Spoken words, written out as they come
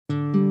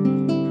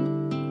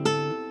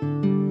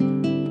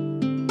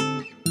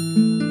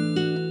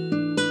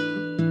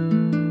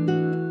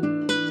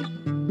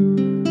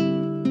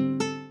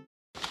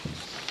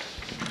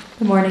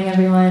morning,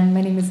 everyone. My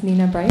name is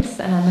Nina Bryce,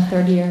 and I'm a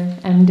third-year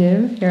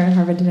MDiv here at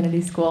Harvard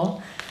Divinity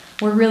School.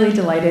 We're really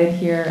delighted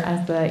here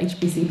as the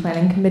HBC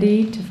Planning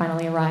Committee to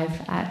finally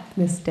arrive at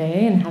this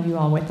day and have you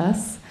all with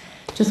us.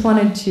 Just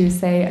wanted to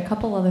say a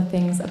couple other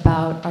things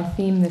about our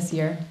theme this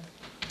year.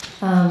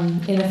 In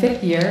the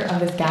 5th year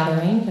of this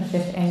gathering, the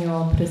 5th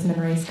annual Buddhism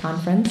and Race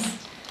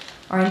Conference,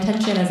 our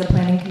intention as a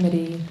planning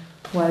committee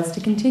was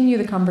to continue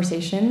the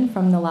conversation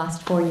from the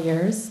last 4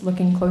 years,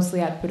 looking closely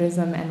at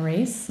Buddhism and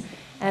race,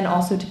 and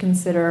also to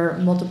consider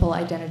multiple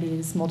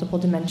identities, multiple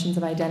dimensions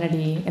of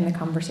identity in the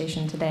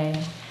conversation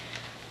today.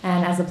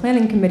 And as a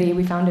planning committee,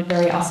 we found it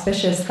very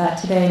auspicious that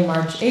today,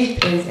 March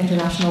 8th, is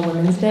International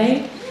Women's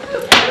Day.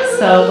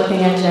 So looking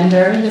at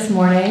gender this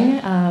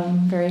morning,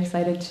 very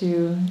excited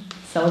to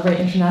celebrate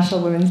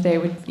International Women's Day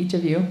with each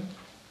of you.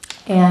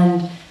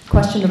 And the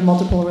question of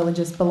multiple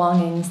religious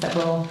belongings that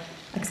we'll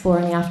explore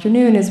in the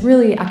afternoon is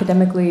really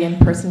academically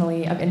and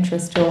personally of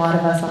interest to a lot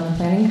of us on the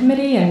planning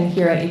committee and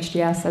here at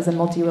HDS as a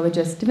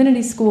multi-religious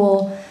divinity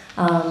school,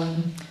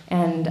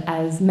 and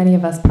as many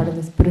of us part of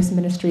this Buddhist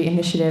Ministry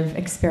Initiative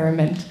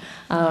experiment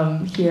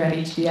here at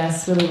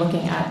HDS, really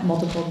looking at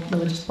multiple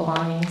religious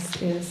belongings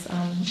is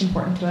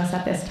important to us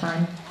at this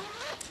time.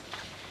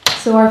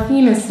 So our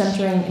theme is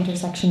centering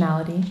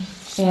intersectionality,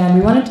 and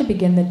we wanted to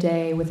begin the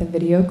day with a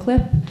video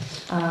clip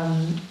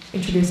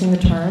introducing the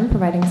term,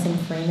 providing some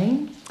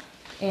framing.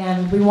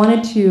 And we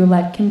wanted to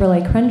let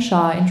Kimberly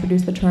Crenshaw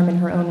introduce the term in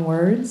her own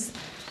words.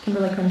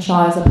 Kimberly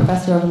Crenshaw is a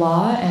professor of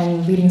law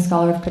and leading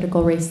scholar of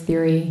critical race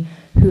theory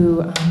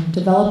who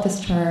developed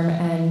this term,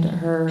 and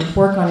her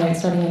work on it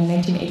starting in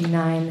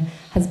 1989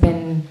 has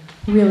been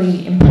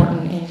really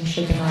important in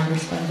shaping our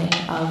understanding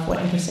of what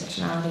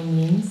intersectionality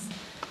means.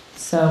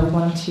 So we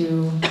wanted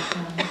to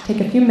take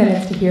a few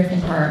minutes to hear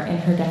from her in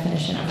her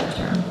definition of the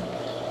term.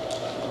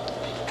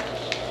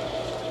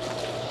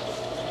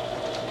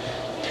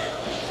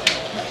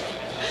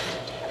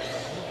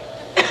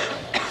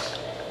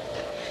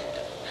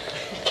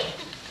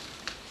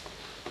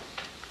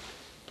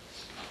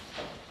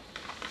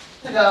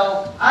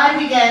 Ago,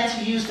 I began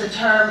to use the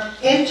term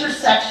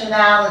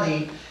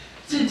intersectionality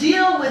to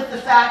deal with the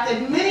fact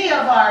that many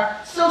of our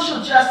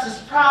social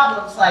justice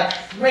problems like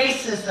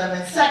racism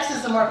and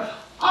sexism are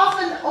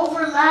often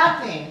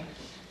overlapping,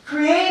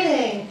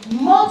 creating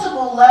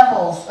multiple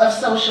levels of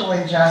social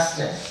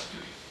injustice.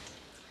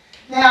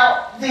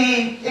 Now,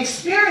 the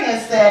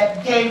experience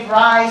that gave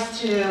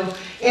rise to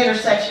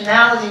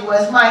intersectionality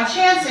was my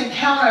chance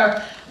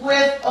encounter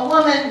with a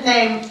woman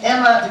named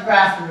Emma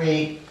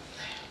DeGraffenreid.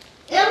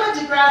 Emma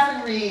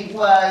DeGraffenreid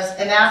was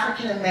an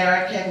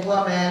African-American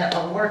woman,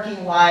 a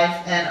working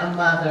wife, and a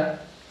mother.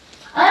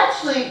 I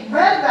actually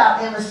read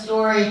about Emma's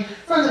story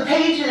from the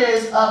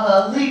pages of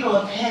a legal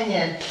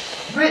opinion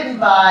written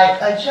by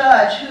a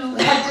judge who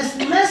had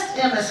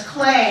dismissed Emma's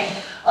claim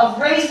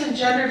of race and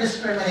gender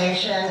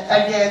discrimination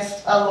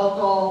against a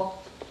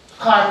local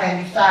car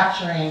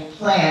manufacturing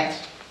plant.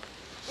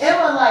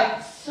 Emma,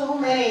 like so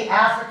many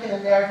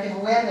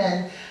African-American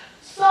women,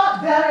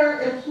 sought better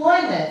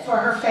employment for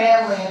her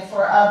family and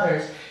for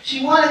others.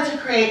 She wanted to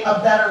create a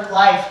better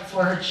life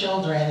for her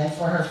children and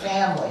for her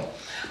family.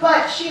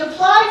 But she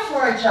applied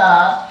for a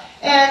job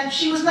and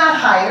she was not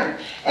hired,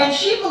 and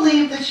she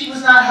believed that she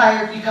was not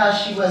hired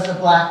because she was a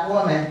black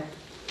woman.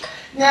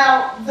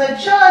 Now, the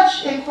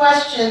judge in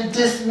question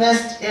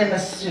dismissed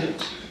Emma's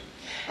suit.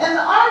 And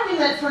the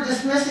argument for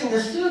dismissing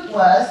the suit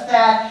was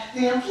that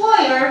the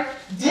employer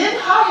did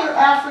hire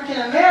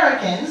African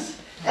Americans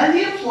and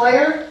the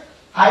employer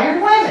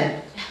hired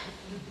women.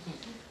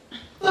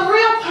 The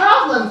real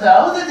problem,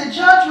 though, that the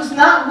judge was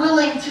not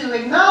willing to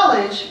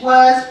acknowledge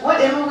was what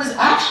Emma was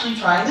actually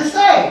trying to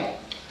say.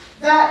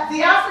 That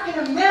the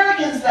African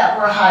Americans that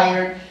were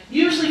hired,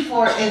 usually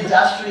for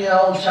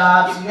industrial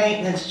jobs,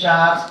 maintenance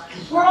jobs,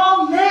 were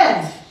all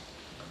men.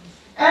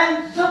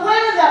 And the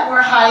women that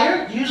were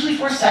hired, usually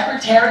for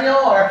secretarial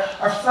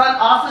or front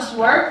office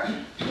work,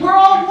 were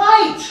all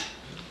white.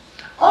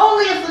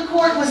 Only if the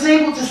court was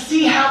able to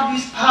see how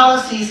these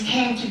policies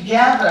came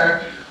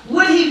together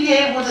would he be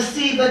able to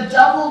see the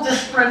double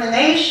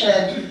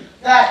discrimination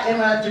that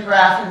Emma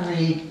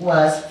DeGraffenreid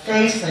was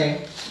facing.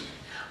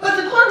 But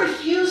the court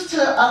refused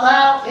to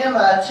allow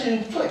Emma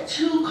to put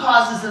two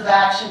causes of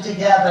action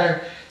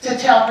together to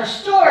tell her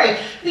story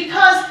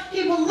because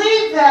he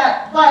believed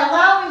that by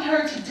allowing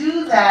her to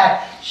do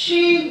that,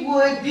 she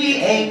would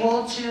be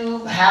able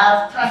to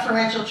have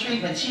preferential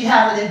treatment. She'd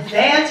have an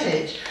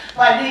advantage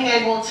by being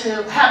able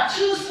to have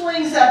two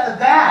swings at the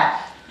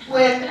bat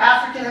when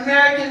African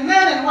American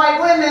men and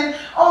white women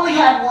only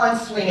had one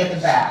swing at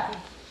the bat.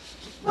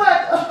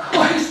 But of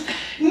course,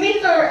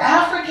 neither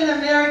African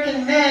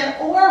American men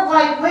or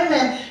white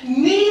women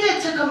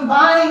needed to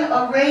combine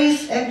a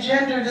race and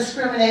gender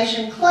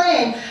discrimination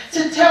claim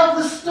to tell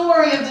the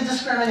story of the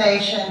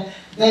discrimination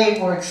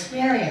they were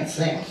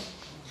experiencing.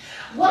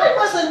 Why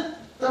wasn't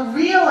the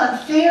real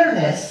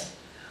unfairness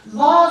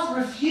law's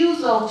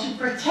refusal to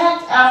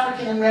protect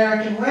African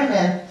American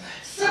women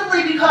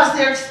simply because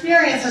their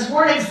experiences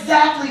weren't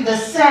exactly the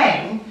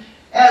same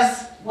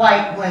as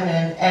white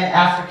women and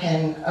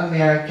African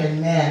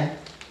American men.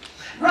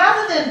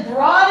 Rather than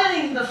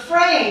broadening the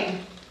frame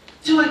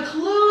to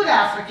include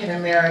African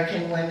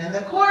American women,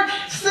 the court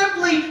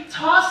simply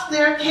tossed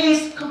their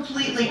case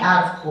completely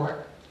out of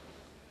court.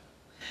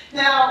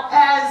 Now,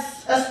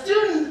 as a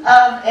student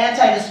of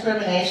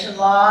anti-discrimination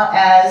law,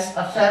 as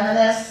a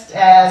feminist,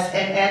 as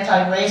an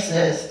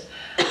anti-racist,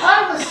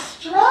 I was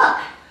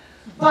struck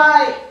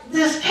by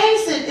this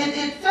case.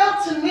 It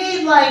felt to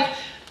me like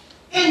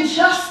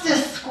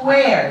injustice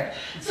squared.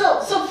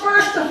 So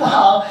first of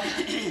all,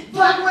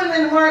 black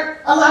women weren't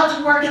allowed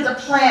to work at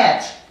the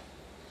plant.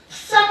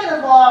 Second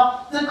of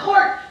all, the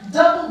court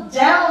doubled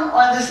down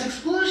on this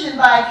exclusion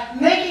by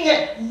making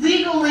it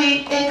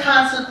legally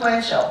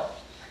inconsequential.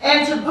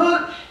 And to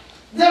boot,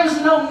 there was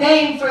no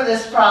name for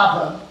this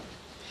problem.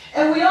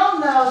 And we all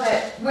know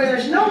that where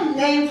there's no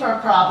name for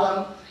a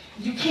problem,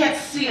 you can't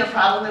see a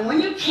problem. And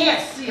when you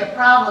can't see a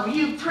problem,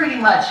 you pretty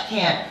much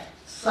can't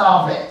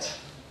solve it.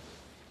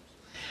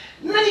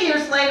 Many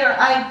years later,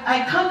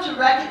 I come to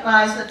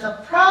recognize that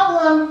the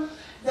problem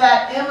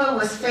that Emma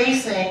was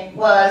facing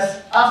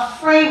was a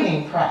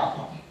framing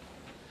problem.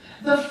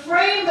 The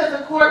frame that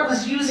the court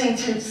was using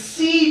to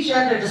see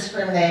gender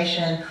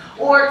discrimination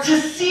or to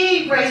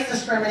see race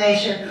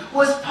discrimination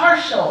was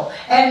partial,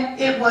 and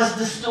it was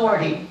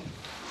distorting.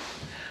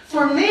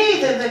 For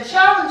me, the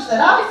challenge that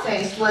I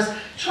faced was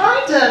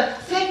trying to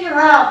figure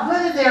out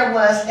whether there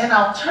was an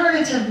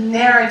alternative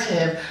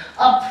narrative,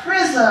 a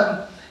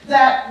prism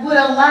that would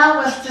allow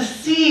us to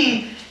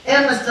see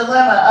Emma's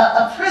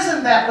dilemma, a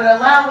prism that would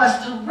allow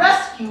us to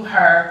rescue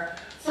her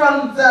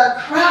from the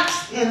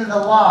cracks in the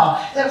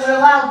law, that would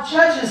allow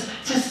judges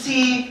to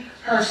see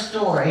her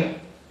story.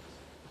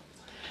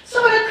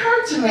 So it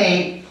occurred to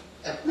me,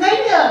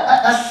 maybe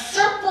a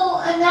simple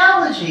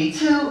analogy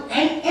to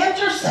an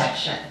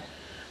intersection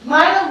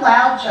might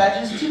allow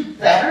judges to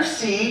better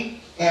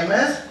see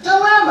Emma's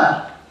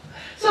dilemma.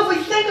 So if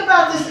we think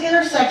about this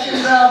intersection,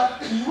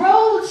 the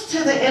roads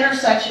to the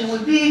intersection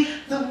would be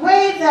the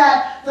way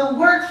that the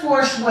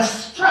workforce was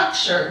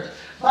structured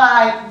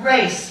by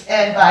race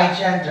and by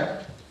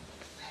gender.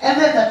 And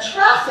then the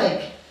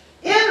traffic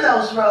in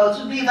those roads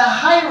would be the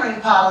hiring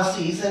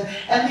policies and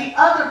the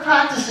other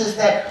practices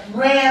that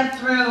ran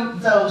through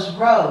those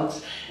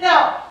roads.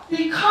 Now,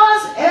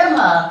 because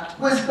Emma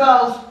was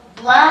both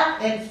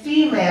black and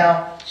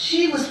female,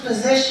 she was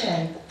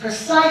positioned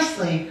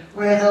precisely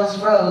where those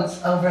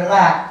roads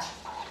overlapped,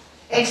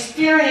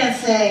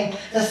 experiencing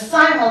the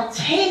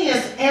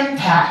simultaneous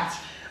impact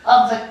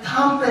of the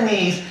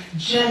company's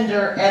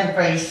gender and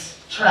race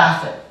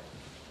traffic.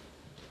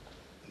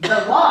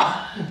 The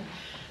law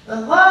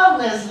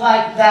was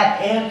like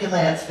that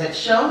ambulance that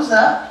shows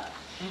up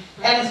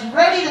and is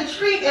ready to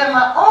treat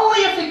Emma only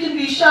if it can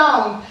be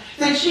shown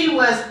that she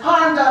was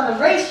harmed on the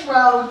race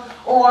road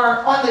or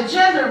on the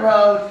gender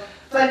road,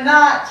 but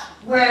not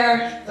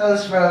where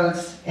those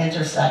roads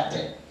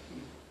intersected.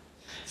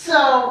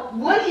 So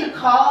what do you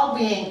call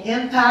being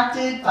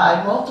impacted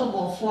by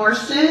multiple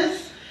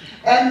forces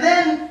and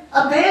then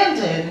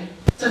abandoned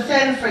to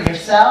fend for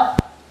yourself?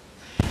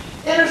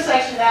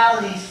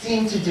 Intersectionality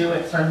seemed to do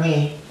it for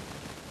me.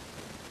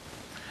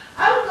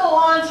 I would go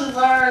on to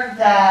learn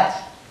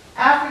that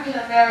African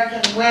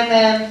American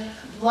women,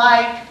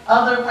 like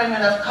other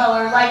women of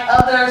color, like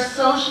other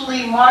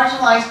socially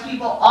marginalized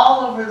people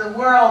all over the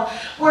world,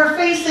 were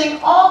facing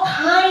all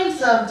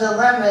kinds of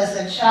dilemmas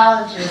and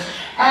challenges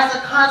as a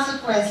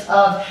consequence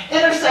of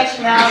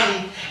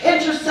intersectionality,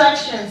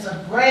 intersections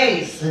of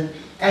race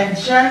and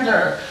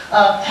gender,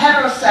 of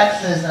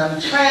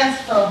heterosexism,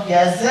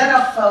 transphobia,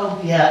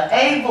 xenophobia,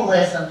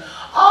 ableism.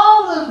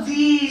 All of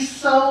these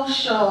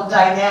social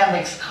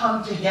dynamics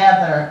come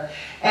together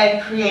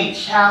and create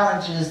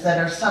challenges that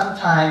are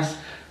sometimes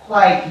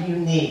quite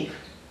unique.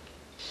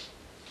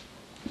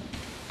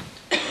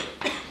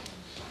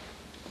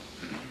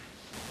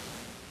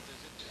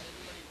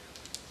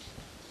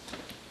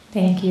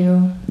 Thank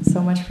you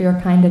so much for your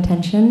kind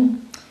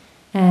attention.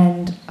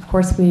 And of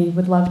course, we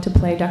would love to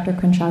play Dr.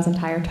 Crenshaw's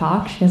entire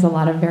talk. She has a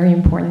lot of very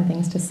important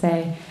things to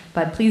say.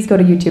 But please go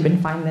to YouTube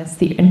and find this,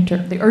 the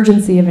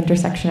urgency of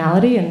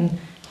intersectionality, and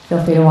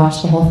feel free to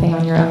watch the whole thing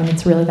on your own.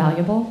 It's really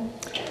valuable.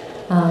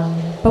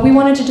 But we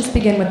wanted to just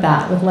begin with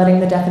that, with letting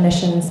the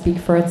definition speak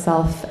for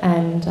itself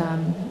and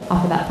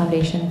offer that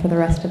foundation for the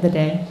rest of the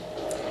day.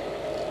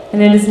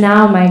 And it is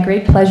now my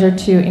great pleasure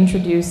to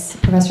introduce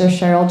Professor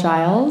Cheryl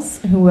Giles,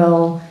 who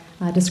will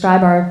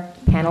describe our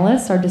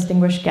panelists, our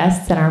distinguished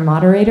guests, and our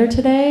moderator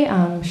today,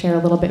 share a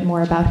little bit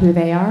more about who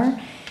they are.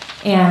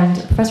 And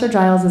Professor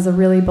Giles is a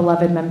really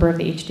beloved member of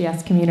the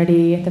HDS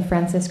community, the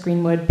Francis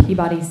Greenwood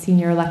Peabody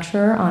Senior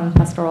Lecturer on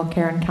Pastoral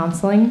Care and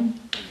Counseling.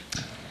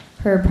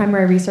 Her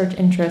primary research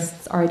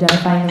interests are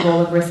identifying the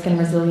role of risk and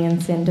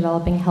resilience in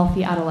developing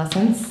healthy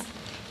adolescents,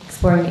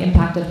 exploring the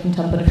impact of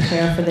contemplative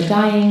care for the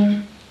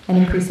dying, and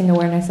increasing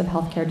awareness of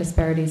healthcare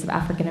disparities of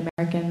African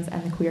Americans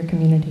and the queer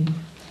community.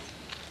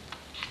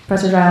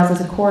 Professor Giles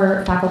is a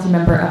core faculty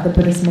member of the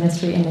Buddhist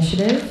Ministry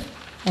Initiative,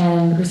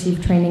 and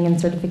received training and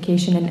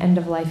certification in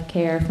end-of-life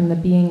care from the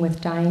Being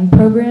with Dying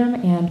program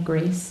and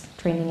GRACE,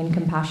 training in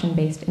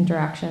compassion-based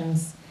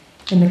interactions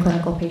in the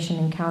clinical patient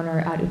encounter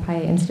at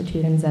Upaya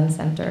Institute and Zen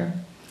Center.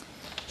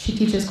 She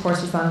teaches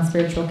courses on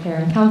spiritual care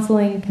and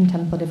counseling,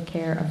 contemplative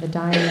care of the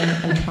dying,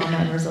 and trauma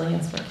and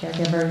resilience for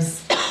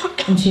caregivers.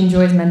 And she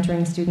enjoys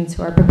mentoring students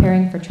who are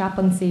preparing for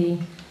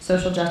chaplaincy,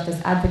 social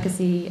justice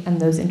advocacy, and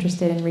those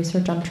interested in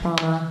research on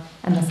trauma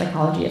and the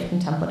psychology of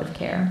contemplative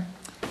care.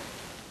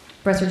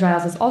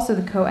 Bresser-Giles is also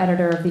the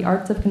co-editor of The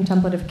Arts of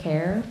Contemplative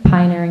Care,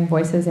 Pioneering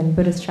Voices in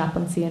Buddhist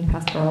Chaplaincy and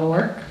Pastoral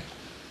Work.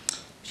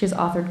 She has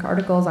authored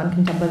articles on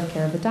contemplative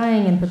care of the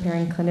dying and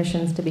preparing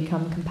clinicians to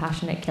become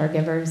compassionate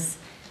caregivers.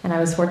 And I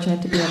was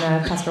fortunate to be in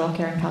a pastoral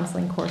care and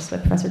counseling course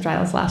with Professor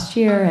Giles last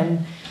year,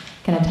 and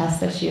can attest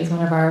that she is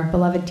one of our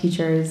beloved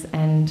teachers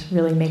and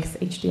really makes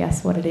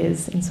HDS what it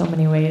is in so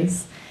many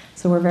ways.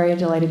 So we're very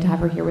delighted to have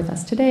her here with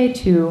us today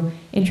to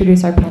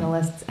introduce our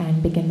panelists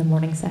and begin the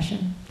morning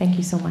session. Thank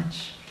you so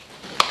much.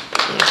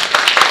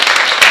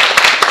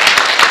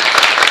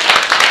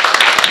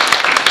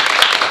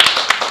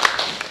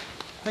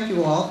 Thank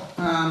you all.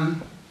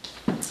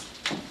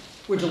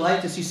 We're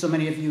delighted to see so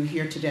many of you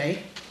here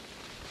today.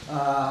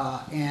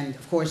 And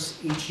of course,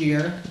 each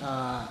year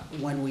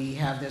when we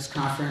have this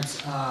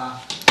conference,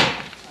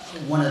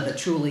 one of the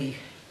truly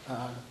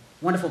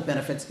wonderful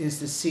benefits is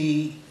to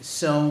see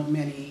so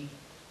many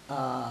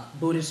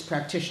Buddhist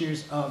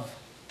practitioners of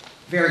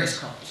various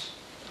colors,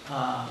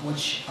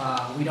 which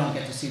we don't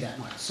get to see that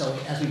much. So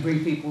as we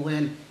bring people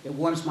in, it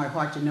warms my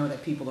heart to know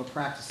that people are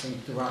practicing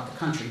throughout the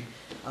country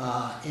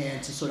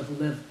and to sort of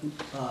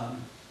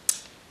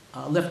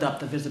lift up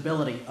the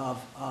visibility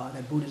of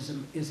that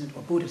Buddhism isn't,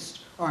 or Buddhists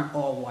aren't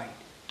all white.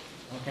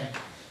 Okay,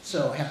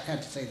 so I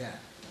had to say that.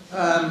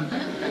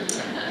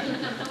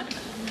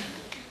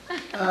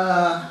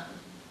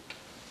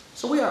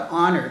 So we are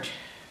honored,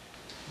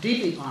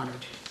 deeply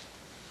honored,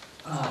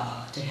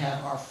 to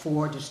have our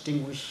four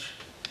distinguished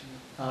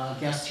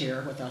guests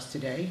here with us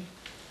today,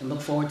 and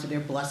look forward to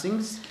their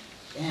blessings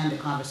and the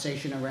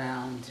conversation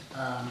around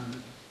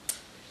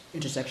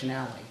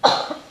intersectionality.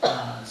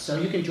 So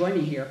you can join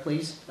me here,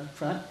 please, up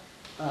front.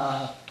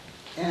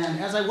 And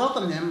as I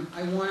welcome them,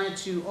 I wanted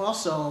to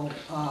also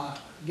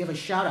give a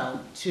shout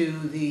out to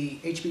the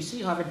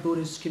HBC, Harvard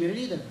Buddhist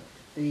Community,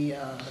 the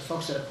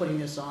folks that are putting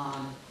this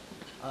on,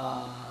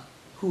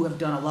 who have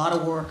done a lot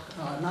of work,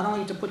 not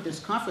only to put this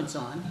conference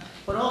on,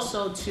 but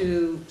also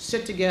to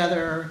sit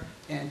together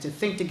and to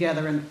think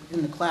together in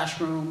the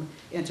classroom,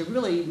 and to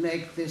really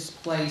make this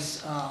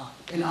place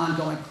an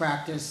ongoing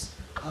practice.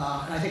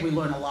 And I think we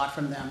learn a lot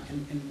from them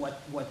in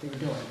what they're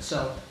doing.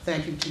 So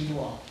thank you to you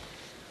all.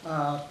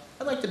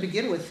 I'd like to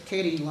begin with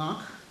Katie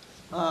Lonk,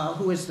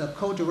 who is the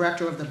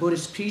co-director of the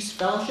Buddhist Peace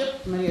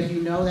Fellowship. Many of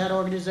you know that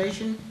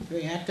organization,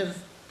 very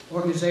active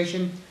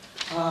organization.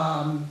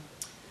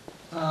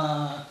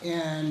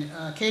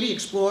 Katie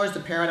explores the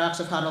paradox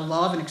of how to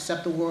love and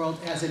accept the world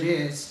as it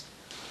is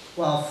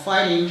while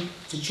fighting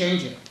to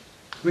change it,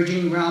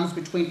 bridging realms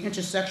between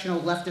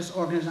intersectional leftist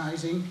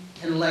organizing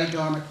and lay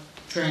Dharma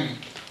training.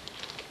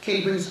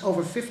 Katie brings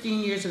over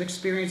 15 years of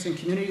experience in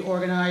community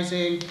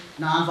organizing,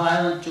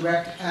 nonviolent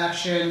direct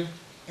action,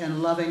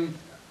 and loving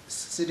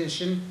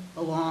sedition,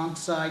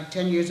 alongside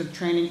 10 years of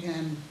training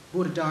in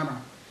Buddha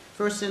Dharma.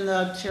 First in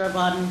the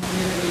Theravadan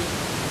community,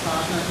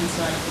 Pasna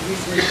Insight, and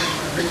recently in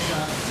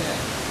Rinpoche.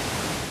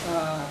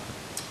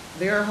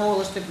 Their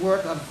holistic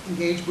work of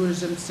engaged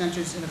Buddhism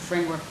centers in a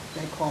framework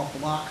they call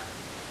Block,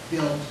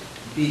 Build,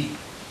 Be.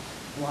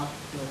 Block,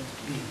 Build,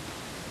 Be.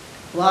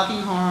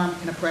 Blocking harm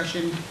and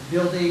oppression,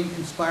 building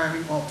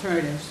inspiring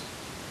alternatives,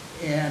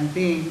 and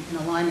being in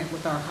alignment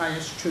with our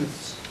highest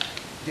truths.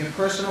 Their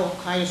personal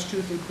highest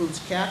truth includes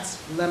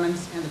cats,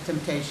 lemons, and the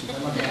Temptations. I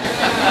love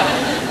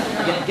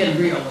that. Getting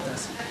real with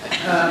us.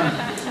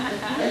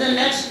 And then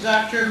next,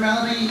 Dr.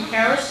 Melanie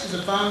Harris is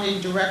a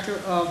founding director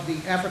of the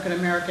African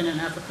American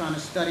and Africana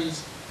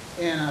Studies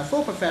and a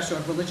full professor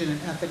of religion and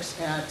ethics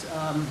at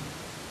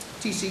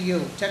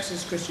TCU,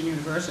 Texas Christian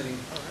University.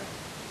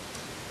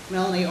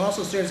 Melanie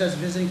also serves as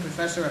visiting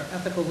professor of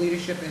ethical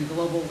leadership and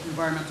global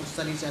environmental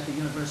studies at the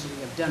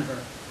University of Denver,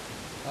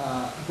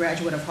 a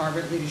graduate of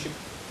Harvard Leadership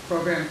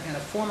Program and a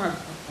former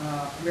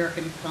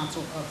American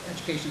Council of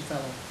Education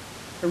Fellow.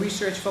 Her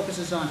research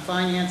focuses on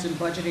finance and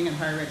budgeting in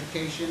higher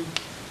education,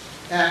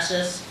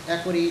 access,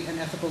 equity, and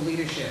ethical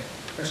leadership.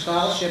 Her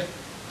scholarship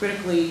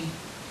critically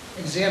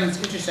examines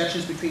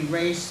intersections between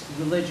race,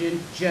 religion,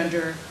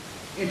 gender,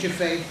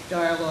 interfaith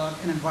dialogue,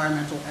 and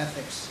environmental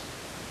ethics.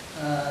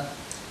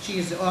 She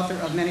is the author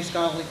of many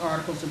scholarly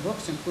articles and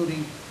books,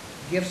 including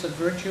Gifts of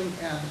Virtue,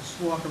 Alice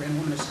Walker and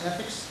Womanist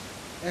Ethics,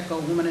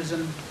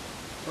 Eco-Womanism,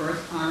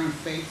 Earth, Honoring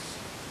Faiths.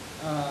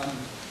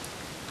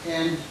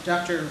 And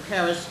Dr.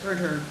 Harris earned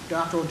her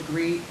doctoral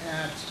degree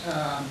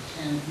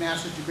and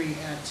master's degree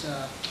at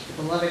the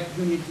beloved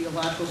Union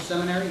Theological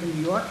Seminary in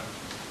New York,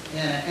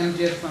 and an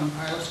MDiv from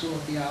Iowa School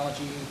of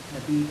Theology, and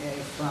a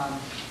BA from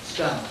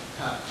Stone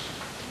College.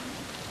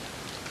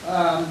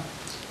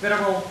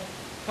 Venerable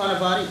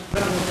Panavati,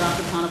 Venerable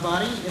Dr.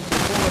 Panavati is a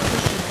former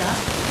Christian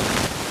pastor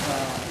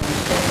and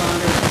is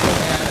co-founder and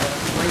co-head of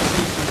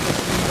Embracing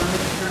Simplicity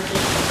Fraternity,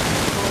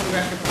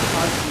 co-director of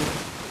Hardswood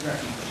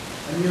Refuge,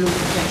 a new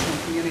intentional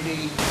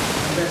community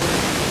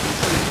residential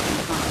retreat in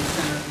the conference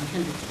center in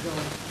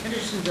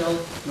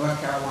Hendersonville, North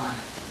Carolina.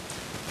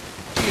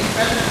 She is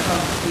president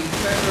of the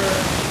Treasurer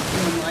of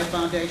the Human Life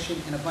Foundation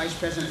and a vice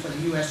president for the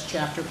U.S.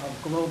 chapter of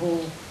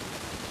Global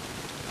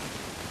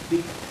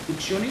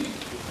Bhikshuni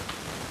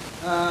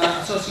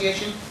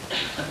Association,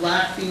 a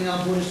black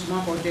female Buddhist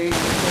monk ordained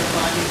in the third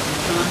body of the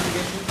Chan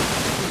tradition.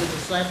 She is a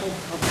disciple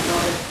of the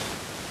beloved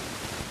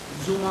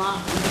Zuma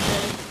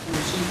Rinpoche and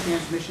received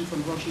transmission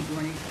from Roshi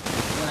Burni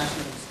the last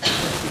of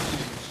his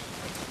years.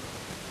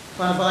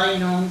 Panavati,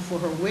 known for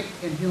her wit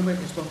and humor,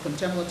 is both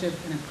contemplative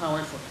and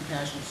empowered for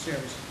compassionate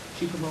service.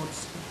 She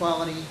promotes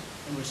equality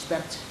and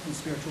respect in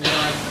spiritual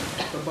life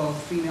for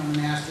both female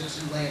monastics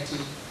and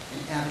laity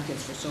and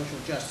advocates for social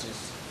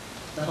justice,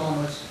 the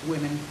homeless,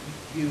 women,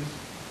 youth,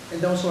 and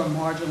those who are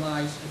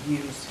marginalized,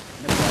 abused,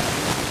 neglected.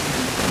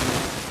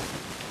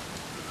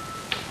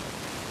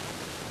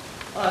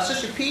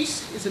 Sister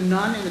Peace is a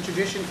nun in the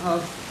tradition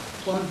of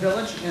Plum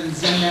Village and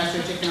Zen Master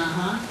Thich Nhat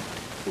Hanh,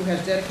 who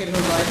has dedicated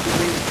her life to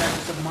bringing the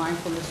practice of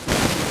mindfulness to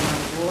people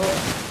around the world,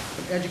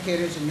 from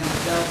educators and young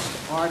adults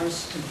to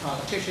artists and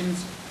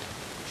politicians.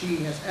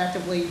 She has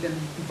actively been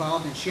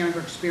involved in sharing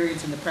her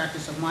experience in the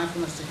practice of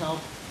mindfulness to help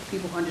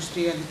people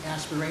understand the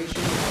aspiration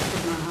of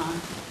Thich Nhat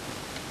Hanh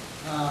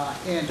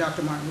and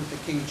Dr. Martin Luther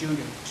King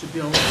Jr. to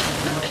build a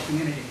better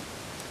community.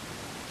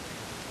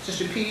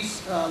 Sister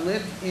Peace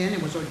lived in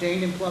and was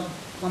ordained in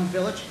Plum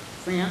Village,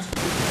 France for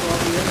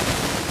 12 years.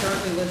 She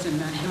currently lives in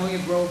Magnolia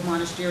Grove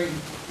Monastery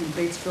in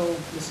Batesville,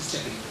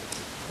 Mississippi.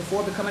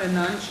 Before becoming a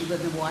nun, she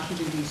lived in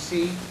Washington,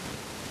 D.C.,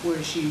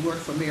 where she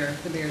worked for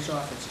the mayor's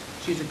office.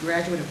 She is a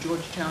graduate of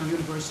Georgetown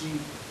University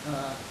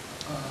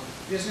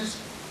Business.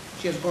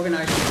 She has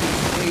organized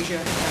retreats in Asia,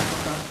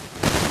 Africa,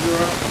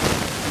 Europe,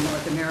 and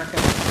North America,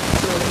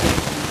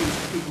 facilitated retreats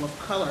for people of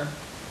color,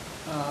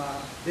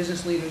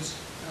 business leaders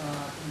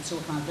in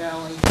Silicon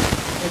Valley,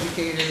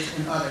 educators,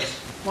 and others.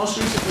 Most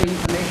recently,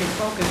 a major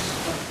focus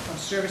of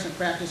service and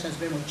practice has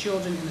been with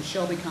children in the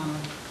Shelby County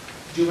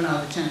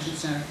Juvenile Detention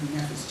Center in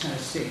Memphis,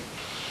 Tennessee.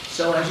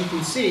 So as you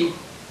can see,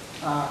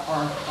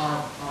 our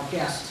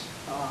guests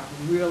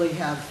really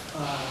have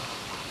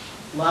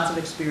lots of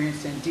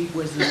experience and deep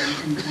wisdom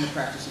in the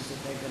practices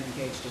that they've been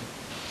engaged in.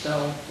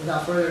 So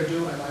without further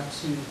ado, I'd like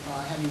to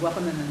have you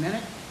welcome them in a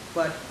minute.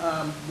 But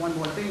one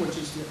more thing, which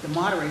is the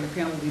moderator, the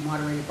panel will be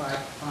moderated by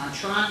An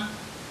Tran,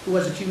 who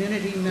was a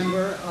community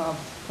member of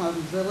Plum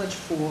Village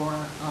for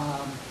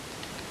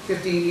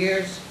 15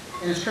 years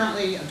and is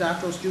currently a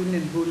doctoral student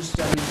in Buddhist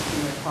studies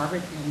here at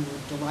Harvard, and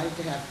we're delighted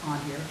to have An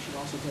here. She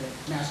also did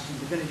a master's in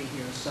divinity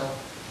here, so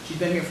she's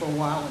been here for a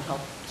while and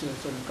helped to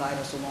sort of guide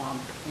us along,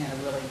 and a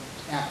really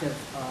active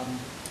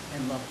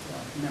and loved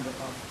member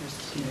of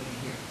this community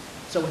here.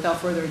 So without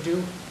further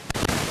ado,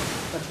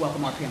 let's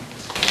welcome our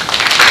panelists.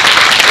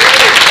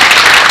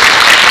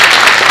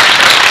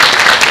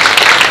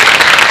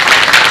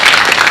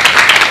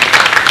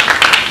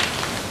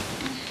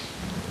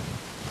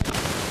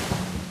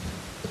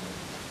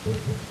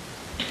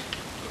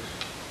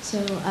 So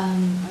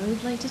I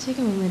would like to take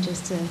a moment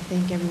just to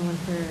thank everyone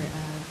for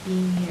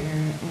being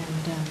here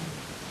and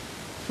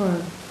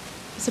for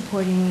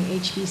supporting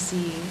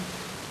HBC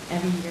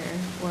every year,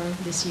 or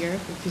this year,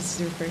 because this is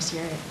their first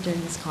year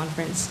during this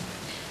conference.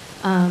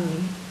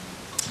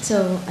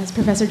 So as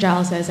Professor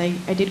Giles says,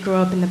 I did grow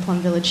up in the Plum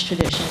Village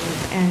tradition,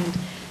 and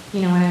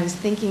when I was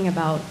thinking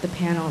about the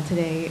panel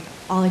today,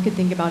 all I could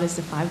think about is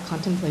the 5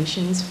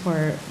 contemplations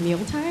for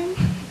mealtime.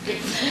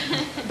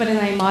 But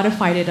then I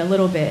modified it a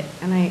little bit,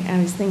 and I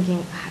was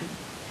thinking,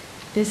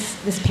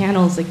 this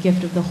panel is a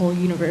gift of the whole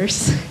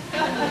universe.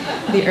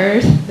 The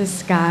earth, the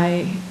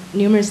sky,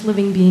 numerous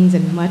living beings,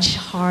 and much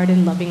hard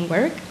and loving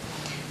work.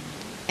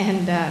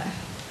 And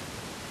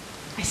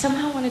I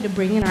somehow wanted to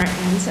bring in our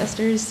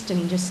ancestors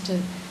and just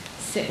to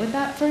sit with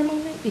that for a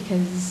moment,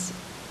 because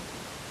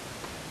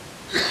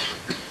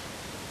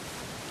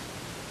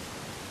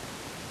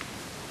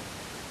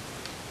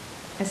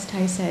as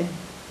Ty said,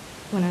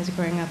 when I was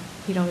growing up,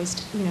 he'd always,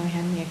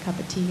 hand me a cup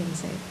of tea and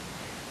say,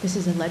 "This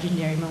is a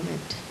legendary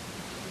moment."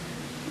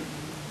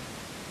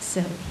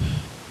 So,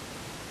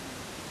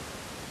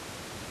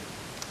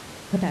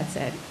 with that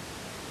said,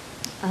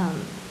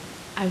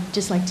 I'd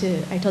just like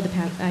to. I told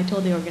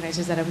the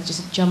organizers that I would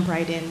just jump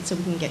right in so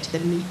we can get to the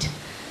meat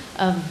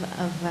of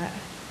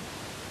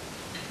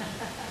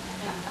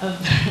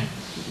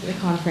the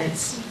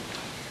conference.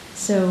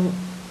 So,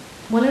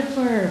 one of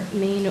our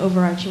main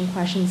overarching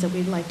questions that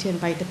we'd like to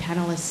invite the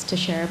panelists to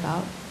share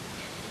about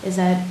is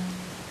that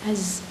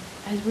as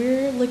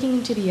we're looking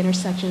into the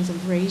intersections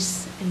of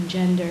race and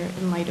gender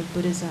in light of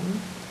Buddhism,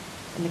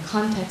 in the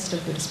context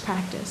of Buddhist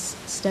practice,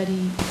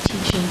 study,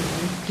 teaching,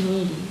 and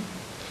community,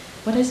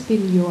 what has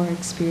been your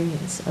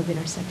experience of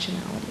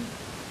intersectionality?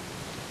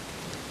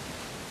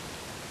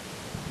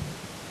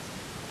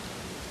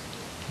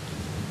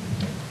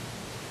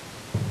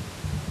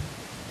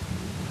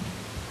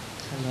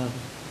 Hello.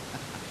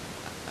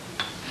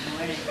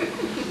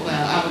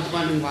 Well, I was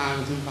wondering why I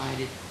was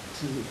invited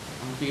to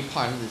be a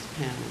part of this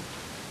panel,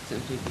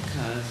 simply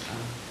because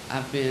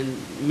I've been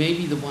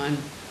maybe the one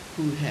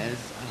who has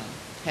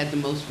had the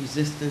most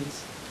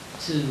resistance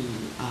to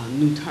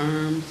new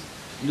terms,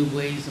 new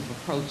ways of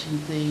approaching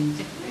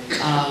things.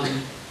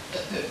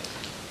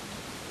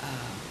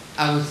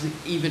 I was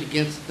even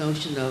against the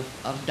notion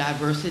of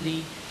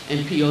diversity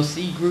and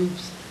POC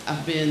groups.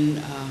 I've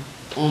been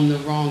on the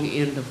wrong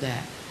end of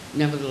that.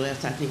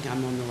 Nevertheless, I think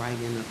I'm on the right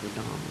end of the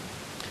Dharma.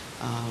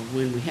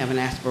 When we have an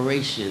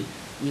aspiration,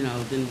 you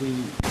know, then we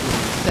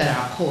set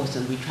our course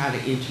and we try to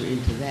enter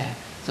into that.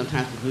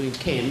 Sometimes if we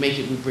can't make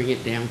it, we bring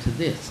it down to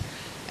this.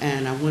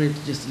 And I wanted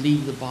to just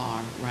leave the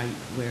bar right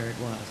where it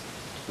was.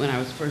 When I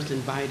was first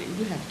invited,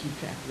 you have to keep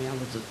track of me, I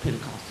was a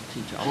Pentecostal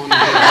teacher on the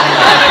way.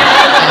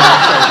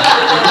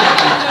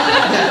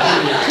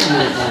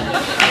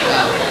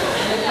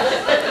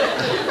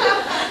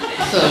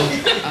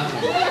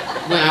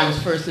 When I was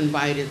first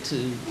invited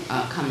to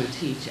come and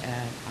teach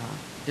at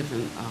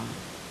different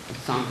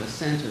Sangha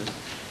centers,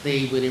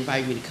 they would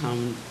invite me to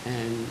come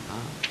and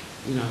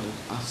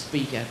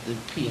speak at the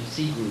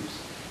PFC groups,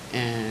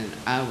 and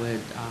I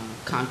would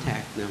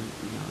contact them,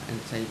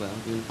 and say, well,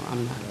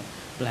 I'm not a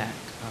black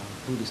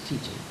Buddhist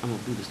teacher. I'm a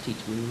Buddhist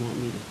teacher. When you want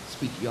me to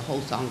speak to your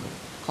whole Sangha,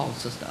 call a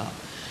sister up.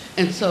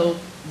 And so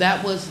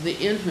that was the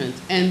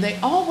entrance, and they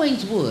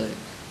always would.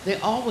 They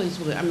always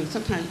would. I mean,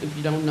 sometimes if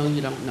you don't know,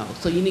 you don't know.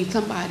 So you need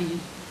somebody,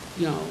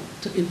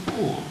 to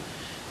inform.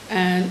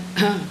 And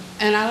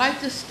I like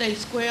to stay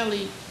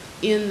squarely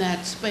in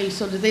that space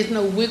so that there's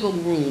no wiggle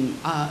room.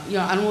 I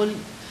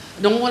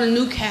don't want a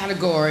new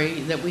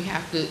category that we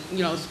have to,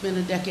 spend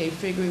a decade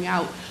figuring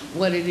out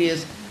what it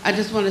is. I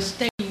just want to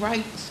stay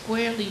right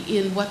squarely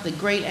in what the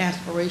great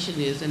aspiration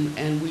is,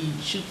 and we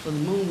shoot for the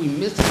moon, we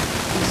miss it,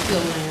 we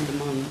still land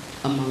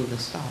among the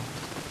stars.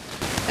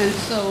 And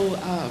so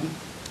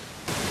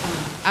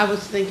I was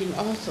thinking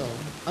also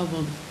of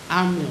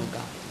our mill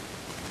gospel.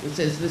 It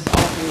says, this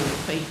offering of the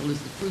faithful is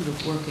the fruit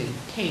of work and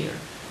care.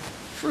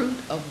 Fruit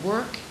of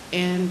work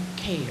and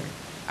care.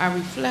 I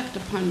reflect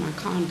upon my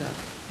conduct.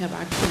 Have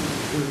I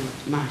truly earned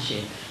my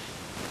share?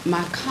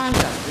 My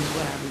conduct is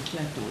what I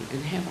reflect on,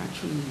 and have I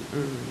truly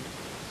earned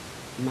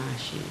my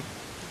share?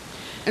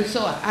 And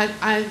so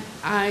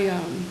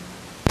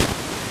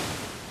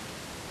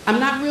I'm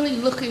not really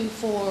looking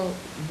for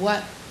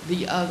what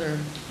the other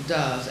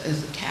does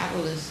as a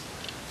catalyst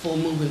for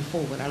moving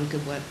forward. I look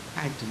at what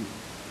I do.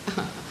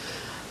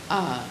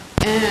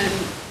 And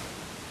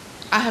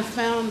I have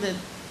found that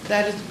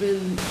has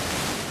been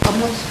a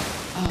most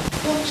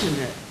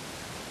fortunate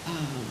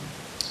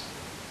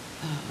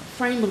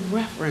frame of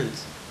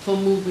reference for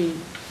moving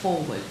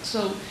forward.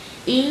 So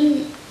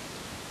in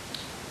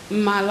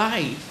my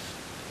life,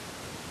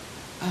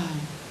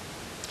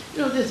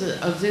 there's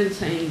a Zen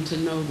saying, to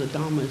know the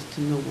Dharma is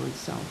to know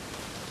oneself.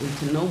 And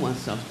to know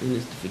oneself then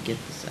is to forget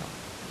the self.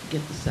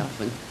 Forget the self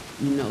and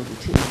you know the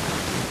 10,000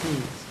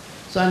 things.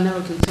 So I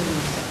never consider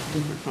myself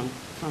different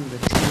from the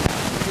 10,000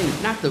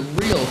 things. Not the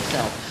real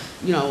self.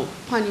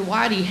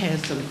 Panyawadi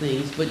has some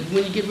things, but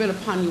when you get rid of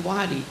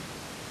Panyawadi,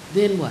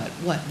 then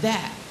what?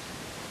 That.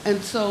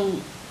 And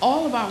so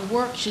all of our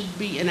work should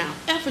be, and our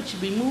effort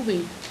should be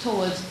moving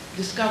towards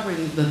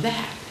discovering the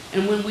that.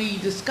 And when we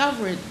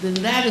discover it, then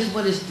that is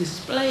what is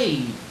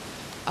displayed.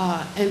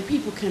 And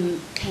people can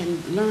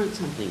learn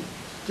something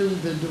through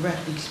the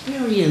direct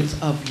experience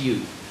of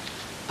you.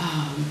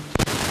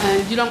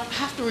 And you don't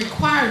have to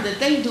require that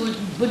they do it,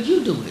 but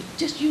you do it.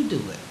 Just you do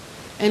it.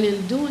 And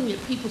in doing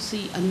it, people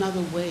see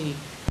another way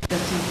that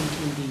something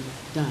can be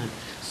done.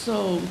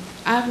 So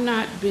I've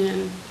not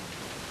been,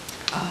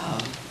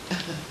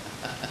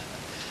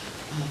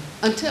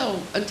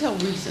 until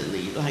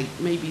recently, like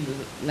maybe the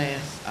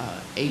last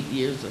 8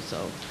 years or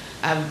so,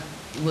 I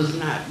was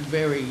not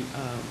very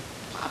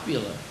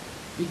popular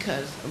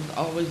because I was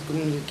always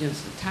going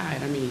against the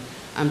tide. I mean,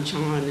 I'm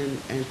Chan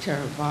and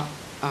Theravada,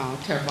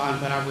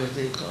 but I wear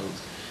Zen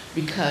clothes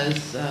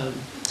because I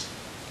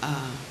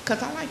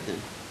like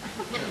them.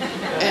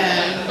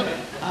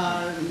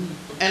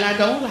 And I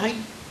don't like,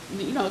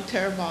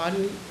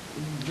 Theravada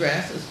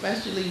dress,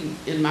 especially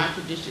in my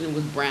tradition. It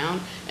was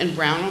brown, and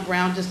brown on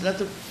brown just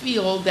doesn't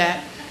feel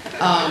that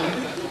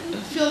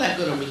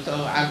good on me. So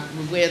I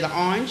would wear the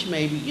orange,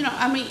 maybe.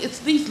 It's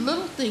these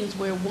little things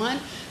where one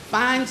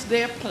finds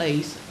their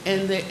place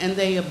and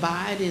they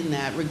abide in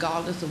that,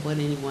 regardless of what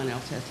anyone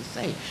else has to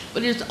say.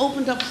 But it's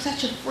opened up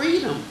such a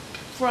freedom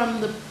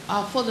from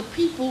for the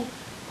people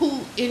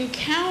who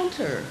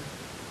encounter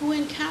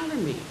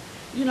me,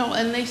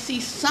 and they see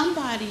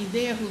somebody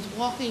there who's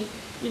walking,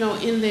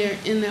 in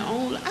their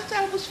own. I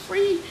thought I was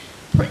free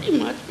pretty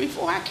much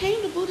before I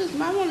came to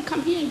Buddhism. I want to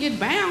come here and get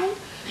bound.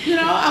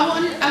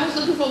 I was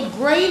looking for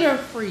greater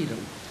freedom.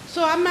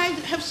 So I might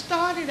have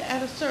started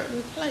at a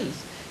certain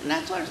place, and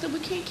that's why I said we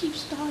can't keep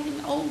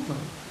starting over.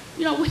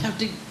 We have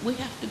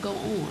to go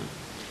on.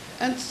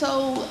 And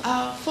so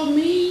for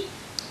me,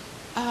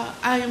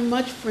 I am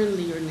much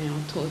friendlier now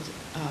towards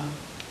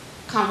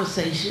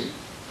conversation.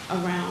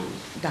 around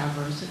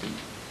diversity.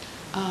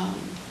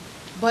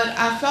 But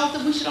I felt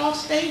that we should all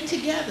stay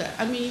together.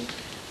 I mean,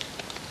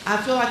 I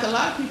feel like a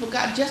lot of people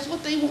got just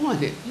what they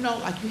wanted. You know,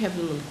 like you have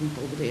a little group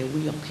over there,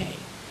 we okay.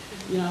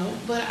 You know,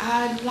 but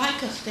I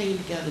like us staying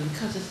together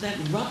because it's that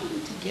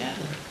rubbing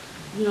together.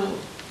 You know,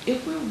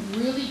 if we're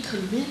really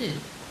committed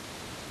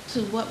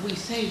to what we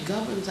say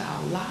governs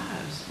our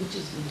lives, which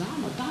is the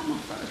Dharma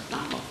first,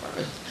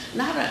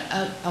 not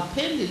an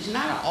appendage,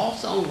 not an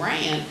also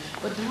ran,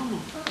 but Dharma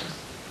first,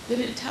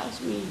 then it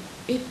tells me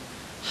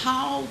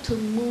how to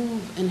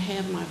move and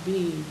have my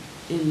being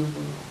in the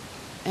world.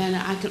 And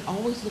I can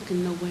always look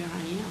and know where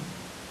I am,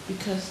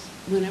 because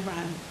whenever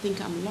I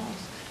think I'm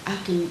lost, I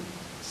can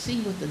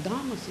see what the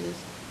Dharma says,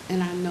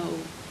 and I know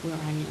where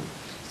I am.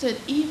 It said,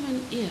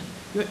 even if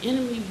your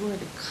enemy were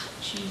to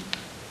cut you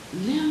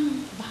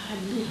limb by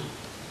limb,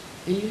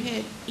 and you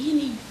had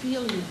any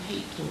feeling of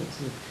hate towards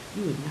him,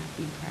 you would not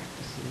be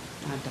practicing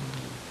my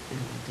Dharma and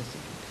my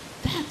discipline.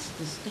 That's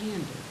the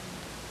standard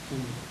for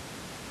me.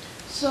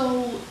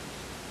 So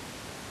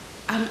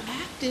I'm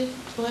active,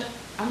 but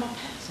I'm a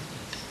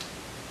pacifist.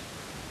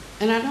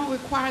 And I don't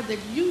require that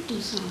you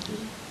do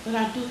something, but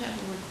I do have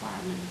a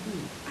requirement of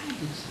you. I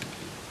do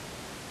something.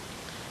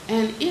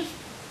 And if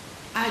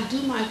I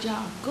do my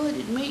job good,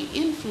 it may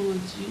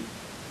influence you,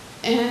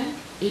 and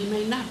it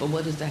may not, but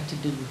what is that to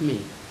do with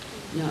me?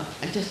 You know,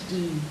 I just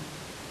do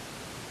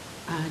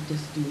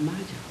my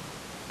job.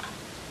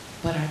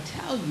 But I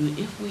tell you,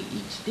 if we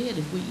each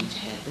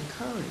had the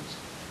courage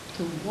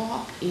to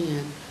walk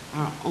in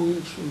our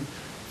own truth,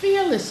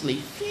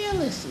 fearlessly,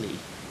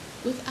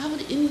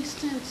 without any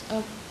sense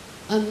of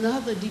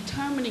another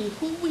determining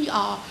who we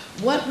are,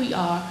 what we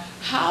are,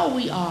 how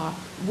we are,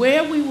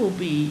 where we will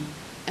be,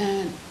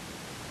 and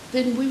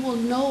then we will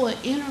know an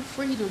inner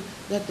freedom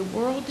that the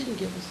world didn't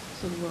give us,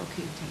 so the world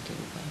can't take it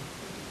away.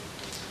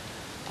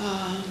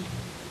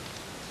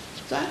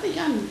 So I think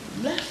I'm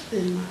less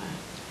than my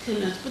 10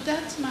 minutes, but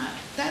that's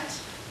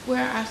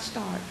where I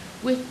start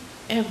with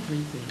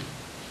everything.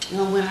 You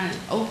know, when I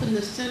open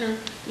the center,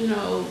 you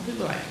know,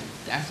 people are like,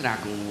 that's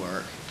not going to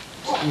work.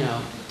 You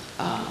know,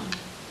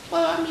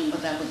 well, I mean,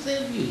 but that was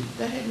their view.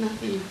 That had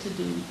nothing to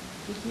do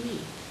with me.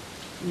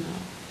 You know,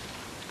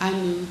 I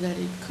knew that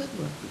it could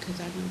work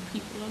because I knew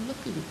people are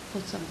looking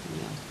for something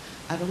else.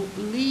 I don't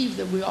believe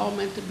that we're all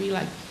meant to be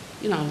like,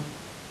 you know,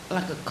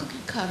 like a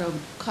cookie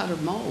cutter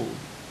mold.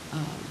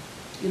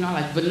 You know,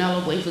 like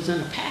vanilla wafers in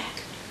a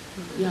pack.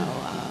 You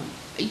know,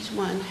 each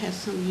one has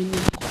some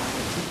unique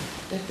quality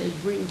that they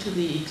bring to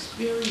the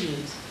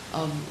experience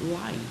of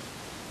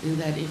life, and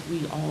that if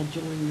we all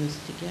join this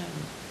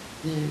together,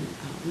 then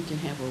we can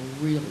have a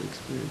real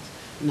experience,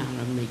 not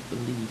a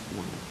make-believe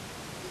one.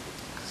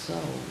 So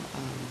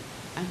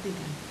I think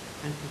I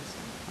can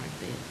stop right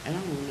there. And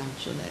I'm not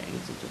sure that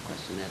answered your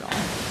question at all,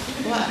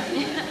 but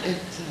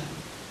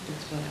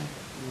it's what I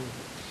want.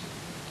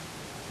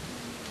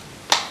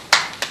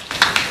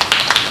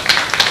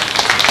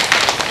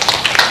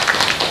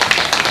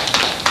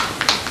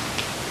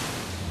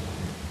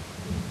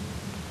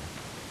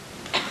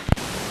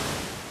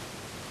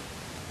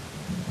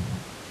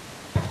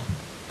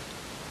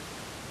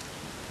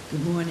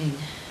 Good morning.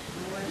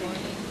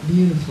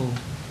 Beautiful,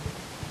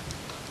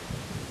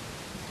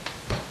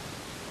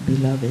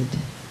 beloved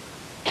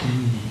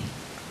community.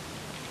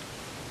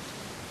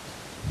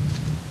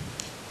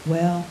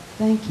 Well,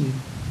 thank you,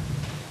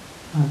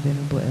 our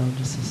venerable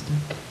elder sister,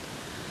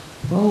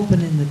 for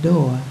opening the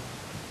door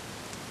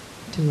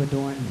to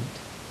adornment.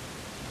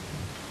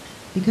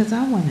 Because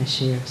I want to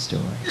share a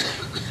story.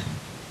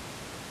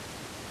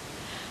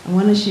 I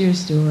want to share a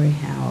story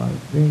how a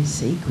very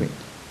sacred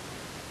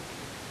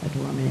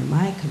adornment in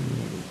my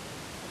community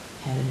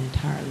had an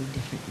entirely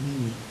different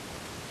meaning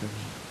for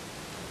me.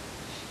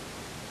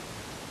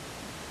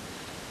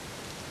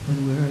 When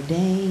we're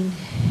ordained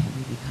and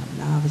we become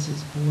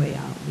novices, boy,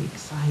 aren't we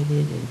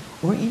excited,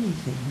 or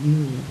anything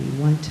new. We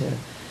want to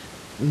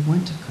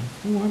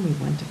conform, we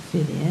want to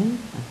fit in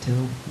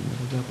until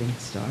the rubbing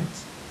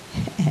starts,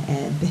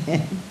 and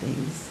then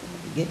things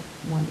get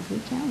wonderfully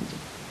challenging.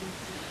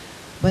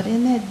 But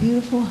in that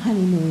beautiful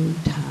honeymoon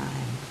time,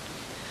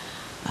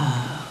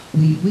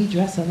 we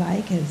dress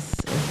alike as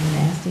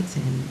monastics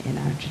in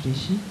our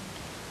tradition,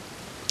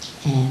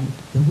 and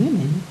the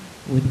women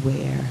would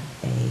wear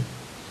a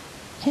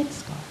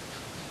headscarf.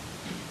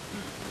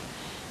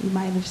 You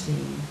might have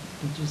seen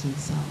pictures in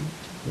some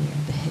wear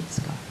the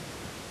headscarf.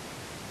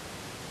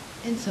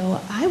 And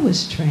so I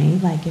was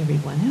trained, like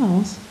everyone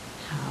else,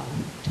 how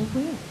to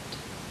wear it.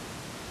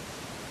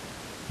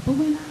 But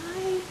when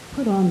I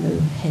put on the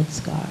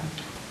headscarf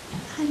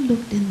and I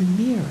looked in the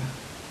mirror,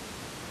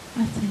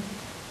 I said,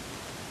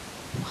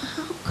 well,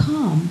 how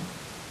come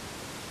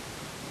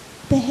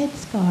the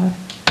headscarf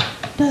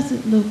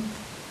doesn't look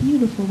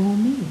beautiful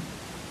on me?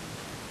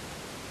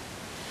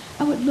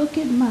 I would look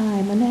at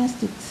my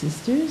monastic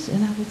sisters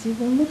and I would say,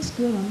 well, it looks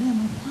good on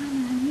them, but why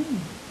not me?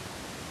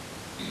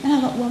 And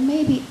I thought, well,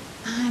 maybe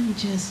I'm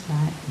just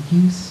not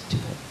used to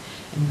it.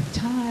 And with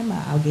time,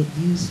 I'll get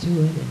used to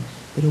it and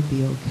it'll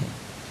be okay.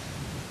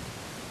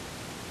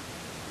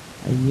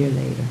 a year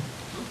later,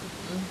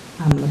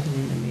 I'm looking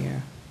in the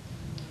mirror.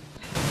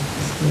 I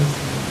still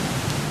say,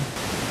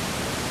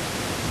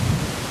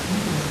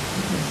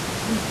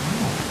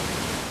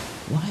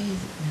 why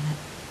is it not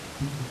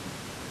beautiful?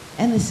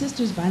 And the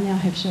sisters by now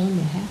have shown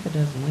me half a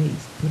dozen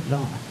ways to put it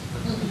on.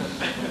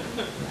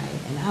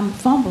 Right? And I'm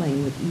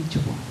fumbling with each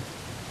one.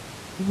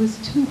 It was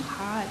too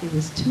hot, it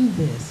was too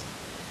this.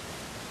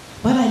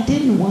 But I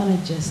didn't want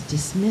to just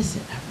dismiss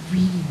it. I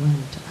really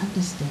wanted to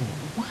understand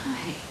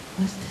why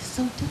was this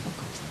so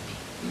difficult for me.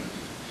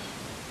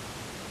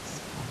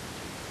 So,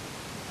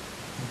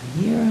 in the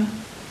mirror,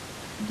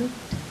 I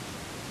looked,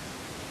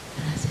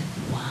 and I said,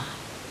 why?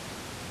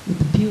 With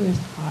the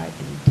purest heart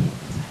and intent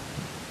as I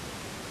could.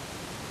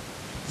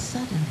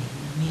 Suddenly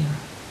in the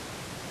mirror,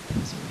 there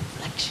was a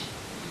reflection.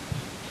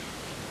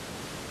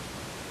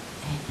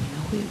 And you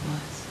know who it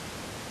was?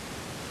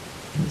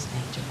 It was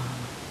Angel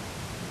Mama.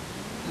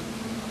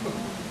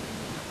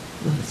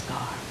 With a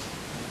scarf.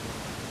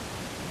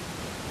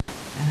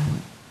 And I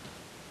went,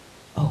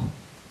 oh.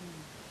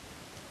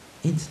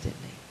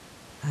 Instantly,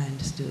 I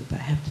understood, but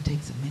I have to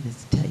take some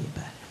minutes to tell you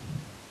about it.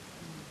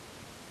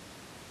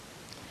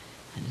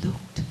 I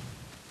looked,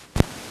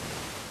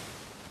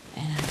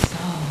 and I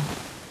saw,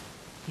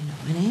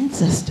 an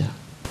ancestor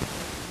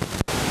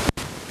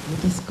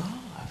with a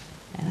scarf.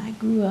 And I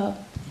grew up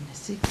in the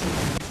 60s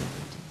and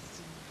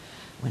 70s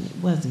when it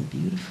wasn't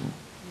beautiful.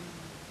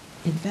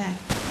 In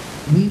fact,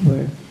 we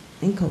were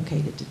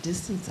inculcated to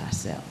distance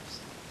ourselves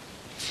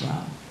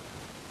from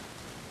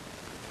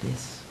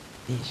this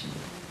vision.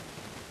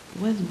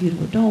 It wasn't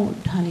beautiful.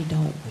 Honey,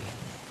 don't wear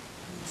that.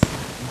 It's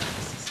not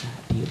nice, it's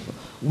not beautiful.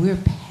 We're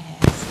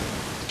past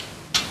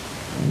that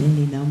and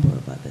any number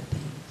of other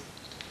things.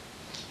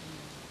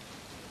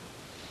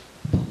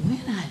 But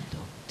when I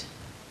looked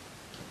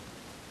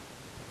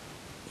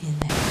in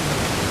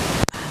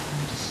that, I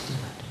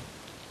understood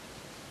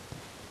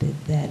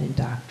that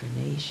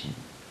indoctrination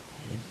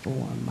had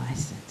informed my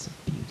sense of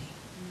beauty.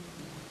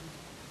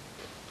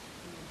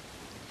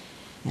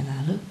 And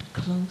I looked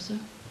closer,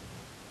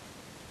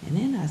 and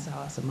then I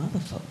saw some other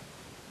folk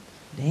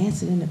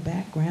dancing in the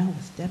background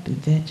with stepping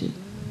fetches.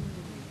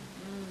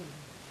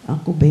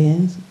 Uncle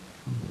Ben's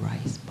on the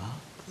rice box,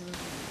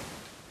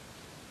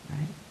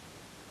 right?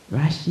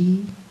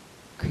 Rashid,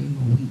 cream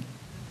of wheat.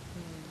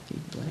 You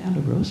go down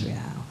the grocery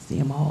aisle, see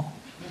them all.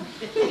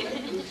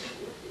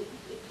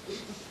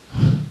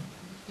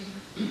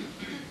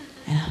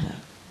 And I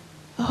thought,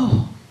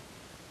 oh,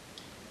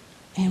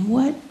 and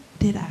what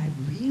did I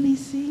really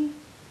see?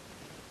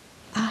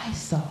 I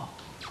saw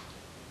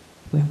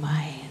where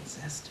my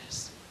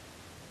ancestors,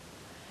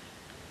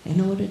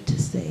 in order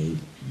to save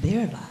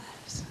their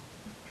lives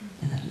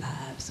and the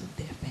lives of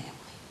their family,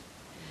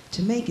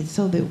 to make it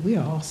so that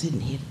we're all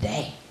sitting here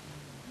today,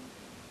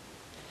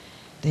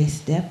 they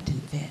stepped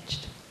and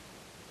fetched.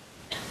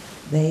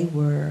 They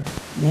were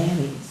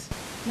nannies,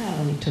 not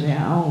only to their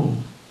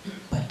own,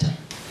 but to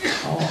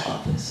all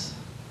others.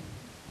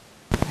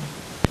 They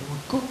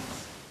were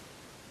cooks.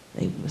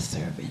 They were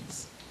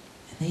servants.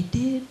 And they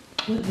did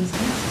what was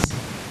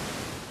necessary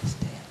to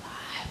stay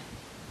alive.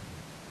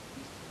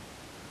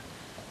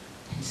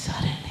 And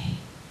suddenly,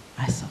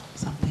 I saw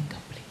something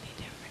completely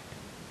different.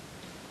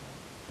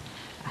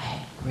 I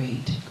had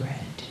great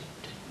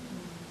gratitude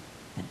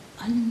and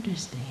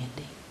understanding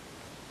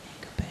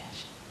and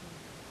compassion.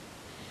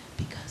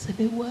 Because if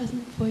it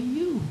wasn't for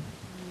you,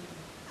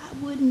 I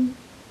wouldn't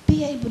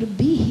be able to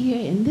be here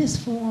in this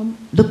form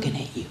looking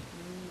at you.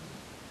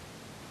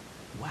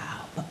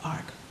 Wow, the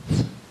arc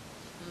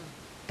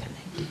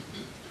connected.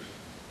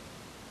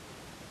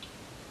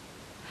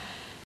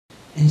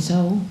 And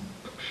so,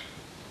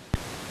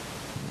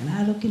 when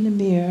I look in the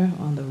mirror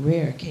on the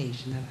rare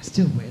occasion that I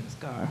still wear the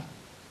scarf,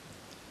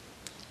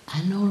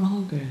 I no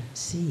longer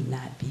see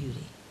not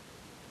beauty.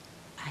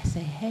 I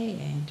say, hey,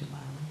 Angel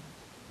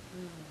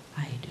Mama,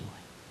 how you doing?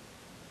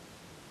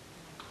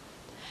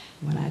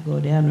 When I go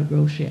down the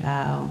grocery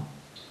aisle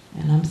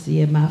and I'm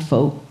seeing my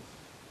folk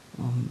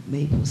on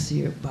maple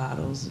syrup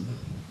bottles and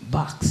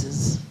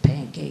boxes,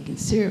 pancake and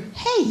syrup,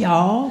 hey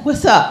y'all,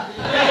 what's up?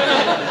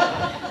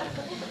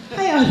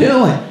 How y'all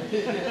doing?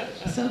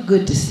 So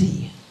good to see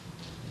you.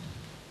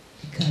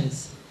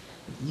 Because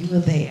you were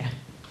there,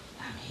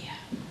 I'm here.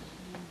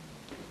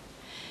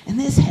 And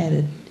this had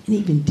an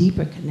even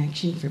deeper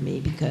connection for me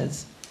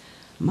because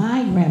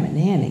my Grandma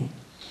Nanny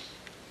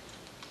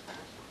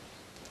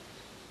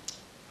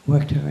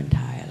worked her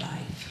entire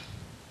life.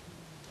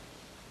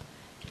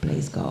 A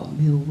place called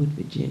Millwood,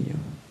 Virginia,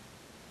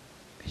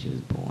 where she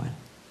was born.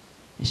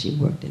 And she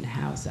worked in the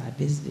house I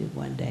visited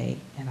one day,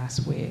 and I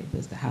swear it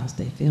was the house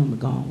they filmed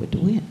Gone with the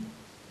Wind.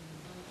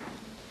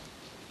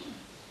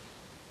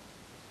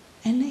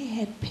 And they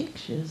had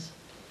pictures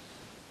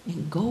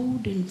in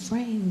golden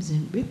frames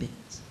and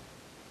ribbons.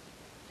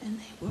 And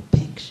they were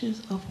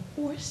pictures of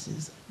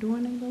horses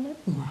adorning the living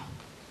room.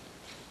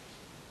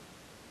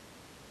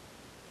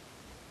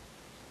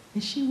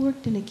 And she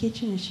worked in the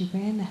kitchen, and she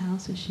ran the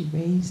house, and she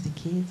raised the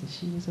kids, and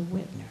she was a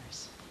wet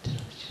nurse to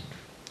those children.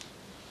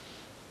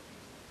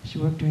 She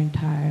worked her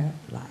entire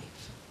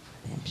life.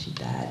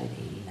 in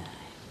 '89.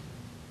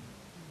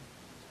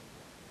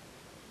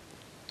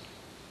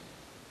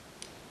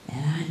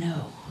 And I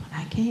know,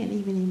 I can't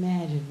even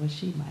imagine what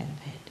she might have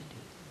had to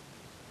do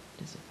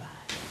to survive.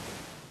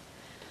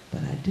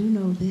 But I do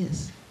know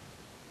this.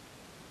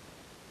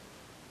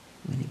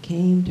 When it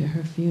came to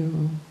her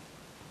funeral,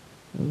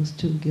 those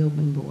two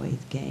Gilman boys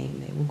came.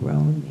 They were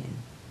grown men,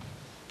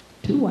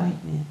 two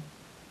white men.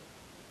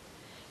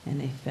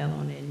 And they fell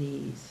on their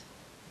knees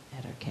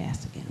at her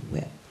casket and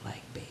wept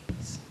like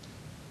babies.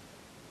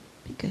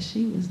 Because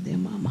she was their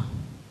mama.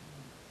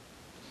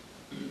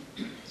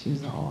 She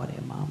was all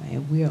their mama,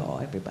 and we're all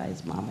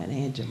everybody's mama,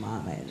 and your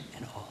mama,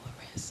 and all the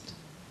rest.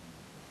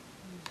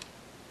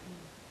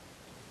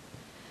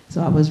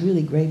 So I was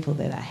really grateful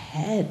that I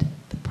had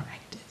the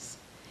practice.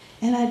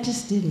 And I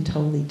just didn't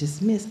totally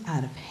dismiss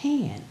out of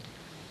hand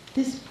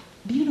this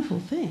beautiful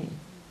thing.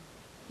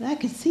 I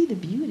could see the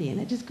beauty, and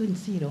I just couldn't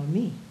see it on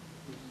me.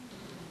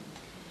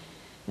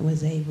 And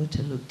was able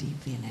to look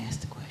deeply and ask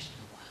the question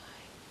of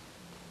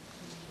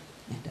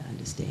why. And to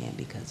understand,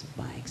 because of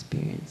my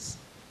experience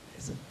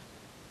as a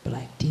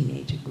Black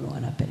teenager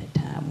growing up at a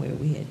time where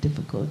we had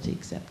difficulty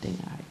accepting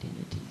our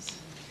identities.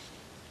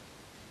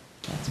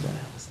 That's what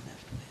I was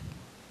left with.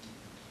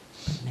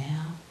 But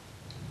now,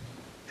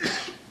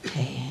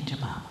 hey, Aunt your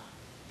mama.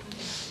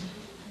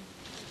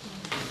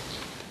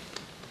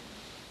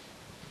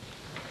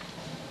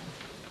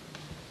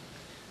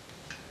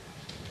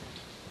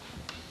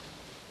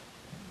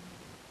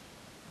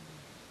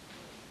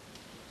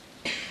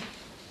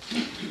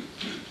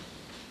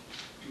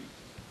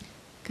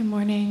 Good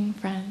morning,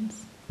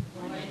 friends.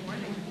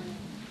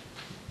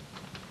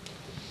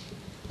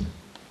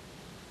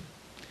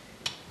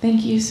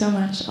 Thank you so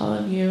much, all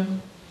of you.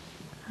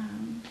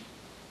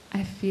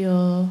 I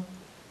feel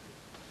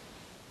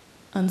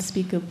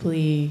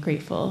unspeakably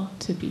grateful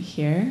to be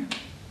here.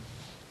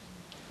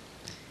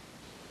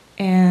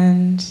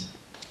 And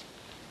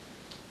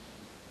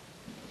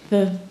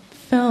the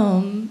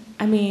film,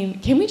 I mean,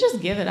 can we just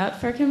give it up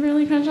for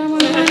Kimberly Crenshaw one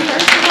time,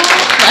 first of all?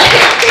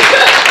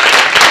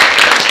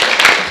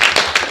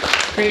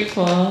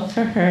 Grateful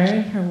for her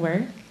and her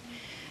work.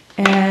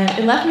 And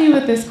it left me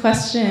with this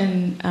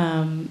question.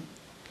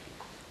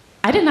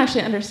 I didn't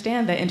actually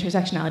understand that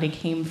intersectionality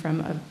came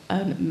from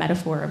a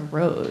metaphor of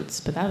roads,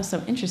 but that was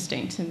so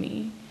interesting to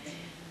me.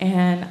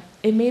 And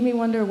it made me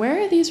wonder, where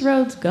are these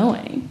roads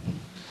going?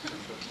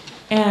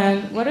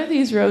 And what are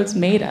these roads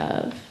made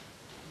of?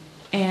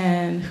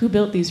 And who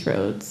built these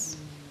roads?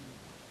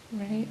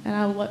 Right?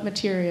 And what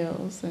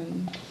materials?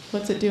 And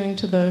what's it doing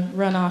to the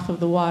runoff of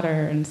the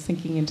water and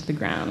sinking into the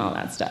ground, all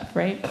that stuff,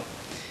 right?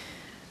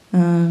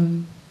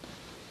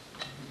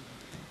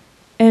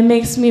 It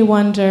makes me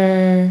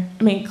wonder,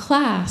 I mean,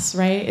 class,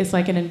 right, is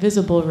like an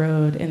invisible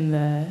road in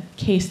the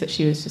case that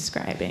she was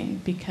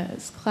describing,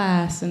 because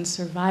class and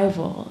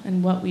survival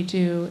and what we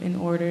do in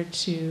order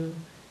to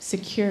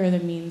secure the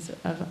means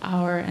of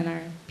our and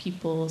our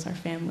people's, our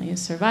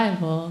families'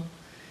 survival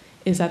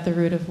is at the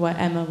root of what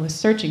Emma was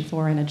searching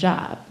for in a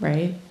job,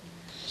 right?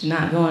 She's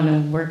not going to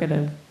work at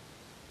an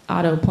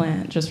auto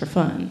plant just for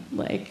fun.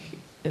 Like,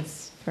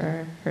 it's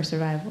for her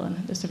survival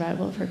and the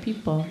survival of her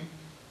people.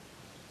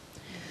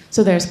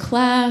 So there's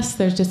class,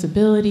 there's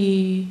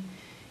disability,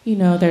 you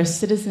know, there's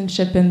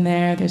citizenship in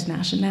there, there's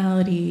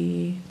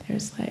nationality,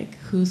 there's like,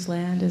 whose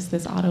land is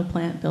this auto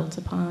plant built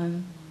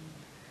upon?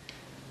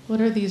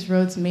 What are these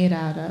roads made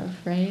out of,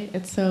 right?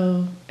 It's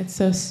so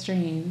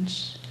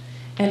strange.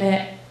 And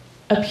it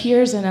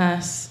appears in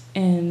us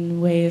in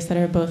ways that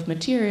are both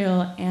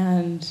material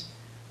and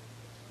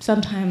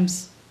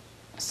sometimes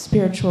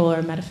spiritual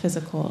or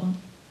metaphysical.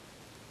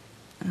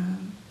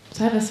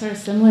 So I have a sort of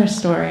similar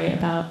story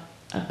about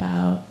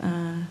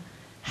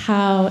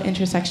how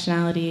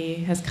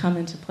intersectionality has come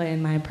into play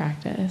in my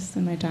practice,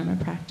 in my Dharma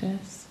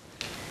practice,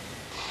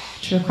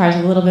 which requires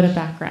a little bit of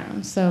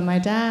background. So my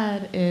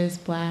dad is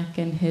Black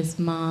and his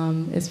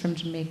mom is from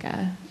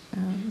Jamaica.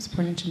 Was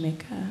born in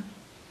Jamaica.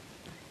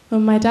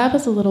 When my dad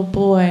was a little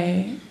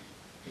boy,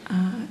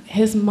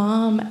 his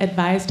mom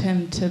advised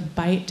him to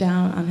bite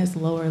down on his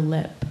lower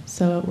lip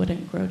so it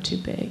wouldn't grow too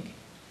big.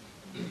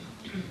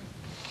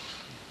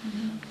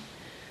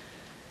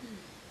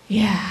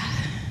 Yeah.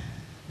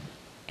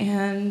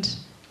 And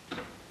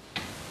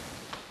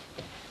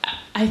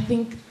I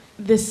think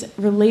this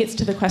relates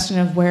to the question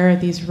of where are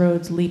these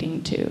roads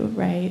leading to,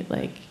 right?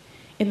 Like,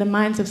 in the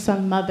minds of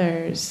some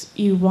mothers,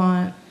 you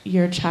want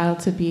your child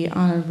to be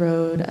on a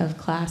road of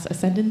class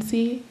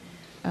ascendancy,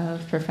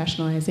 of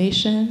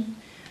professionalization,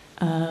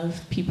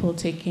 of people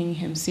taking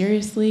him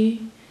seriously,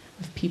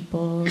 of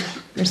people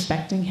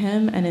respecting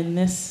him. And in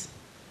this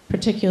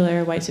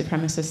particular white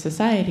supremacist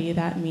society,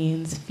 that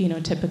means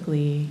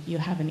phenotypically you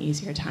have an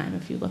easier time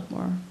if you look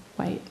more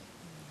white,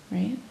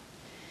 right?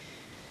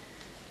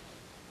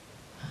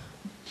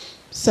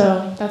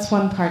 So that's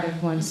one part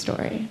of one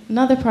story.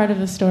 Another part of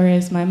the story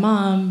is my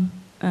mom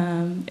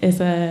is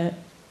a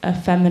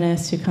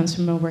feminist who comes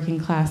from a working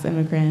class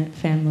immigrant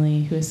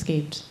family who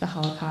escaped the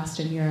Holocaust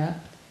in Europe.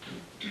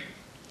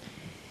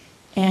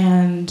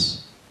 And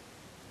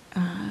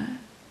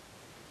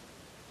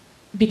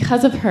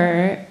because of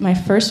her, my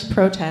first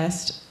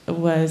protest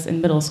was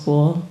in middle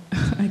school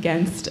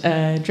against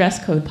a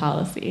dress code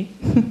policy.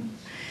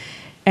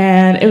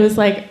 And it was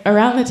like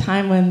around the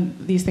time when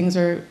these things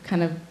are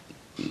kind of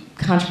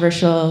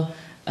controversial,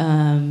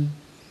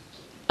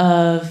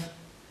 of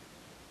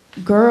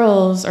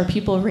girls or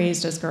people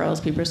raised as girls,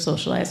 people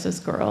socialized as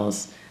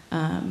girls,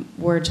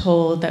 were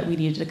told that we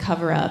needed to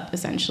cover up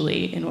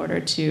essentially in order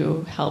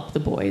to help the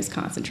boys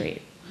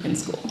concentrate in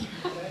school.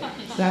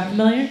 Is that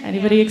familiar?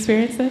 Anybody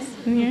experience this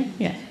in here?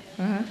 Yeah.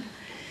 Uh-huh.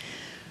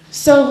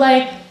 So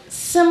like,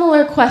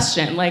 similar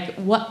question, like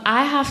what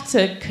I have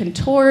to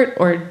contort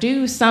or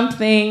do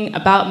something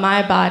about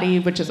my body,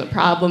 which is a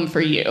problem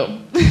for you,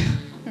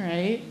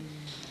 right?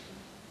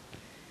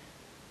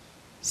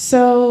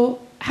 So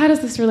how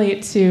does this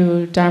relate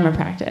to Dharma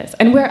practice?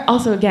 And where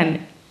also,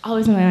 again,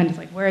 always in my mind is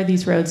like, where are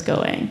these roads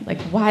going? Like,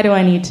 why do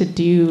I need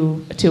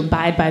to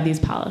abide by these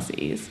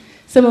policies?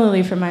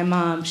 Similarly for my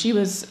mom, she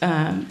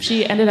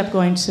ended up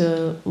going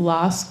to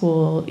law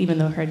school even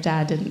though her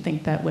dad didn't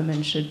think that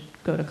women should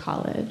go to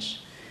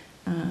college.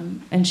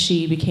 And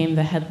she became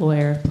the head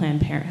lawyer of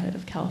Planned Parenthood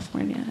of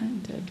California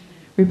and did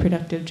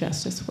reproductive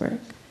justice work.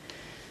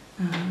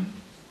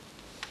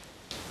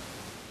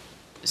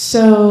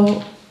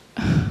 So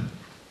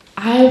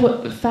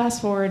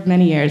fast forward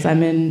many years,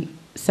 I'm in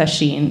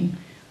Sesshin,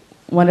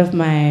 one of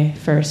my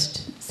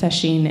first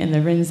Sesshin in the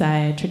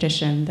Rinzai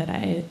tradition that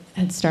I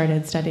had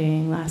started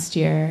studying last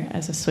year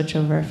as a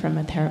switchover from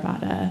a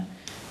Theravada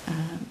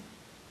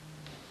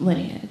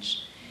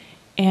lineage.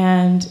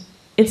 And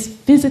it's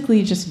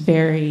physically just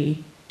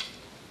very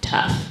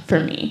tough for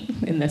me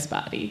in this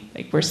body.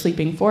 Like, we're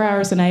sleeping 4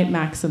 hours a night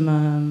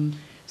maximum,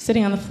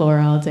 sitting on the floor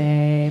all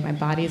day, my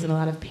body's in a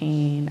lot of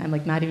pain. I'm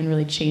like not even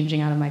really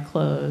changing out of my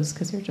clothes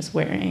because you're just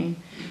wearing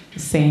the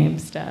same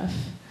stuff.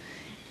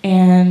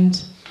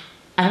 And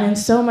I'm in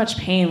so much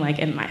pain, like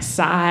in my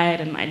side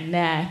and my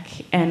neck,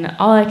 and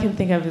all I can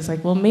think of is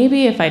like, well,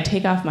 maybe if I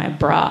take off my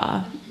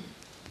bra,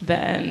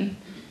 then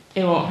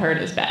it won't hurt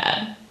as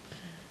bad.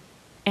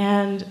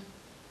 And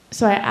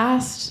so I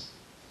asked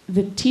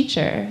the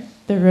teacher,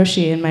 the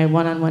Roshi, in my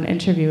one-on-one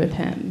interview with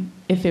him,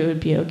 if it would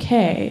be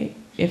okay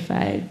if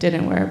I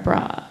didn't wear a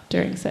bra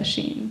during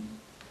Sesshin.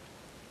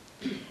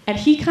 And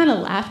he kind of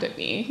laughed at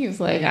me. He was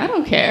like, I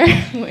don't care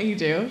what you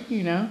do,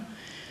 you know?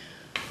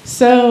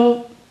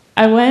 So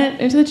I went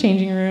into the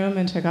changing room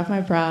and took off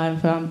my bra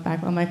and put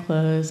back on my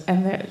clothes,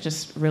 and there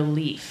just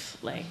relief,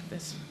 like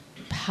this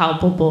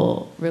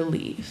palpable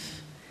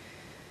relief.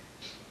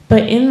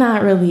 But in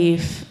that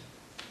relief,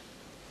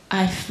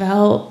 I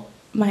felt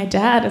my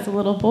dad as a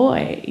little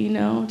boy, you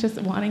know,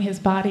 just wanting his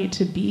body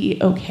to be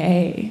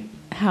okay,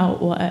 how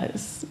it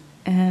was.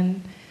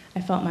 And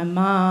I felt my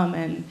mom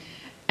and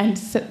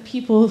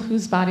people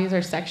whose bodies are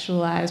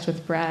sexualized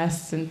with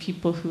breasts and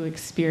people who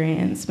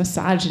experience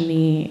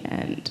misogyny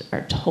and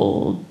are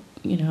told,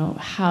 you know,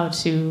 how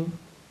to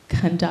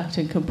conduct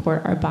and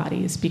comport our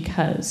bodies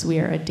because we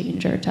are a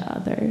danger to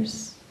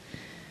others.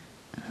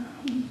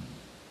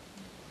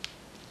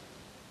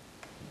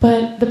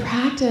 But the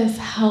practice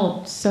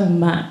helped so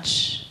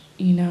much,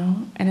 you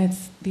know, and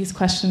it's these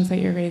questions that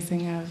you're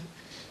raising of,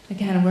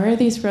 again, where are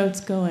these roads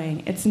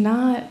going? It's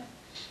not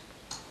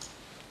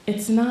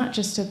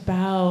just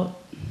about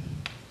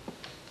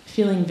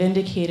feeling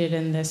vindicated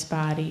in this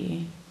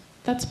body.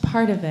 That's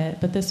part of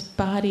it, but this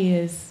body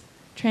is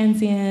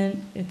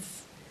transient.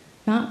 It's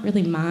not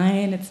really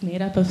mine. It's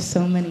made up of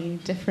so many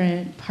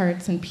different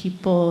parts and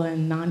people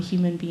and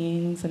non-human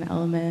beings and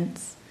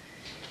elements.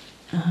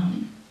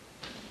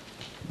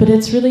 But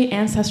it's really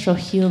ancestral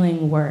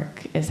healing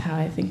work is how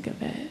I think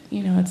of it.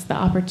 You know, it's the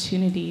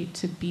opportunity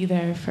to be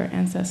there for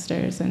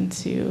ancestors and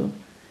to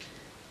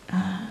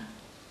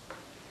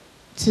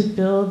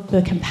build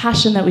the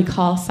compassion that we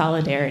call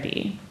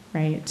solidarity,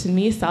 right? To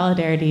me,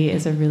 solidarity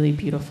is a really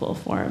beautiful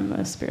form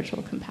of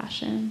spiritual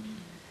compassion.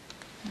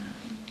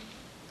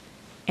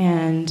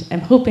 And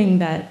I'm hoping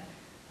that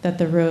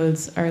the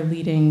roads are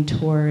leading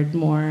toward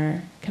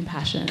more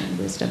compassion and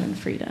wisdom and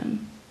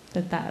freedom,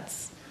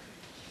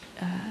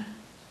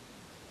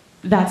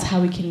 that's how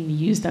we can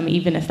use them,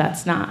 even if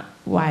that's not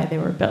why they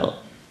were built,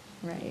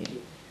 right?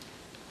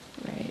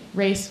 Right.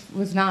 Race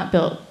was not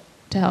built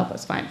to help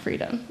us find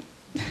freedom,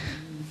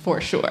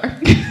 for sure.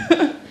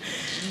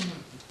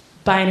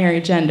 Binary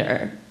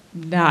gender,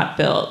 not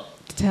built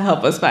to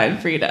help us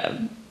find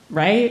freedom,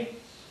 right?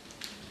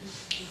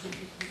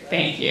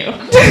 Thank you.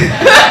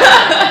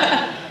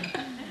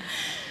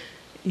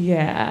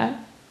 Yeah.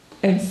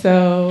 And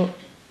so,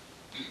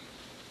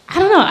 I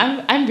don't know.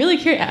 I'm really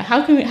curious.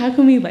 How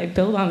can we like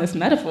build on this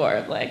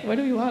metaphor? Like, what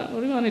do we want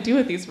to do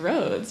with these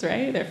roads?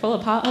 Right? They're full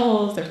of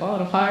potholes. They're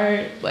falling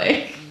apart.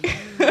 Like,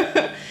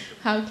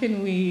 how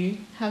can we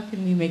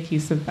make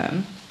use of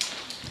them?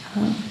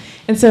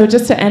 And so,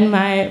 just to end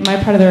my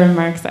part of the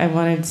remarks, I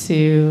wanted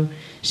to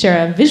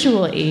share a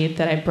visual aid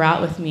that I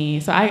brought with me.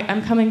 So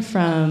I'm coming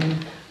from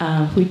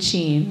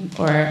Huichin,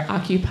 or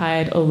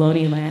occupied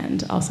Ohlone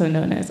land, also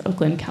known as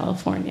Oakland,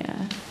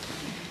 California,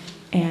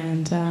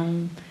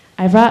 and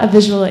I brought a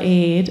visual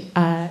aid.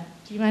 Do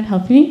you mind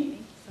helping me?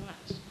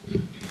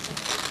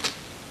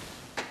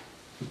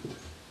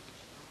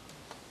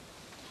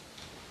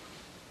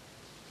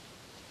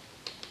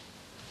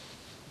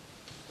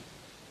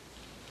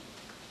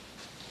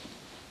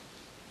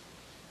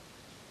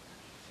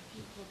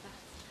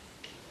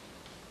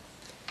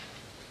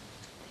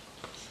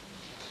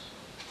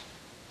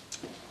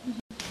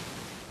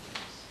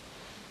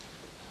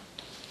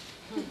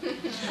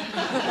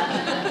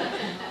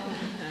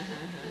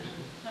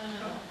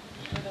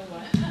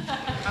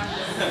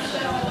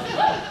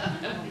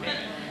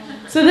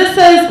 So this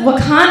says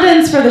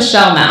Wakandans for the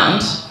Shell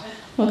Mound.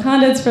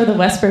 Wakandans for the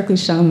West Berkeley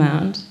Shell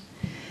Mound.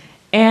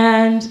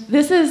 And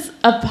this is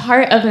a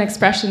part of an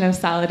expression of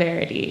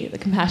solidarity, the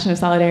compassion of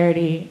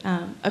solidarity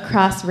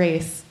across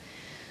race.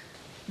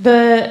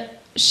 The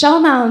shell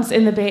mounds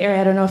in the Bay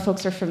Area, I don't know if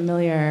folks are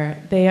familiar,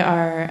 they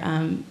are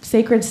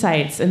sacred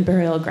sites and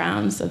burial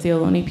grounds of the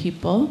Ohlone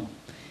people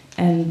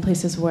and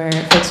places where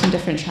folks from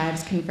different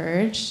tribes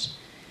converged.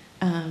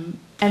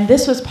 And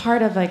this was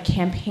part of a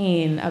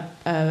campaign,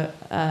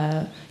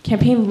 a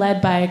campaign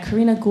led by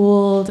Karina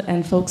Gould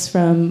and folks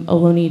from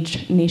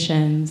Ohlone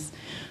nations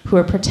who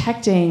are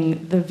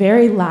protecting the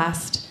very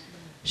last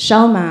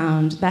shell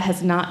mound that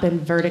has not been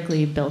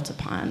vertically built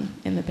upon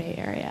in the Bay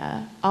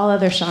Area. All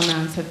other shell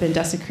mounds have been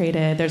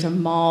desecrated. There's a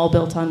mall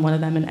built on one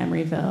of them in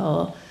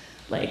Emeryville.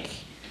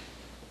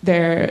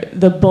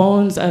 The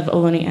bones of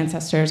Ohlone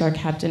ancestors are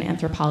kept in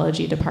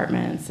anthropology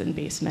departments and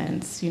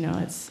basements. You know,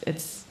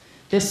 it's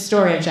this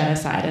story of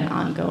genocide and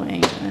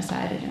ongoing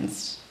genocide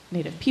against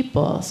Native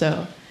people.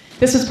 So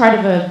this was part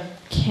of a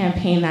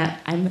campaign that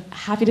I'm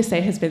happy to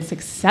say has been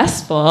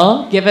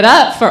successful. Give it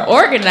up for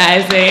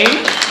organizing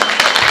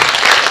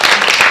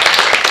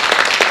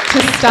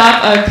to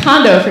stop a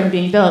condo from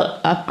being built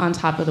up on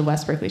top of the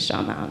West Berkeley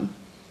Shell Mound.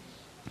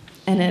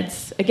 And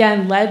it's,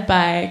 again, led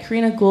by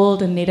Karina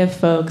Gould and Native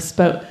folks,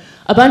 but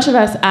a bunch of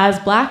us as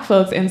Black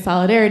folks in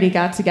solidarity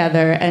got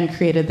together and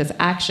created this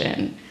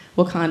action,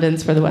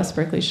 Wakandans for the West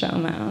Berkeley Shell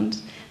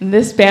Mound. And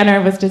this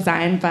banner was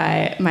designed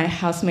by my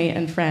housemate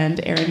and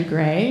friend, Erin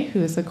Gray,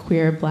 who is a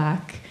queer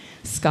Black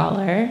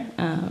scholar.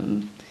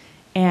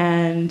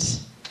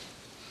 And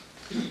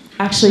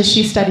actually,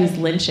 she studies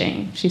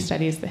lynching. She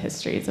studies the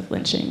histories of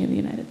lynching in the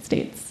United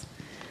States.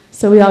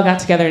 So we all got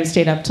together and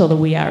stayed up till the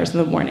wee hours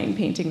of the morning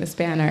painting this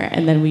banner,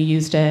 and then we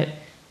used it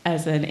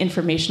as an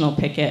informational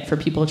picket for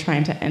people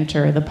trying to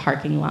enter the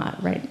parking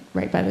lot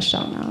right by the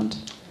shell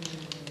mound.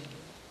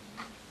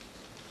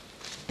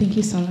 Thank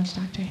you so much,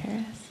 Dr.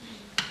 Harris.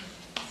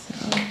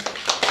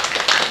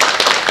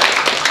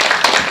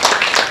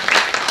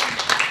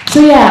 So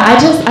yeah,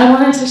 I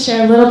wanted to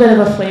share a little bit of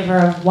a flavor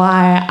of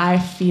why I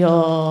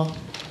feel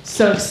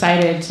so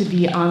excited to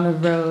be on the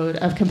road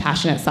of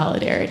compassionate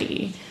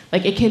solidarity.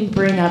 Like, it can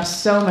bring up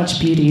so much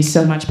beauty,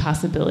 so much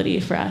possibility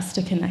for us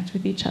to connect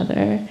with each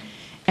other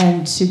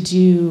and to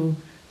do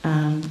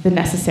the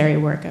necessary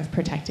work of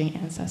protecting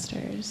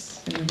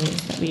ancestors in the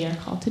ways that we are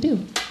called to do.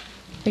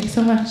 Thanks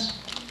so much.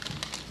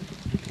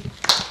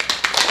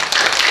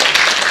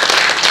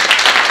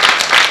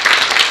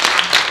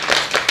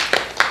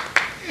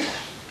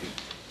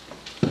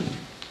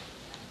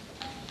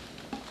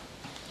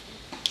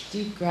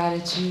 Deep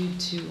gratitude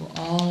to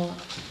all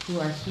who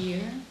are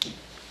here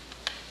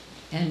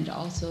and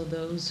also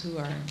those who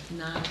are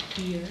not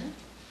here.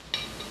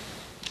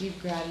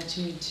 Deep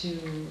gratitude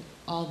to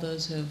all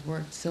those who have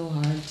worked so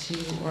hard to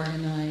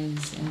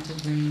organize and to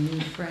bring new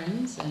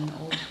friends and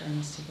old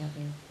friends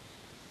together.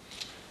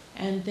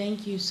 And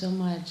thank you so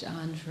much,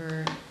 An,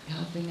 for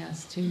helping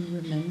us to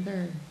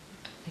remember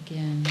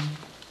again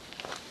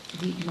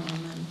deep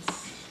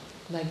moments,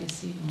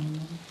 legacy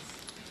moments,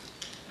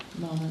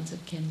 moments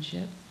of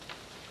kinship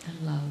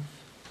and love.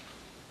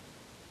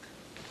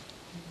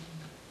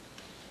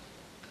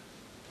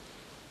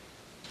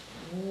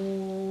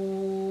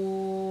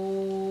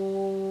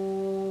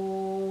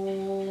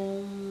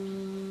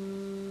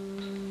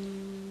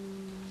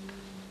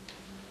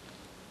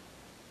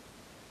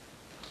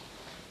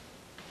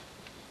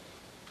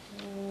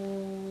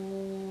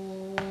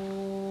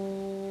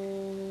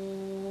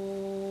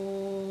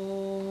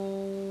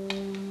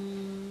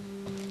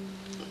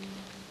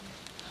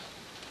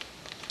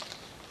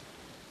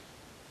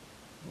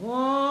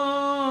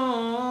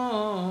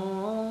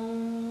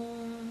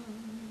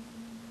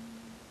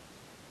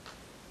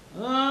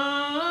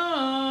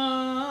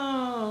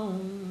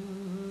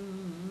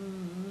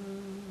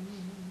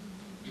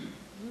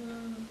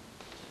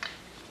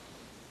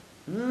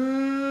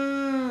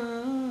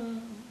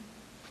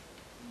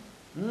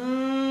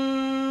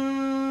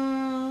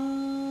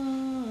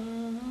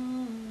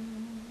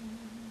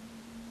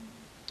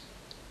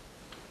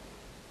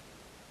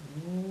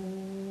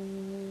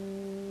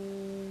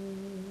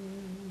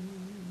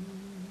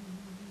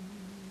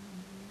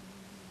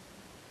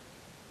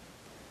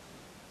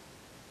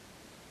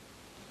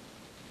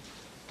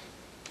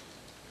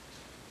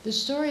 The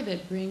story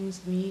that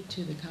brings me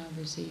to the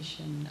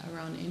conversation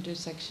around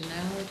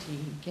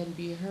intersectionality can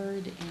be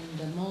heard in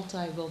the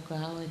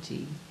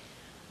multivocality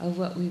of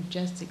what we've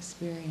just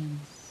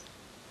experienced.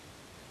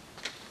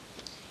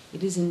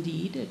 It is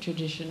indeed a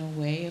traditional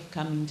way of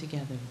coming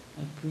together,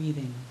 of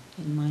breathing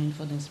in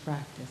mindfulness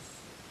practice,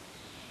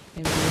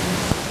 in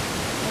Buddhist,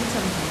 and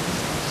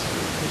sometimes also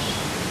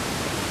Christian,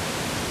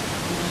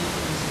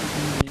 mindfulness and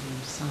community,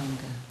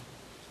 Sangha.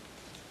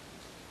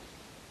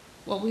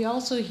 What we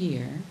also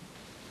hear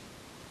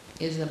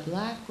is a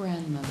black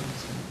grandmother's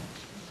love.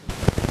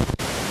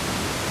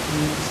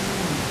 And it's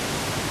not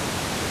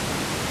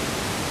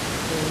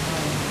very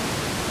hard.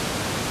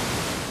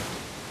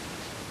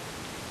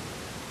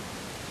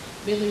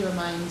 Billy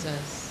reminds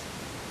us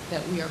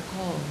that we are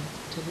called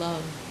to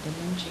love the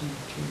lynching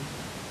tree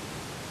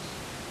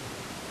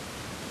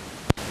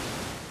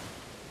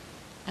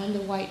and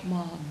the white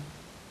mob,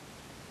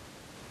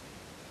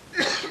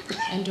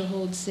 and to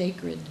hold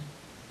sacred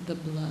the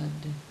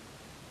blood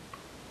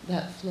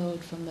that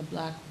flowed from the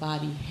black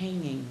body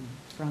hanging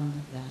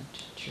from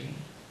that tree.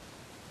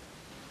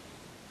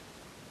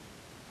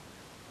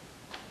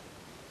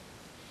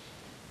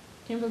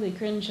 Kimberly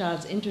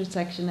Crenshaw's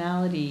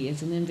intersectionality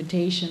is an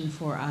invitation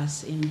for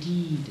us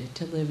indeed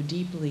to live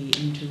deeply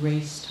into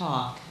race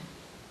talk,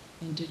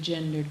 into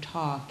gender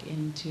talk,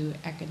 into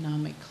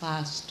economic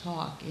class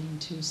talk,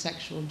 into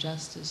sexual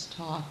justice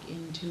talk,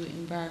 into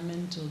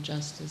environmental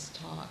justice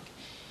talk,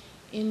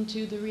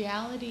 into the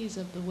realities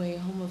of the way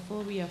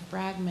homophobia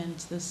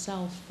fragments the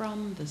self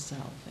from the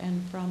self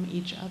and from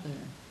each other,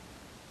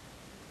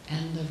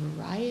 and the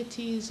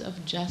varieties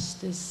of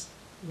justice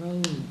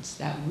roads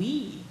that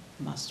we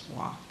must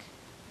walk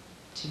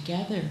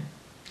together,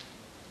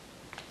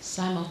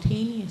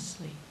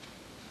 simultaneously.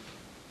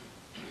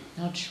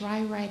 Now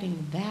try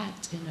writing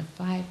that in a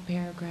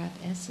 5-paragraph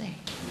essay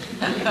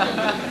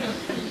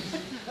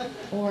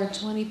or a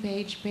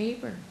 20-page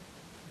paper.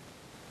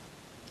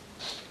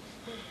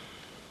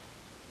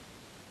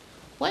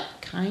 What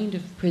kind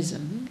of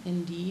prism,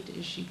 indeed,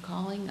 is she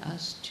calling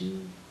us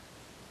to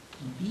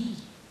be,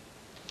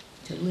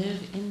 to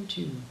live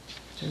into,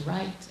 to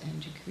write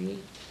and to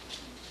create?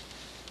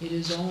 It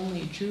is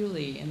only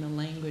truly in the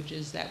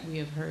languages that we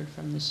have heard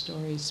from the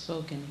stories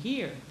spoken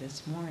here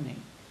this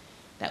morning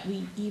that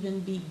we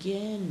even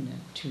begin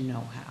to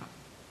know how.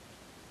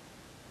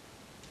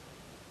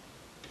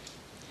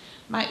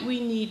 Might we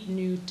need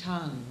new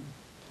tongue,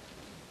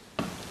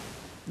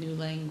 new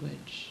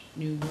language,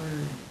 new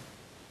word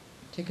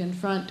to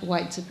confront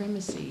white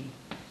supremacy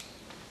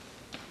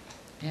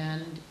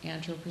and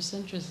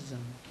anthropocentrism?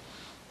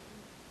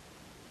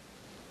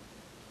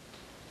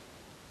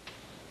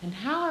 And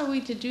how are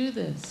we to do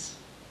this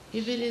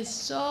if it is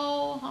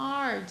so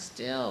hard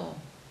still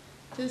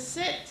to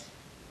sit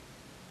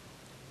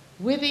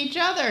with each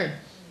other?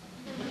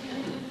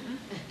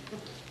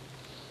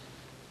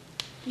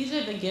 These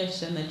are the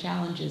gifts and the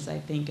challenges, I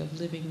think, of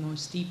living more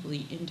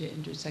steeply into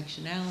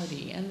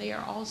intersectionality. And they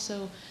are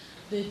also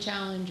the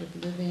challenge of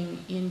living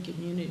in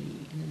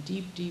community, in a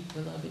deep, deep,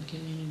 beloved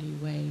community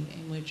way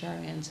in which our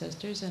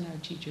ancestors and our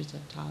teachers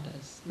have taught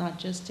us. Not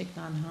just Thich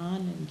Nhat Hanh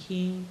and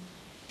King,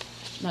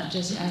 not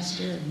just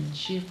Esther and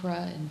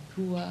Shifra and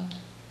Pua,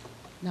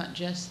 not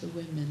just the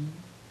women,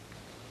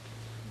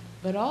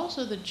 but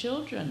also the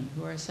children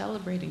who are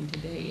celebrating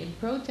today in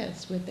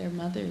protest with their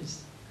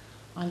mothers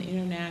on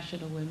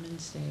International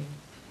Women's Day.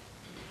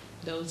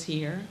 Those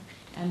here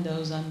and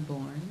those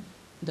unborn,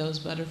 those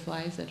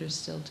butterflies that are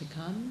still to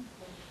come,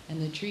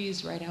 and the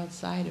trees right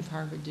outside of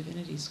Harvard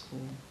Divinity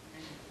School.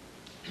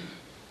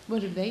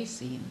 What have they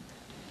seen?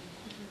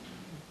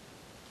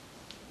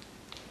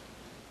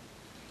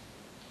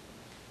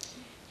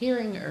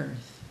 Hearing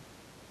earth,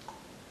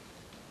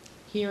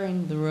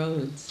 hearing the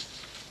roads,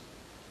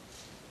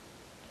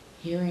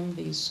 hearing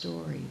these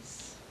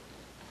stories.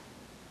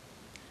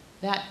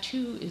 That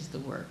too is the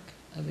work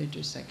of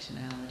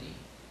intersectionality.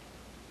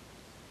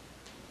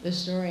 The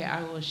story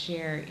I will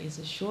share is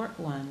a short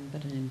one,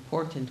 but an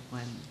important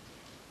one.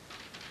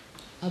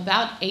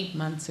 About 8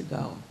 months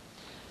ago,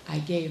 I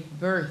gave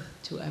birth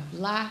to a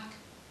black,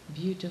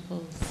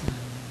 beautiful son.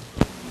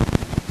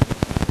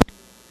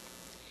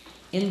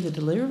 In the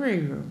delivery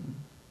room,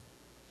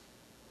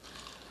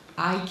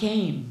 I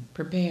came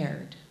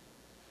prepared.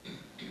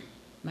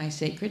 My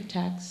sacred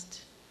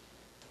text,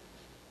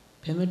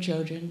 Pema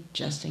Chodron,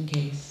 just in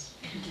case.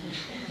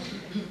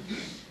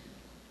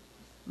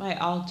 My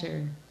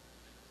altar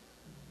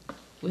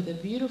with a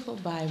beautiful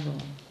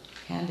Bible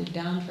handed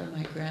down from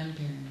my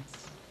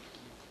grandparents,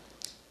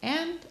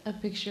 and a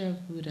picture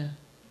of Buddha.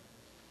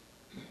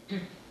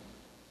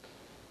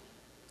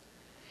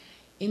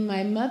 In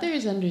my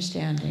mother's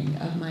understanding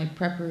of my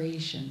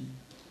preparation,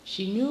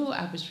 she knew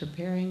I was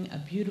preparing a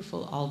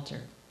beautiful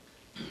altar.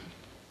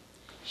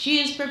 She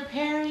is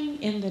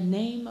preparing in the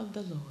name of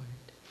the Lord.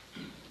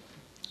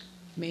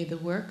 May the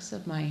works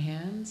of my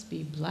hands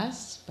be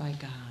blessed by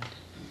God,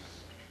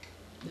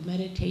 the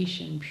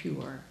meditation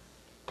pure,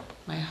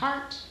 my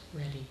heart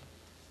ready.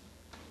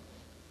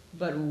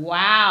 But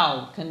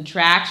wow,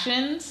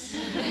 contractions.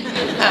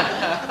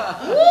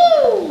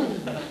 Woo!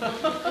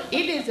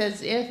 It is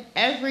as if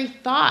every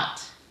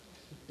thought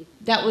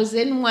that was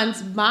in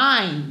one's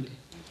mind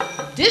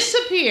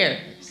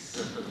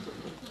disappears.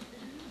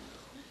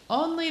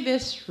 Only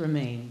this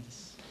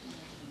remains.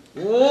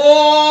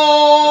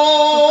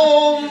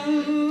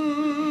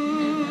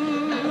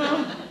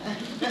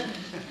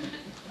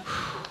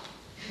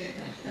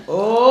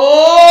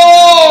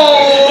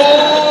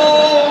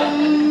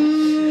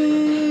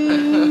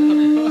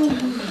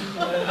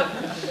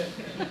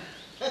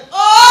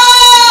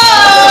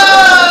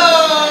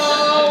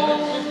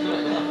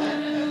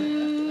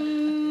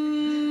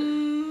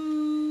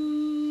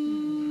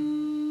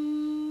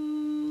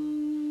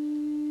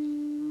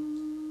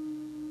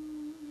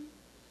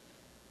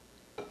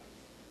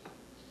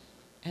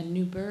 and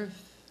new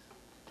birth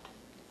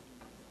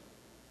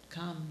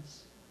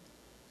comes.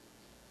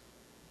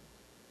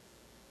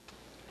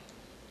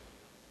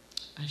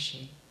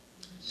 Ashe.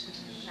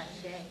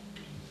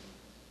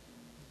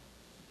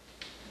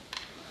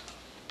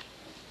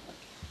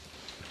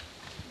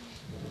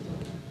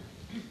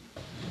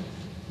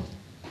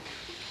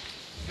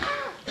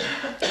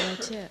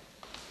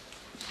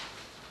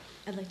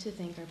 I'd like to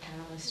thank our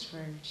panelists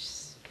for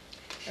just,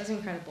 that was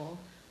incredible.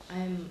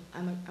 I'm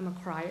a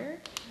crier,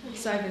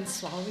 so I've been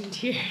swallowing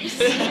tears.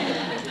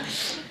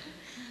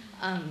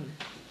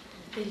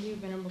 Thank you,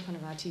 Venerable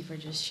Panavati, for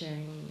just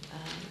sharing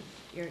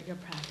your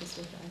practice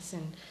with us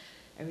and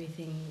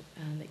everything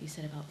that you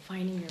said about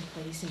finding your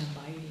place and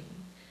abiding.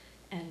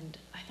 And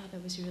I thought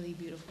that was really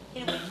beautiful.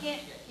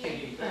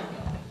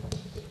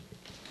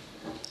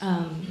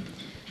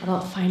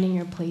 About finding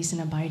your place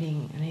and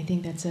abiding, and I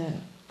think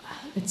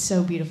it's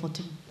so beautiful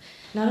to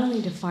not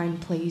only to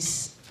find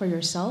place for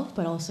yourself,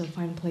 but also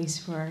find place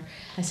for,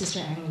 as Sister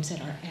Agnew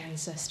said, our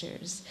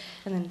ancestors,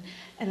 and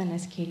then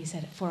as Katie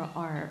said, for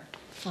our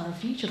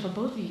future, for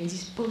both of you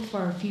guys, both for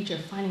our future,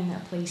 finding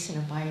that place and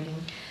abiding.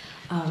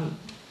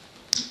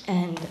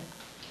 And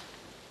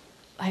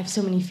I have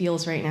so many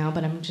feels right now,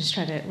 but I'm just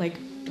trying to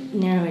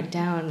narrow it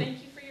down.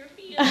 Thank you for your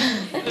feels.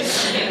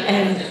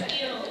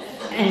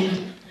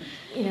 and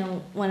you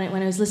know, when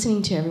I was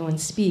listening to everyone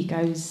speak,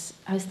 I was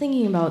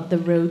thinking about the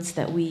roads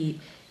that we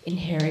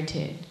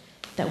inherited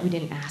that we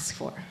didn't ask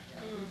for,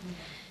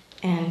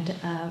 and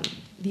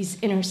these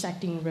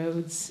intersecting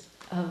roads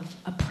of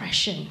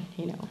oppression,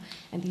 you know,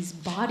 and these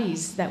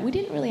bodies that we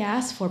didn't really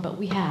ask for, but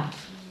we have.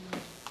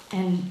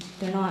 And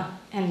they're not,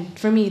 and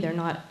for me, they're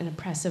not an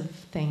oppressive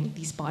thing,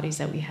 these bodies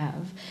that we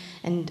have.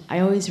 And I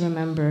always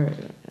remember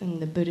in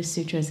the Buddhist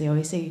sutras, they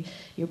always say,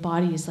 your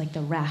body is like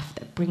the raft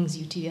that brings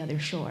you to the other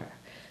shore.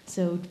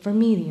 So for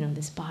me, you know,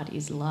 this body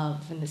is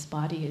love, and this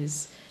body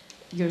is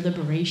your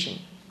liberation.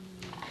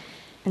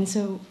 And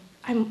so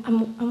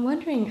I'm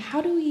wondering,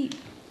 how do we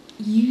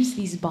use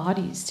these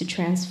bodies to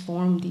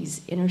transform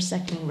these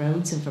intersecting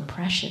roads of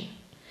oppression,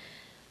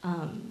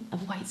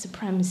 of white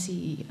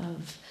supremacy,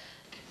 of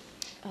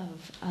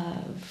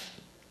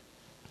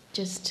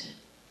just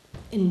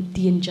in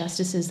the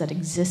injustices that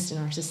exist in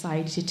our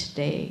society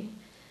today,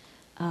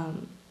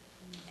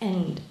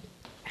 and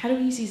how do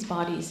we use these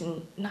bodies,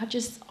 and not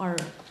just our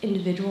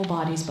individual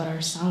bodies, but our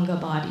sangha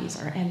bodies,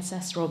 our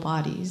ancestral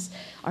bodies,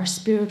 our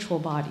spiritual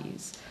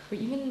bodies, or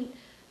even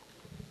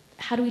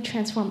how do we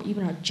transform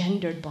even our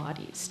gendered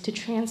bodies to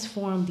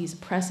transform these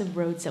oppressive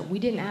roads that we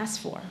didn't ask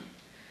for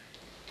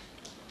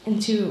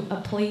into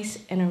a place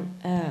and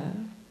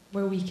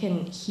where we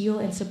can heal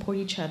and support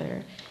each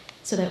other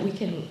so that we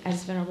can,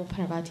 as Venerable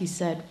Panavati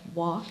said,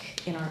 walk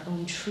in our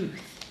own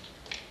truth.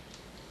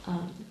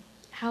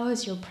 How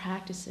has your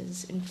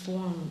practices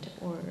informed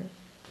or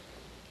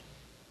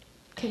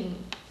can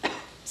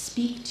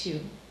speak to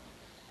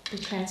the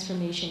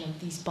transformation of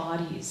these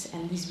bodies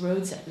and these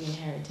roads that we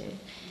inherited?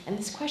 And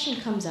this question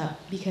comes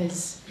up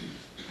because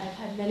I've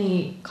had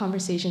many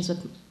conversations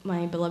with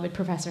my beloved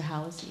Professor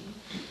Hallisey,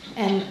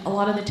 and a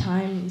lot of the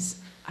times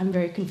I'm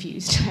very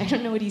confused. I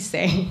don't know what he's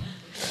saying.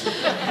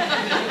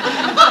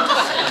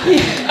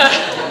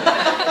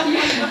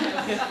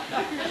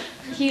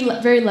 He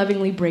very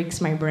lovingly breaks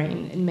my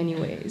brain in many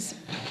ways.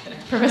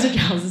 Professor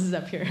Giles is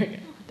up here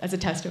as a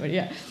testimony,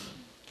 yeah.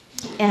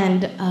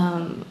 And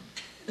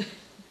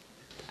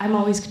I'm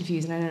always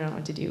confused, and I don't know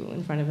what to do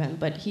in front of him.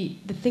 But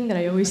the thing that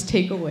I always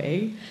take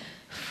away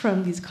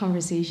from these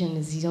conversations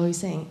is he's always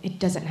saying, it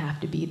doesn't have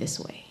to be this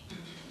way.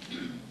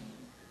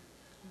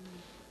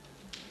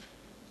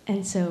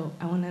 And so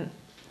I want to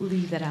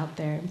leave that out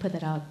there and put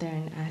that out there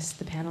and ask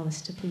the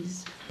panelists to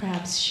please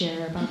perhaps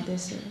share about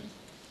this, or,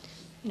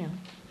 you know.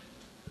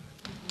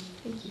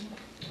 Thank you.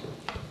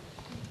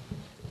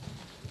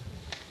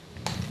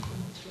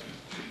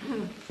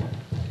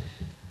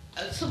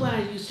 So when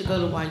I used to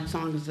go to white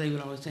sanghas, they would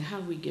always say, how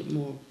do we get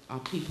more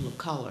people of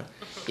color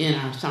in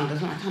our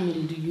sanghas? I'm like, how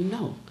many do you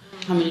know?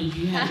 How many do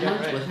you have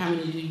lunch with? How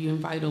many do you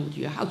invite over to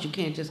your house? You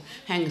can't just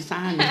hang a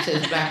sign that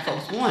says black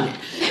folks want it.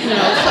 You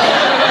know,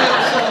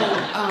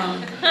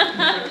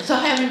 so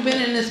having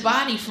been in this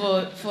body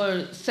for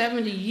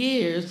 70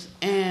 years,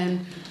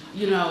 and,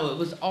 you know, it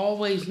was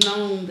always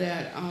known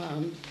that,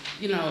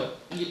 you know,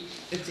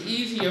 it's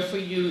easier for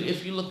you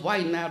if you look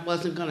white, and that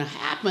wasn't going to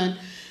happen,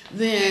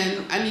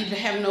 then I needed to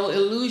have no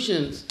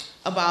illusions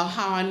about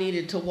how I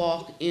needed to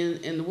walk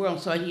in the world.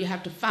 So you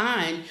have to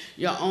find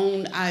your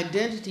own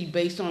identity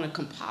based on a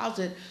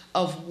composite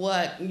of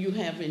what you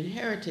have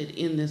inherited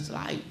in this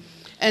life.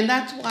 And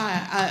that's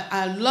why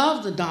I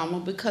love the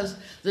Dhamma, because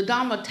the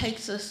Dhamma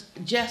takes us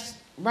just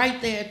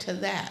right there to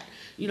that.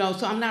 You know,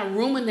 so I'm not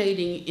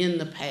ruminating in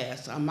the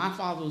past. My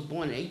father was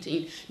born in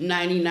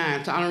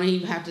 1899, so I don't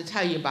even have to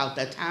tell you about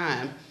that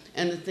time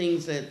and the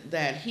things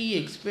that he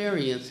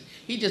experienced.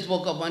 He just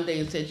woke up one day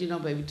and said, you know,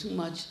 baby, too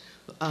much,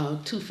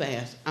 too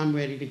fast, I'm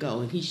ready to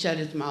go. And he shut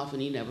his mouth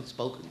and he never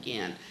spoke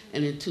again.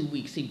 And in 2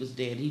 weeks he was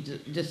dead. He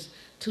just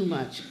too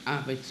much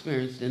I've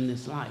experienced in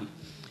this life.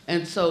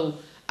 And so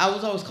I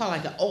was always called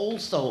like an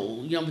old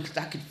soul, you know, because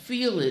I could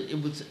feel it.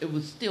 It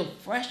was still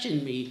fresh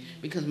in me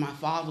because my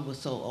father was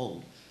so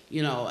old,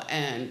 you know.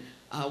 And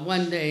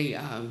one day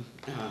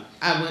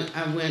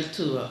I went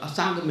to a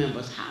Sangha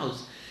member's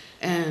house,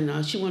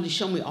 and she wanted to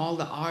show me all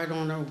the art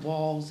on her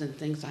walls and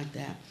things like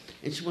that.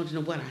 And she wanted to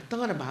know what I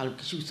thought about it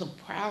because she was so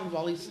proud of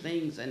all these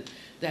things and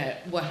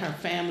that what her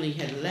family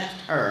had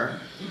left her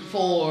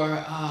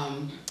for,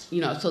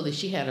 you know, so that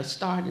she had a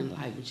start in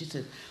life. And she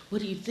said,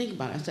 "What do you think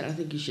about it?" I said, "I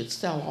think you should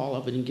sell all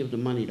of it and give the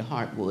money to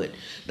Heartwood."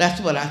 That's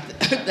what I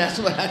that's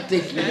what I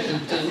think you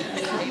should do.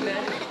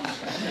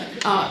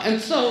 And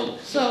so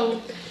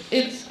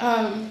it's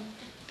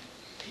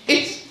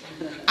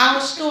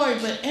our story,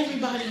 but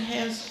everybody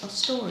has a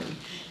story,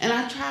 and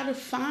I try to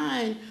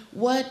find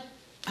what.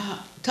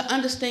 To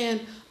understand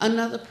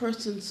another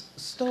person's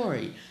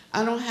story.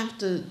 I don't have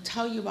to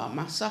tell you about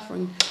my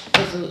suffering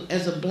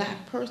as a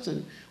black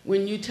person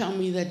when you tell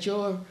me that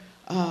your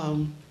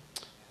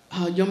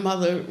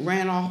mother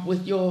ran off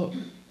with your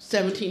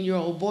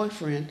 17-year-old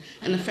boyfriend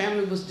and the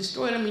family was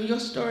destroyed. I mean,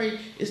 your story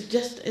is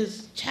just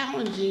as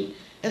challenging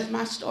as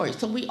my story.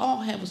 So we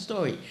all have a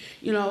story,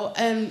 you know,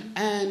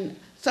 and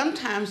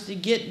sometimes to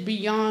get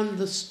beyond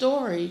the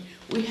story,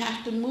 we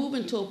have to move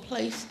into a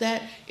place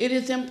that it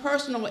is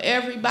impersonal.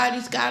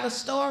 Everybody's got a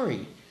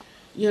story,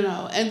 you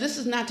know, and this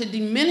is not to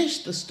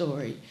diminish the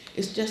story.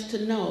 It's just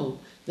to know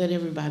that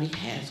everybody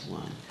has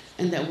one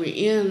and that we're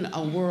in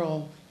a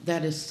world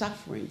that is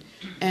suffering.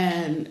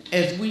 And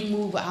as we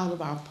move out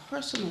of our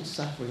personal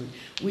suffering,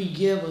 we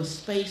give a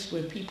space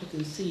where people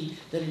can see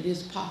that it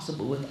is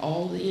possible with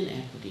all the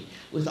inequity,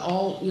 with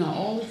all, you know,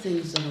 all the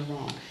things that are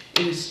wrong.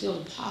 It is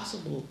still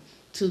possible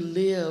to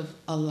live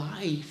a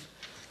life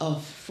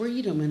of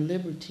freedom and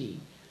liberty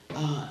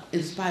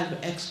in spite of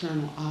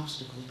external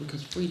obstacles,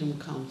 because freedom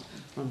comes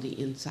from the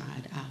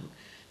inside out.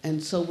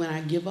 And so when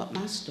I give up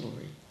my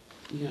story,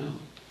 you know,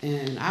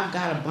 and I've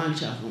got a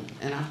bunch of them,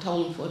 and I've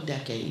told them for a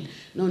decade,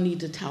 no need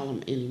to tell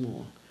them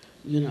anymore.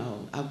 You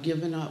know, I've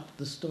given up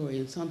the story.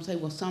 And some say,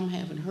 well, some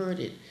haven't heard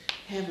it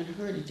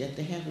yet.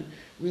 They haven't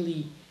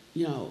really,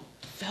 you know,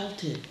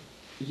 felt it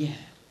yet.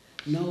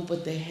 No,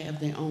 but they have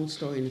their own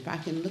story. And if I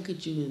can look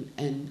at you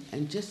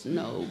and just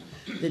know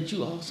that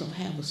you also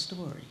have a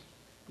story,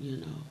 you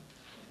know,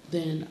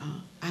 then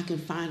I can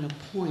find a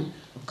point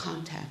of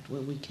contact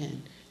where we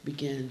can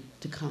begin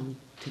to come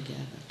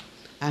together.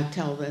 I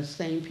tell the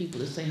same people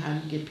that say, how do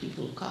you get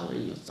people of color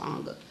in your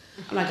Sangha?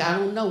 I'm like, I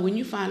don't know. When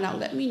you find out,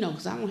 let me know,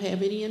 because I don't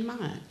have any in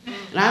mind.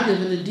 And I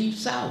live in the Deep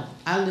South.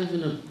 I live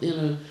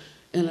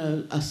in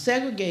a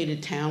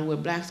segregated town where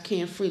blacks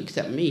can't freely,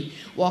 except me,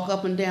 walk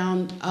up and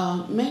down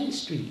Main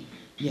Street.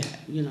 Yeah,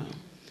 you know.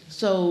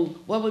 So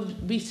what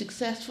would be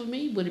success for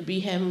me? Would it be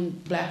having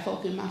black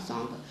folk in my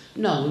Sangha?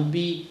 No, it would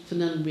be for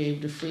them to be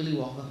able to freely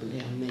walk up and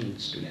down Main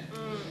Street.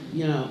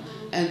 You know,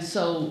 and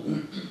so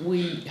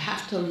we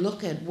have to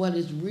look at what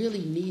is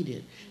really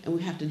needed, and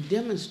we have to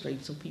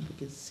demonstrate so people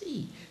can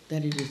see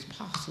that it is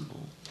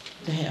possible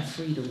to have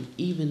freedom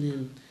even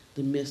in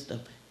the midst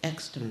of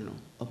external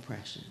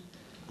oppression.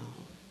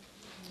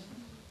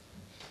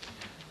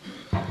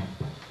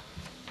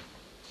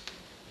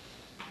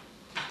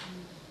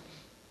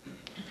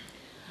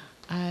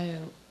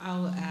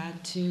 I'll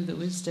add to the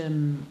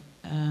wisdom.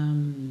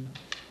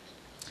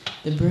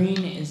 The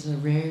brain is a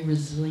very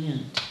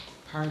resilient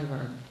part of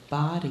our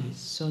bodies.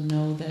 So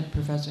know that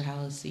Professor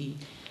Hallisey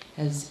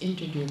has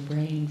entered your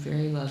brain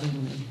very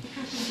lovingly,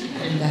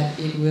 and that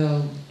it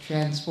will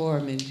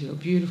transform into a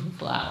beautiful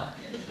flower.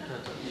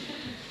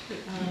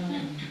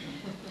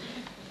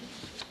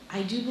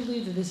 I do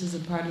believe that this is a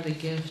part of the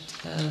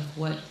gift of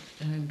what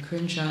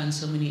Crenshaw and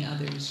so many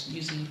others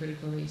using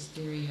critical race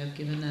theory have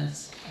given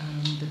us,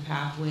 the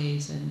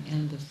pathways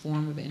and the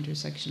form of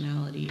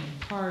intersectionality, in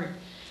part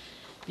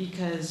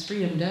because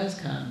freedom does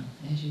come,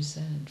 as you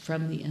said,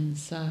 from the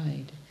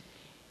inside.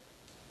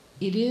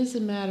 It is a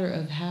matter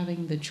of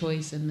having the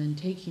choice and then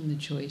taking the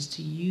choice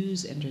to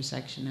use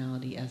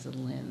intersectionality as a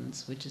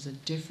lens, which is a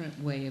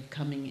different way of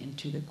coming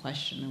into the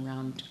question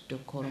around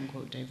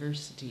quote-unquote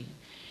diversity.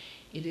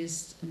 It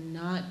is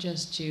not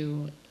just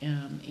to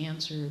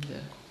answer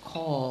the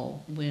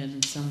call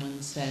when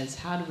someone says,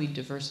 how do we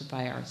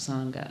diversify our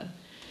Sangha?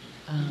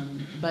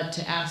 But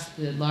to ask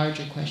the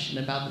larger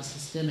question about the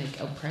systemic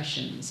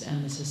oppressions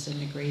and the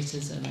systemic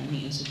racism and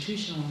the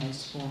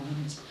institutionalized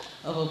forms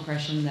of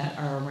oppression that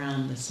are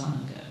around the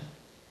Sangha.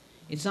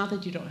 It's not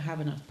that you don't have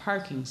enough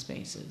parking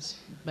spaces,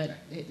 but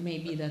it may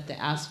be that the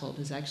asphalt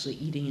is actually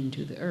eating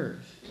into the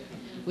earth,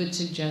 which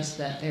suggests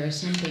that there is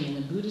something in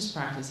the Buddhist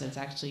practice that's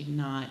actually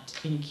not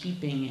in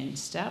keeping in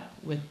step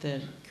with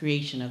the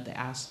creation of the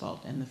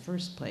asphalt in the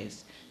first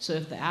place. So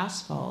if the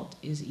asphalt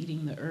is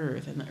eating the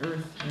earth and the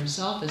earth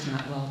herself is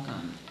not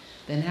welcome,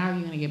 then how are you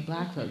going to get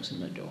black folks in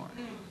the door?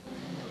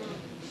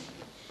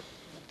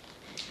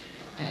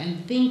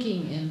 And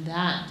thinking in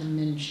that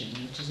dimension,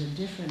 which is a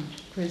different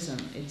prism,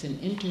 it's an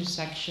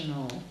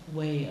intersectional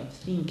way of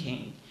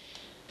thinking,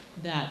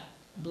 that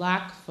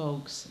black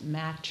folks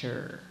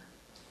matter.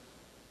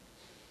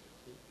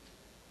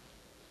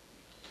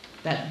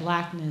 that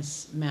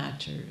blackness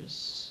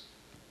matters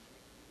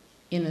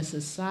in a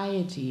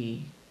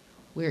society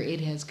where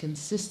it has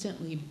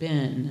consistently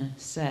been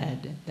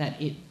said that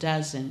it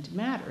doesn't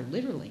matter,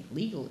 literally,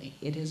 legally.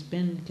 It has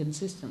been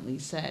consistently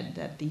said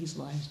that these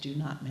lives do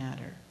not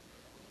matter.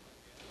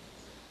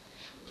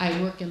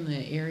 I work in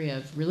the area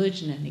of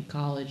religion and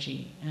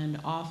ecology, and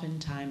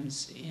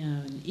oftentimes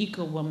in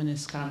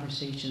eco-womanist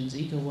conversations,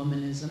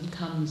 eco-womanism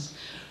comes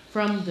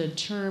from the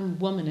term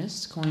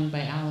womanist, coined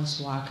by Alice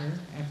Walker,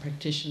 a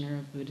practitioner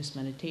of Buddhist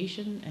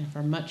meditation, and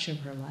for much of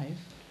her life,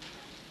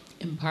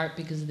 in part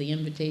because of the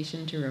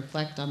invitation to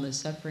reflect on the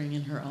suffering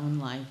in her own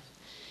life.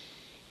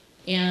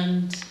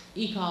 And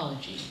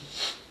ecology.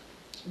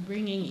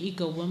 Bringing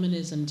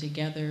eco-womanism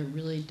together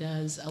really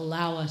does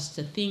allow us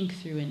to think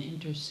through an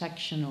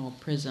intersectional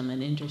prism,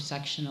 an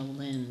intersectional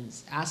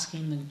lens,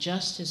 asking the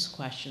justice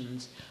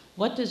questions.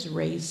 What does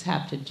race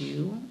have to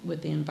do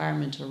with the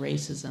environmental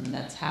racism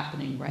that's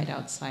happening right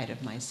outside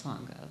of my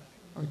sangha,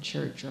 or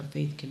church, or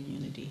faith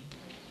community,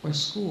 or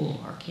school,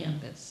 or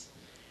campus?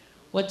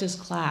 What does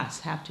class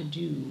have to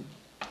do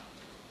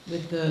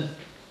with the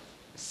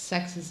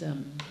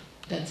sexism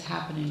that's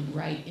happening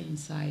right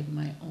inside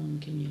my own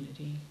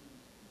community?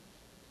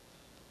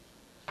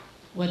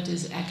 What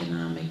does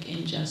economic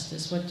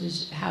injustice,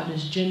 how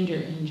does gender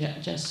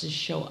injustice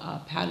show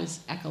up? How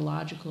does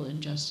ecological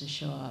injustice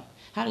show up?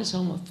 How does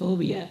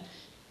homophobia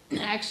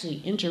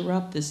actually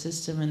interrupt the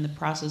system and the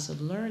process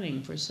of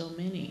learning for so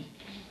many?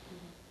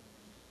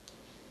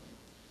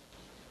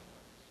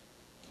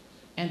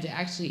 And to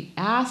actually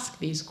ask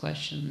these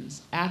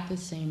questions at the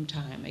same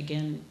time,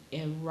 again,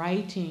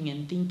 writing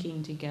and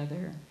thinking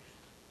together,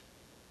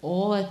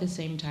 all at the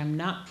same time,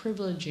 not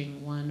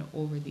privileging one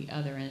over the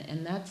other.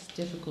 And that's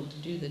difficult to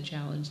do. The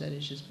challenge that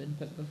has just been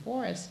put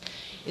before us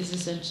is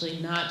essentially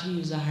not to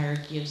use a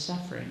hierarchy of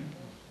suffering.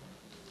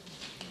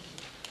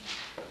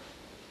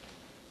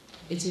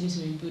 It seems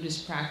to be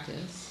Buddhist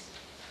practice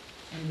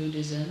and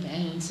Buddhism,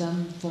 and in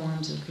some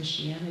forms of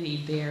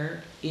Christianity,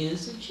 there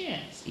is a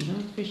chance, even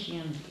with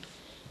Christianity,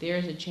 there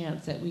is a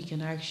chance that we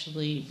can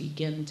actually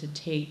begin to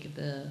take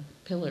the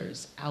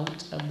pillars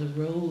out of the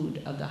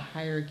road of the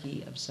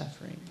hierarchy of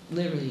suffering,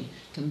 literally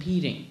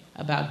competing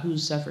about who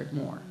suffered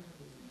more.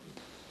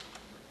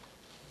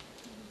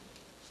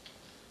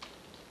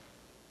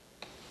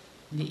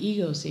 The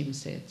ego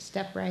seems to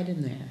step right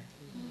in there.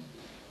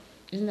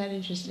 Isn't that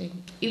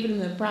interesting? Even in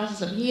the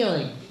process of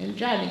healing and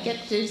trying to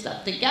get this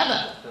stuff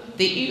together,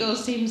 the ego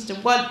seems to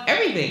want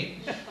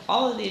everything,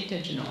 all of the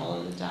attention, all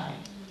of the time.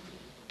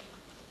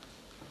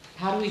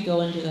 How do we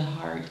go into the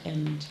heart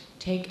and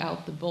take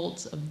out the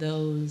bolts of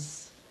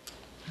those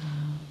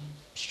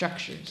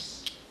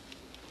structures?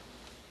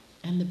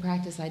 And the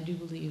practice, I do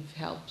believe,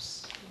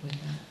 helps with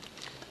that.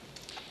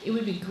 It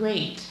would be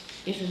great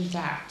if, in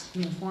fact,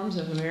 in the forms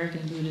of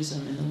American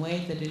Buddhism, in the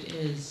way that it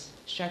is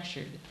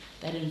structured,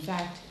 that in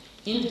fact,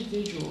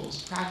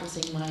 individuals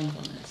practicing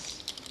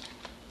mindfulness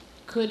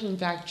could, in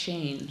fact,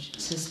 change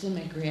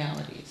systemic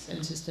realities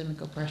and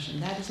systemic oppression.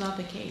 That is not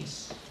the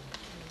case.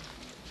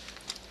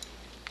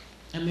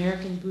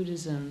 American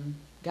Buddhism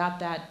got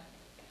that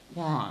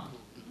wrong.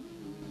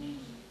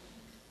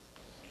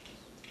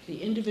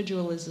 The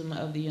individualism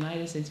of the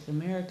United States of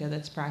America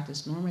that's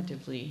practiced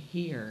normatively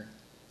here,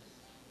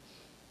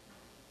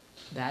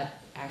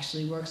 that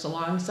actually works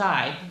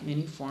alongside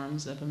many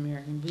forms of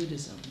American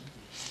Buddhism.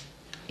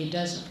 It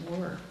doesn't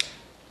work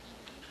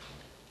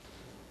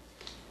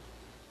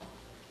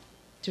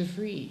to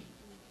free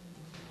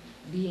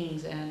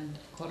beings and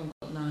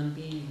quote-unquote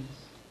non-beings.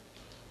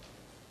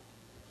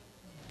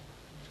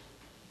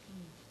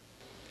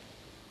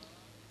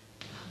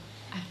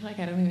 I feel like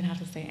I don't even have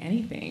to say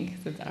anything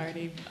because it's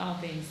already all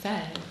being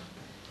said.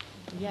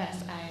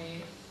 Yes,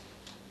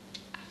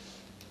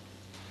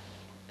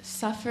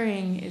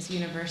 suffering is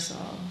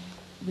universal.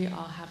 We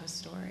all have a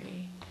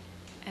story.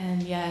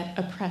 And yet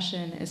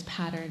oppression is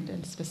patterned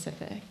and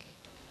specific.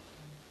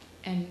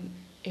 And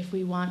if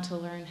we want to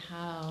learn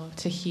how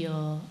to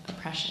heal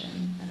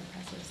oppression and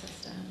oppressive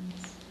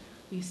systems,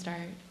 we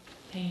start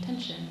paying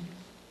attention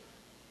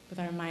with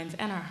our minds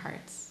and our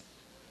hearts.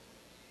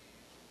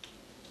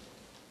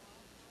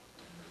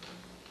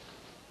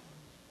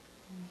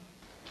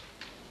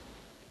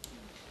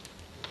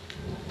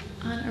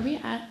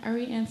 Are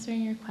we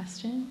answering your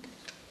question?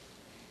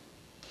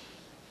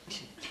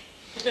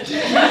 It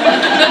doesn't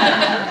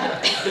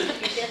matter.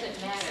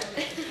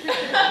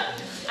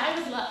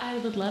 I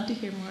would love to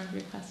hear more of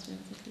your questions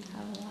if you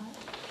have a lot.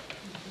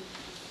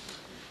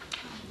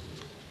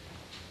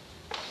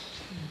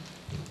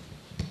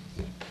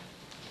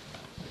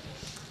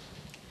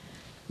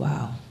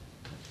 Wow.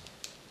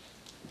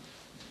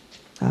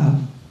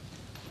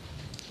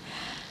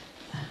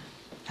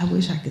 I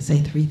wish I could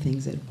say three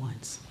things at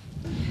once.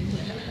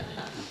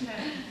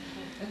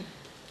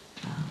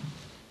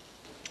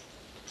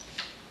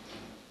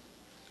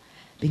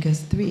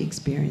 Because three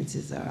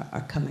experiences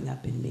are coming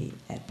up in me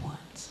at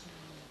once.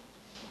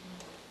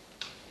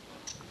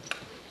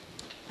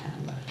 And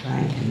I'm going to try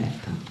and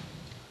connect them.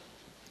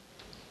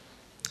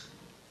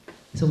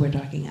 So we're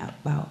talking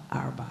about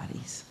our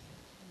bodies.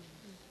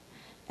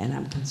 And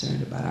I'm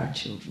concerned about our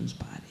children's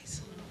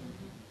bodies.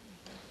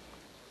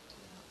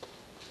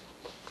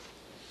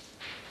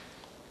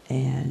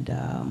 And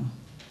I'm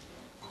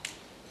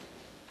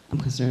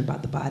concerned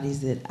about the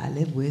bodies that I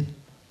live with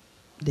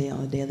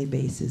on a daily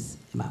basis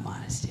in my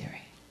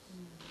monastery.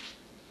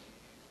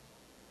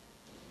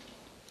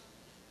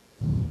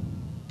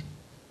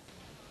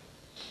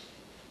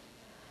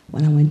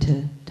 When I went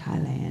to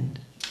Thailand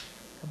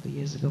a couple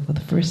years ago for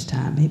the first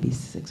time, maybe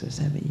 6 or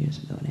 7 years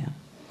ago now,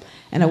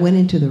 and I went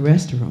into the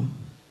restroom,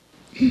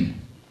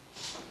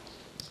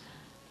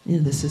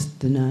 this is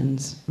the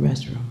nuns'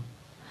 restroom.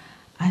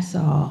 I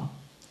saw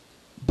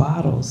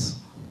bottles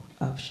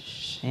of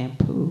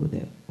shampoo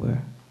that were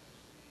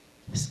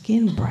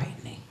skin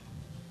brightening,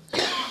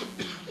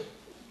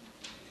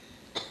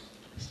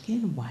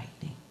 skin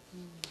whitening.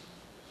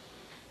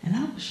 And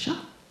I was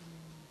shocked.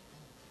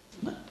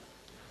 What?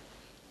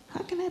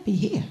 How can that be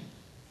here?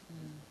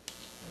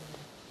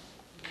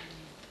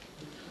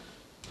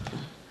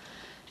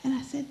 And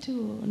I said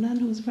to a nun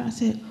who was around, I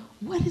said,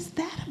 what is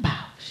that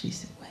about? She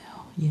said,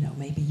 well,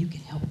 maybe you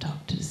can help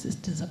talk to the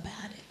sisters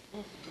about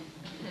it.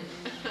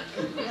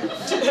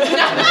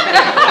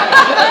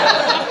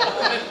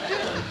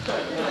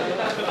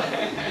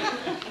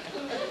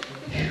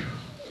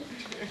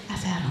 I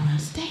said, I don't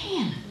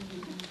understand.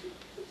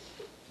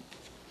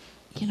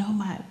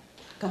 I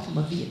come from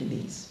a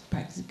Vietnamese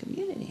practicing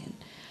community, and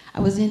I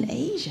was in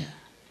Asia,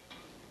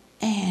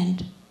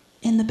 and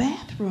in the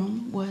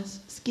bathroom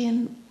was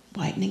skin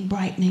whitening,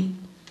 brightening,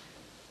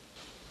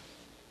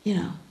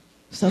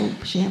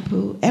 soap,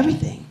 shampoo,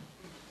 everything.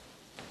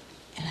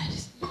 And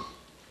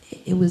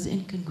it was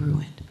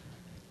incongruent.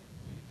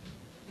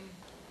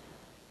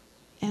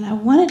 And I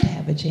wanted to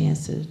have a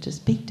chance to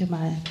speak to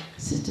my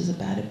sisters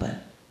about it,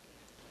 but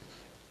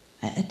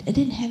I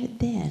didn't have it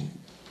then.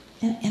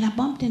 And I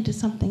bumped into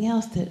something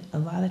else that a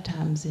lot of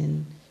times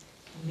in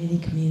many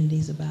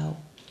communities about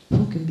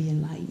who can be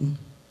enlightened.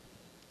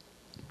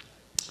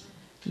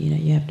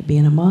 You have to be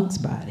in a monk's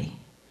body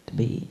to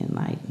be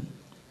enlightened.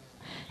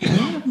 And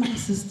a lot of my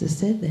sisters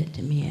said that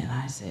to me, and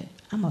I said,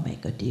 I'm going to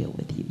make a deal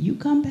with you. You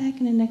come back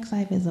in the next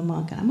life as a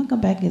monk, and I'm going to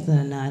come back as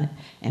a nun,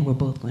 and we're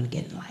both going to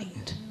get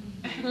enlightened.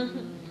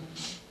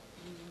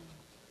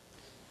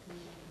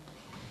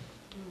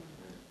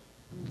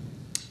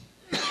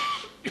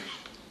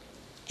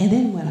 And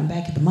then when I'm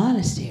back at the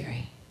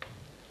monastery,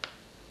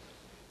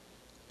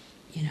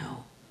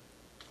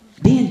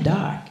 being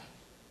dark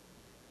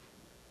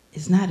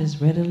is not as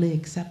readily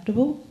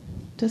acceptable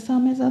to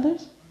some as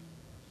others.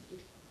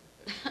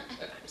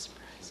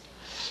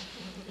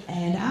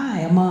 And I,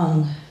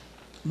 among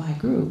my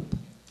group,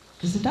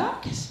 is the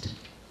darkest.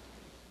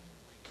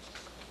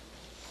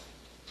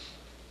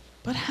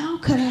 But how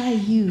could I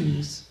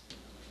use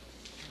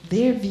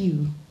their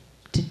view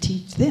to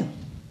teach them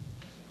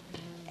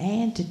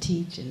and to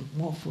teach and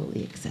more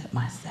fully accept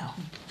myself?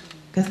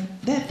 Because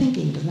that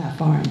thinking was not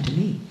foreign to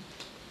me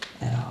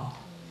at all.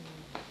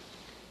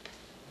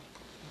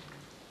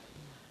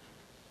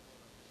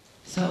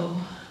 So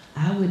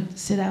I would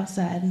sit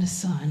outside in the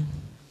sun,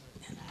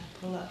 and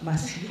I'd pull up my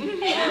sleeve.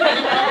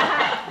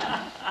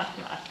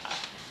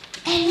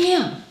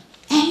 Annyeong,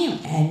 Annyeong.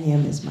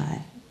 Annyeong is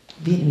my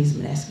Vietnamese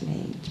monastic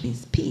name, which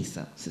means peace,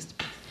 so sister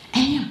peace.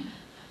 Annyeong.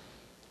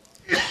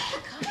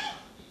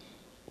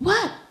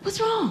 What?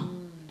 What's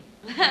wrong?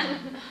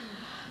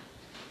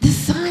 The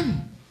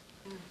sun.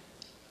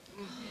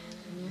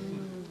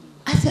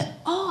 I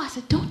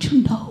said, don't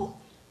you know?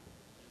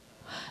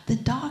 The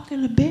darker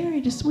the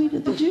berry, the sweeter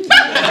the juice.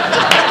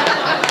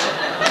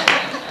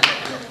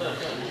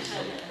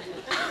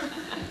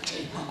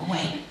 Walk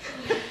away.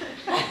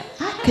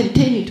 I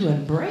continue to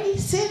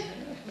embrace it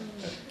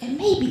and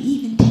maybe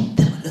even take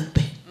them a little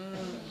bit.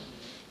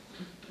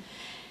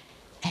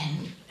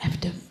 And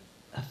after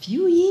a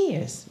few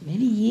years,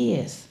 many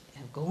years,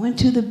 of going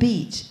to the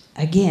beach,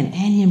 again,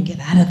 Annyeong,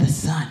 get out of the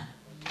sun.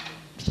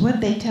 So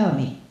what they tell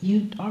me,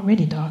 you're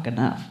already dark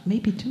enough,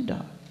 maybe too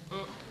dark.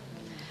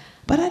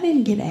 But I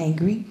didn't get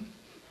angry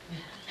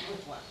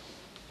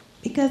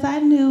because I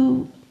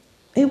knew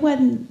it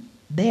wasn't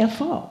their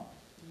fault.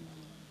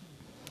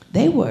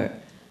 They were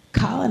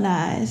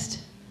colonized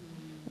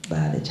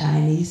by the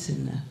Chinese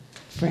and the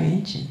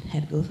French and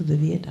had to go through the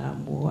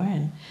Vietnam War,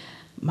 and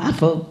my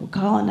folk were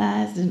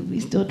colonized, and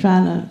we still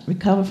trying to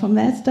recover from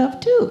that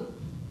stuff too.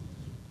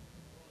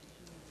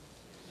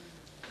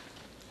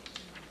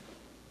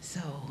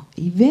 So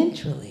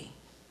eventually,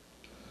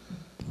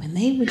 when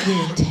they would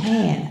get a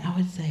tan, I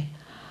would say,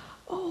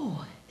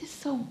 oh, it's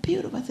so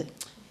beautiful. I said,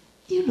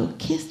 you look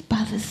kissed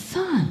by the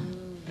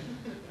sun.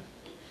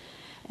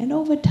 And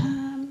over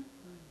time,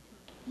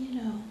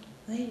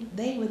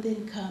 they would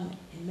then come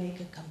and make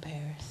a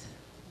comparison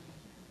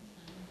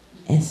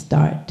and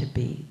start to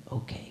be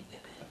okay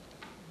with it.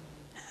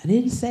 I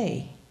didn't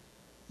say,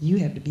 you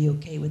have to be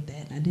okay with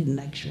that, and I didn't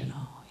lecture and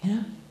all,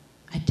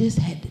 I just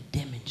had to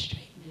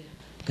demonstrate,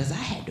 because I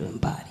had to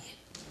embody it.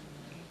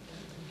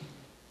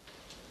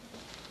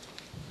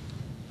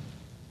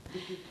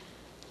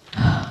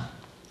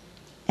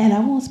 And I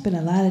won't spend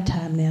a lot of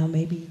time now,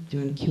 maybe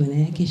during the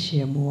Q&A I can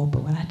share more,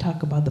 but when I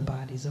talk about the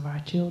bodies of our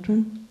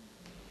children,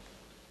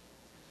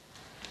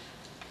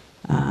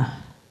 I'm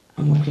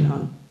working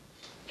on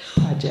a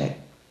project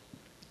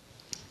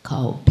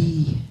called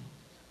Be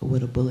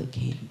What a Bullet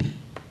Can't Be.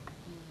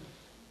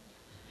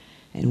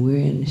 And we're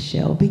in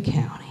Shelby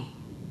County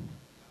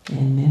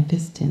in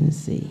Memphis,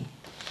 Tennessee,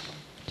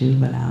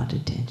 Juvenile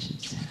Detention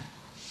Center.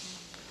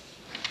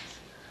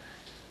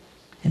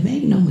 And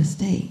make no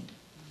mistake,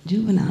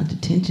 juvenile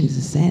detention is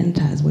a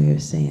sanitized way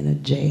of saying a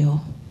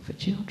jail for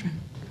children.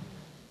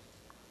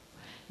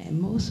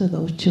 And most of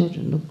those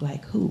children look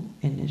like who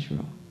in this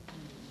room?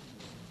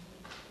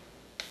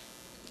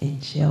 In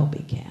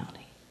Shelby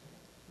County,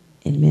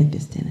 in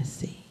Memphis,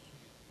 Tennessee,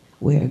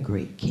 where a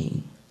great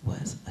king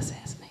was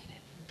assassinated.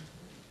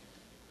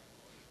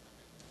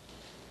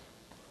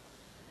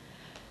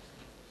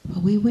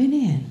 But we went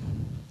in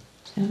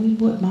and we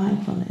put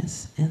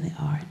mindfulness and the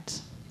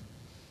arts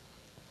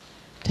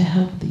to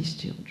help these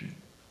children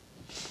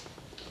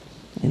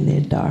in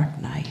their dark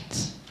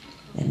nights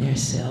in their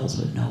cells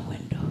with no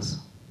windows,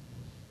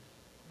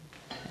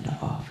 and to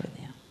offer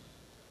them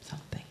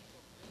something.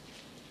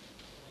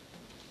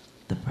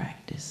 The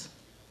practice,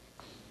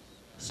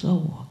 slow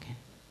walking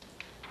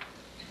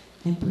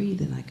and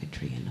breathing like a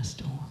tree in a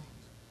storm,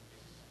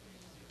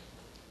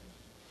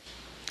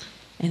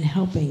 and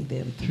helping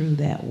them through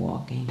that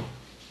walking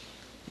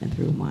and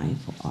through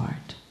mindful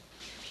art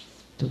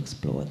to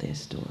explore their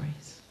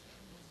stories,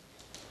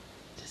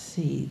 to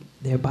see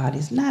their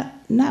bodies, not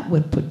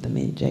what put them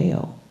in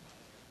jail,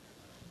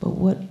 but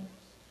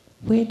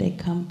where they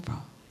come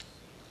from.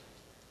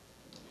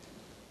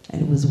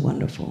 And it was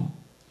wonderful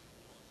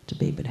to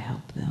be able to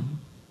help them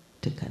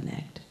to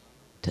connect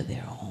to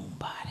their own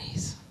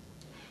bodies.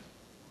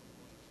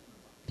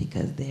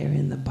 Because they're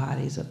in the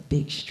bodies of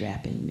big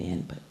strapping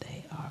men, but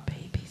they are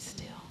babies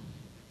still.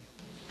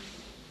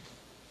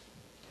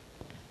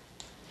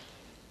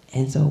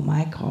 And so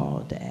my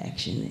call to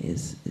action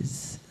is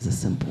a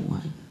simple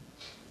one.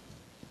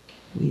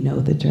 We know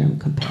the term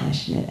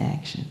compassionate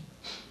action,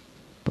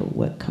 but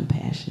what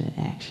compassionate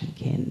action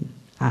can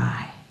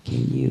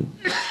you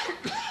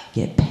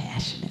get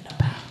passionate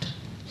about?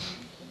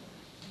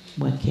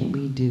 What can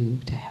we do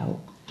to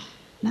help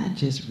not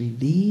just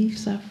relieve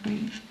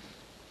suffering,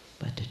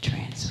 but to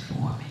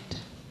transform it?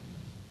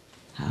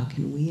 How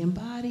can we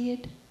embody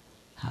it?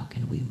 How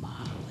can we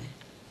model it?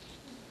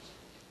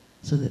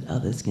 So that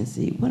others can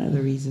see. One of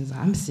the reasons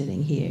I'm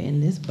sitting here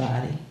in this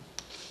body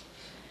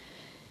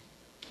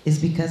is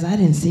because I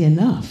didn't see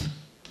enough.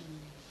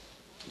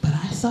 But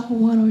I saw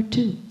one or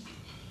two.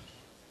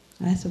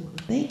 And I said, well,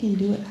 if they can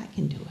do it, I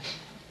can do it.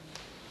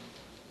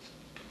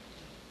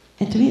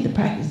 And to me, the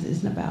practice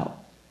isn't about,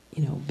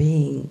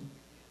 being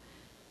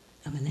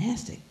a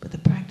monastic, but the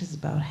practice is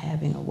about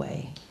having a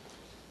way,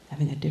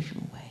 having a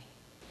different way.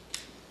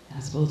 And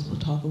I suppose we'll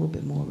talk a little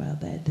bit more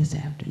about that this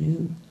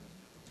afternoon.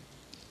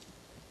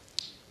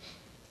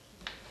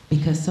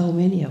 Because so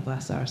many of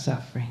us are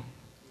suffering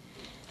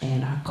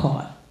and are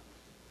caught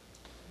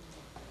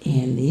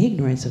in the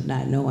ignorance of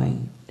not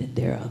knowing that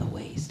there are other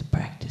ways to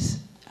practice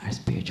our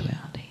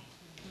spirituality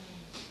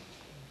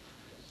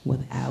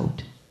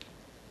without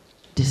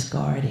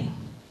discarding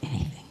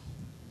anything.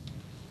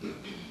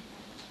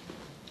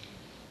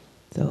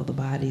 So the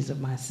bodies of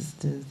my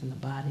sisters and the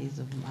bodies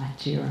of my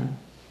children,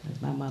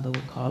 as my mother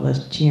would call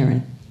us,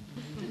 cheering,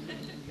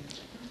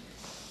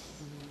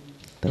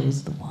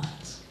 those are the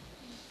ones.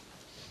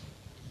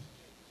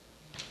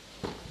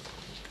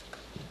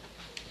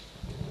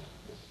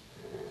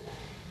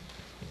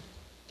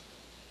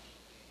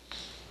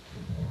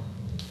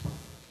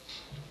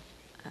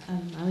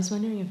 I was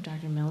wondering if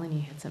Dr. Melanie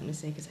had something to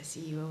say, because I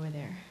see you over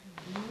there.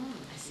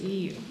 I see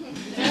you.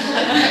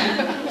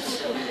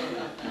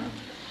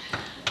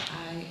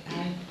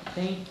 I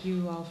thank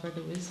you all for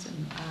the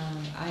wisdom.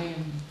 I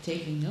am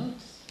taking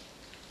notes,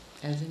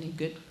 as any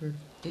good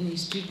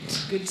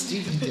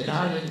student at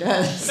Harvard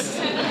does.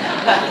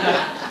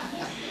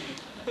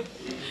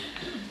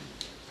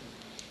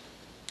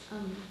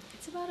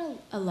 It's about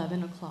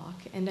 11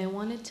 o'clock, and I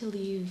wanted to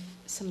leave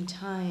some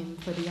time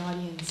for the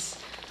audience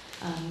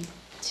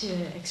to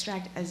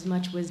extract as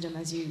much wisdom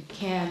as you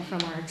can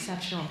from our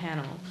exceptional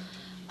panel.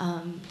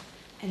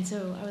 And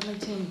so I would like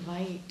to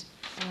invite,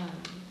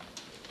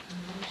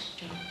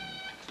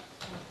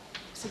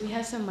 so we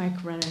have some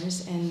mic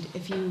runners, and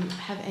if you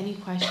have any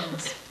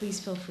questions, please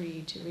feel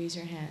free to raise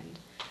your hand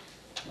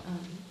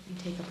and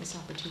take up this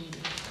opportunity.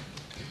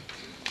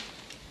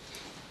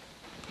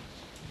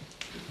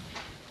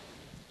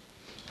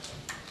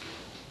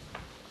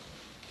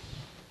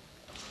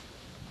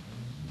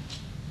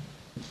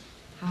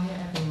 Hi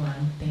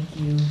everyone, thank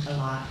you a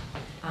lot.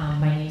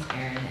 My name's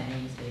Erin and I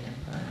use they them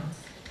pronouns.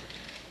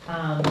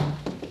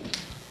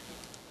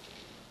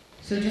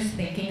 So just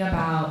thinking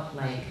about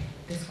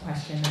this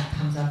question that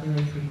comes up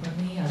really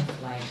frequently of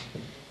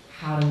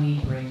how do we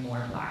bring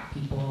more Black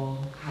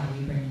people, how do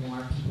we bring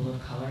more people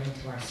of color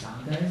into our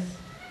sanghas?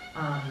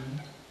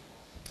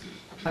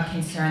 A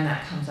concern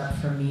that comes up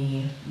for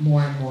me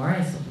more and more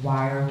is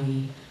why are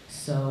we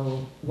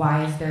So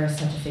why is there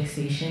such a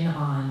fixation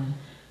on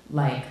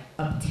like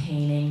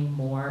obtaining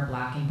more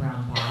black and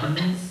brown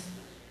bodies,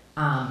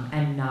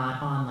 and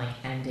not on like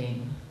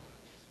ending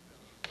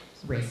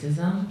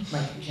racism,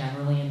 like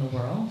generally in the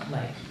world,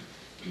 like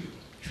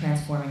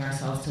transforming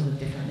ourselves to live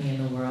differently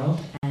in the world?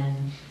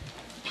 And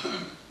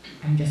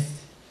I'm just,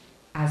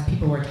 as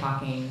people were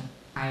talking,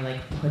 I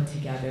like put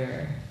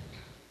together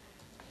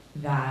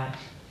that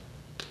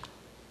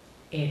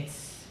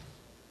it's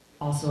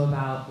also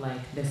about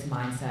like this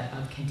mindset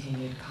of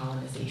continued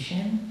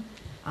colonization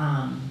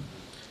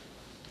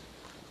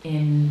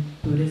in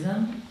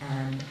Buddhism,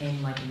 and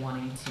in like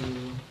wanting to,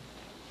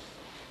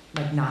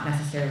 like not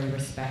necessarily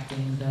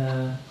respecting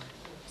the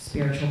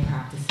spiritual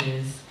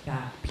practices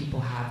that people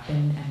have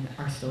been and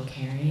are still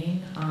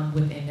carrying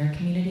within their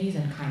communities,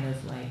 and kind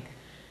of like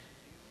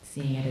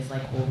seeing it as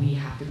like, well, we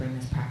have to bring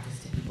this practice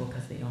to people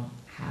because they don't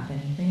have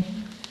anything.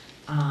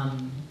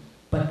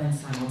 But then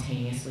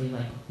simultaneously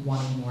like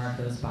wanting more of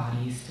those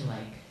bodies to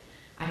like,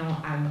 I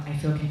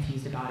feel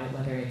confused about it,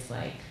 whether it's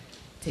like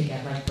to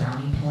get like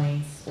brownie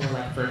points or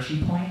like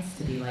virtue points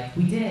to be like,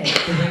 we did it,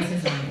 the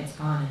racism, it's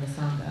gone in the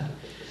Sangha.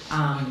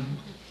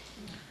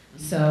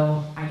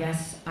 So I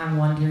guess I'm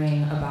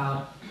wondering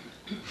about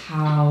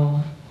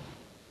how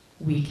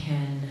we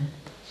can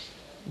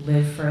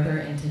live further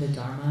into the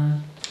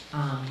Dharma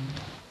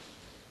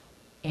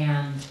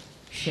and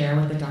share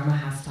what the Dharma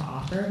has to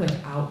offer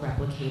without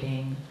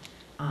replicating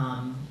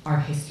our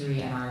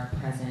history and our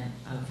present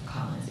of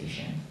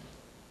colonization.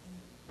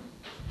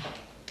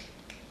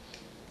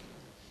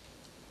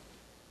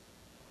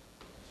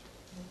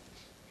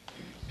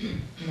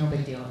 No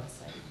big deal,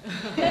 it's like.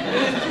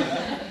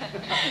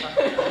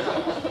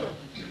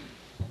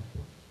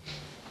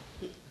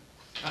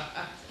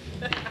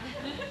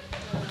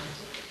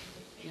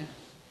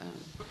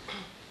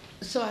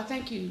 So I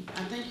thank you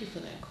for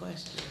that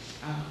question.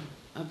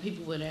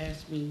 People would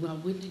ask me, well,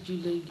 when did you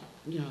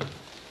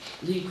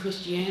leave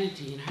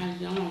Christianity, and how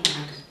did you know?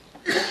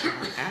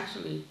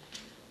 Actually,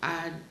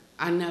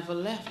 I never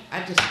left.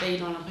 I just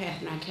stayed on a path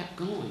and I kept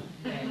going.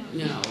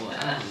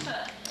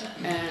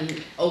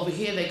 And over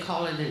here they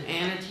call it an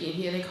anity, and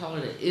here they call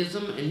it an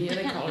ism, and here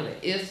they call it an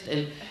ist,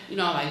 and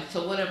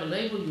so whatever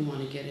label you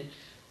want to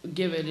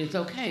give it is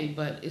okay,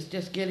 but it's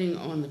just getting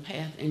on the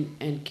path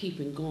and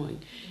keeping going.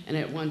 And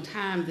at one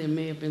time there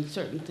may have been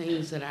certain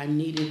things that I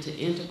needed to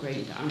integrate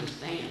and to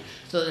understand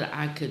so that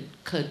I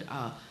could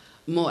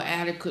more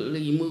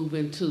adequately move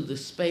into the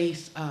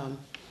space.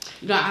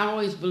 I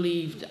always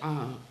believed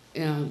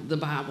the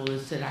Bible and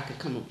said I could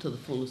come up to the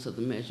fullness of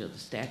the measure of the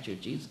stature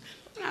of Jesus.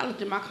 When I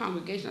looked at my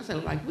congregation, I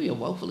said, like, we are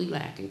woefully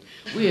lacking.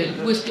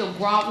 We're still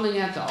groveling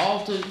at the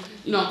altar,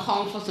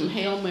 calling for some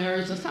Hail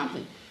Marys or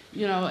something.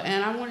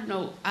 And I want to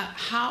know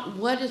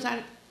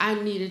I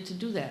needed to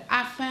do that.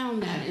 I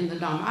found that in the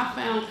Dharma. I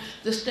found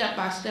the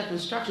step-by-step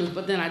instructions,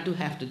 but then I do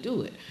have to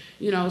do it.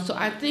 So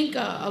I think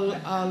a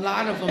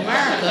lot of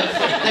America,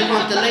 they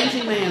want the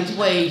lazy man's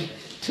way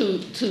to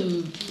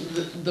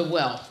the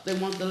wealth. They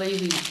want the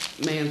lazy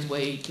man's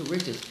way to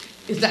riches.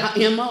 It's our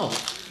MO,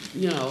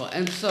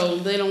 and so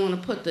they don't want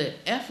to put the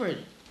effort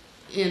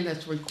in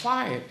that's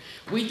required.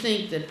 We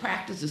think that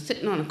practice is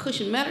sitting on a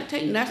cushion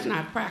meditating. That's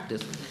not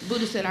practice.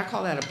 Buddha said, I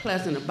call that a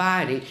pleasant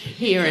abiding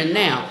here and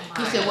now.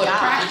 He said what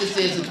practice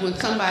is when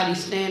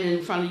somebody's standing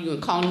in front of you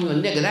and calling you a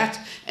nigger.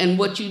 And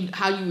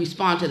how you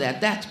respond to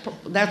that. That's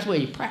where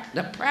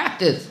the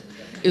practice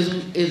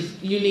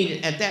is you need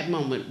it at that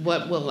moment.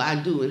 What will I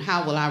do and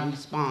how will I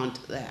respond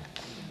to that?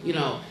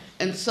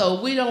 And so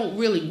we don't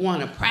really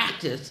want to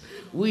practice.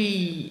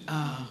 We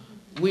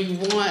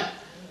want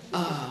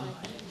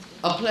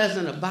a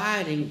pleasant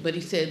abiding, but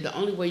he said the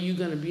only way you're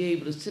going to be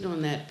able to sit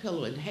on that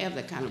pillow and have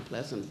that kind of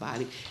pleasant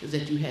abiding is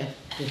that you have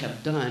to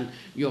have done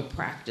your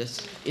practice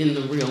in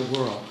the real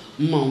world,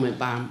 moment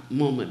by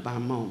moment by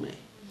moment.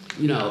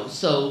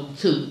 So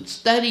to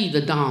study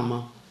the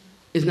Dharma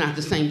is not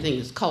the same thing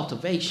as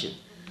cultivation.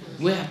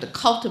 We have to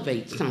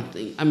cultivate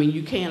something. I mean,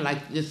 you can't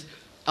just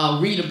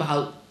read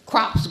about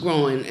crops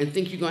growing and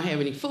think you're going to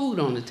have any food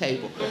on the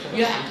table.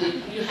 You have to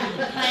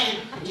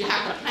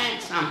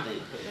plant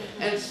something.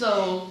 And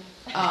so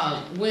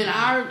when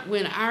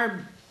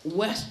our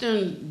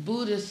Western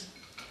Buddhist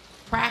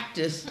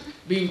practice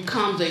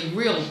becomes a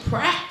real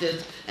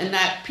practice and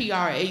not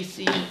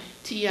PRACTICE,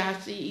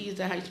 is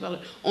that how you spell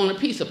it, on a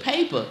piece of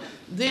paper,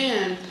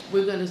 then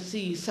we're going to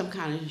see some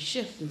kind of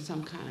shift and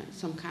some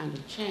kind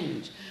of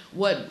change.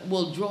 What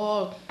will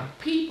draw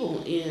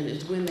people in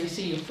is when they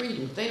see your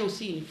freedom. If they don't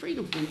see any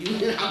freedom from you,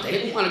 they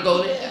don't want to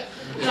go there.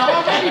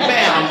 Already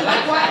bound.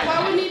 Like,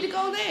 why we need to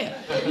go there?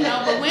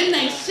 But when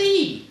they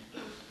see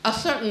a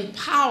certain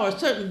power, a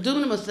certain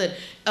dunamis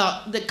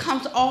that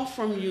comes off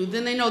from you,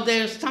 then they know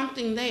there's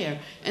something there,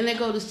 and they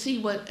go to see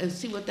what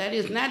that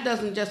is. And that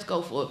doesn't just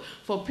go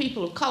for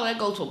people of color. That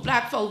goes for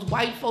black folks,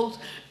 white folks,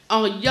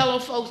 yellow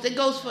folks. It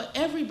goes for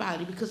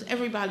everybody, because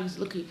everybody's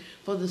looking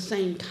for the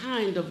same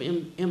kind of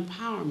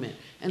empowerment,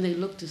 and they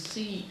look to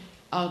see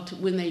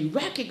when they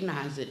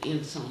recognize it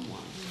in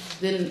someone,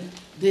 then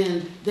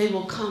they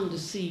will come to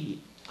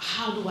see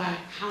how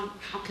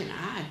can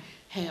I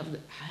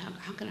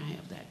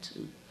have that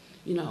too?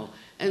 You know,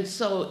 and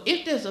so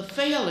if there's a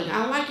failing,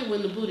 I like it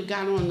when the Buddha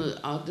got on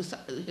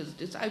his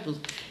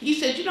disciples. He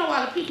said, you know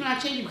why the people are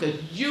not changing?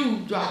 Because you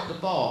dropped the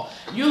ball.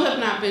 You have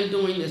not been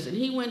doing this. And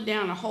he went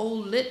down a whole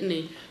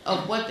litany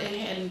of what they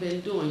hadn't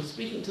been doing,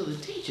 speaking to the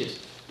teachers.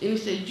 And he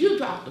said, you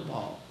dropped the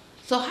ball.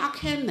 So how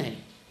can they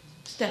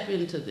step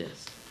into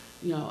this?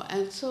 You know,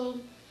 and so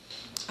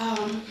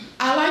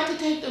I like to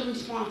take the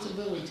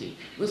responsibility.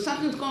 When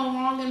something's going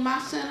wrong in my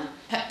center,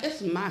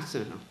 it's my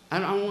center. I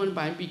don't want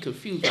anybody to be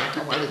confused. I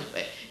talk about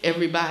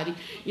everybody,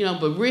 you know,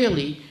 but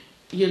really,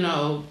 you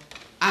know,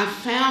 I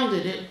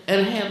founded it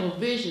and have a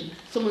vision.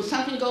 So when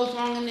something goes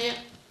wrong in there,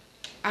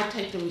 I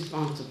take the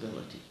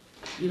responsibility.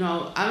 You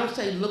know, I don't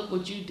say, look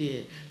what you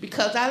did,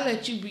 because I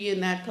let you be in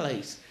that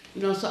place.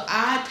 You know, so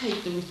I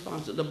take the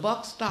responsibility. The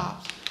buck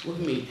stops with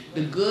me.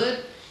 The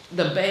good,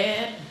 the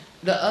bad,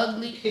 the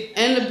ugly,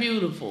 and the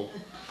beautiful,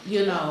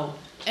 you know.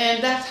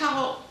 And that's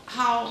how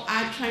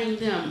I train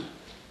them,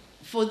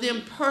 for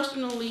them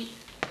personally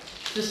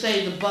to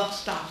say the buck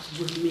stops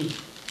with me.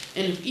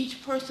 And if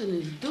each person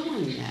is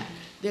doing that,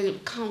 there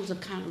comes a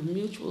kind of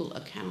mutual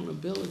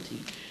accountability.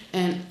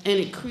 And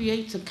it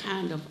creates a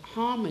kind of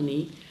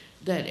harmony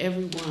that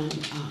everyone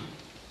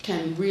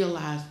can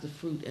realize the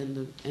fruit and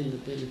the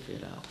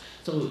benefit of.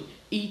 So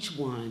each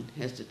one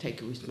has to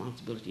take a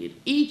responsibility. If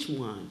each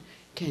one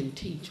can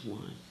teach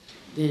one,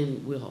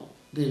 then we'll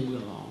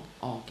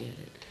all get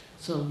it.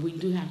 So we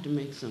do have to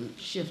make some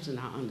shifts in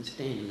our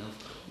understanding of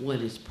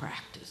what is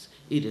practice.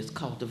 It is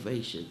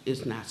cultivation.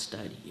 It's not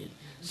studying.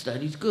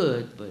 Study's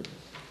good, but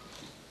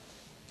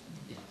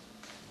yeah.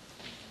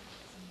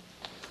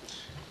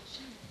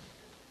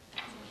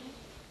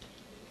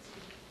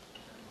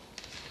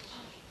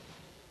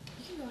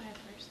 You can go ahead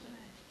first. Go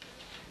ahead.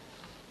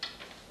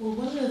 Well,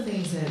 one of the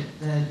things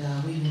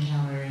that we've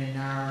encountered in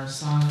our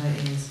Sangha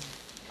is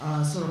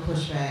sort of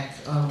pushback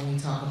when we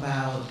talk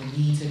about the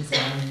need to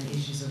examine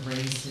issues of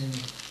race and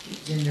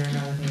gender and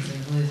other things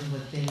in Buddhism,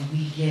 but then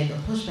we get a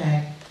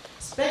pushback,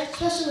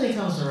 especially when it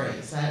comes to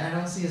race. I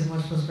don't see as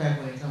much pushback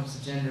when it comes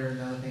to gender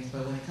and other things,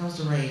 but when it comes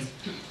to race,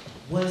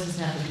 what does this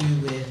have to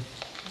do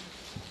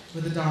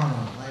with the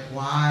Dharma? Like,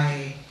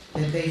 why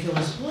that they feel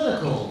it's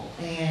political,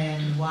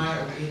 and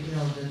why, you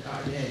know,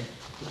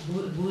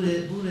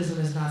 Buddhism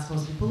is not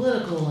supposed to be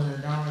political, and the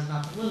Dharma is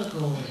not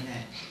political, and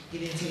that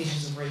getting into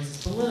issues of race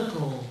is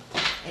political,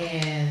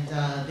 and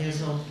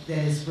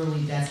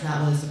that's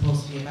not what it's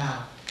supposed to be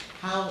about.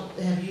 How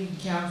have you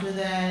encountered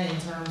that in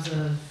terms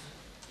of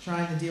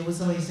trying to deal with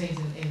some of these things,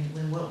 and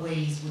in what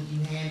ways would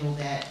you handle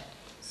that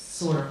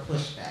sort of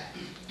pushback?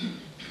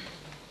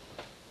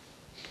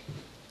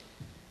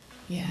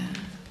 Yeah,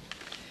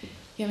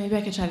 maybe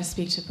I could try to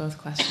speak to both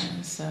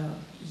questions. So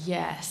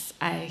yes,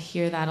 I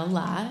hear that a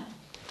lot.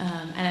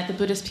 And at the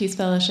Buddhist Peace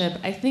Fellowship,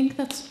 I think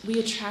we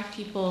attract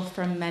people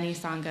from many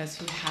sanghas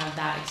who have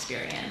that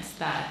experience,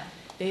 that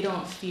they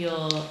don't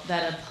feel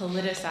that a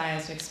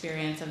politicized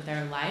experience of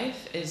their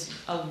life is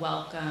a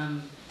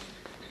welcome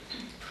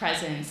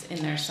presence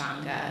in their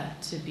sangha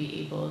to be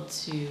able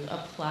to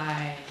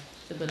apply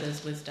the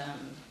Buddha's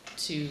wisdom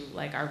to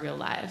like our real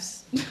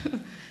lives,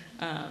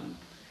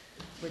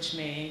 which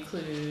may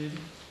include,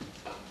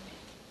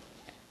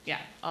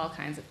 all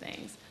kinds of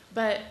things.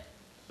 But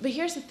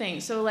here's the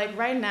thing. So like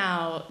right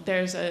now,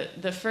 there's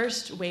the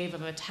first wave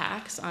of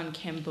attacks on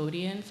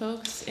Cambodian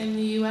folks in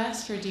the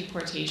US for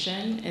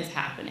deportation is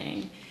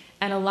happening.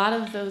 And a lot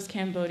of those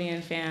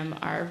Cambodian fam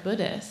are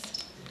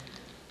Buddhist.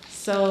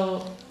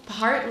 So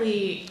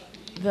partly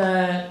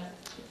the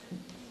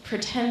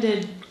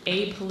pretended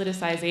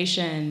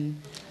apoliticization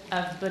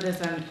of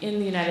Buddhism in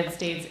the United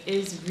States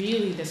is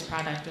really this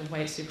product of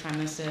white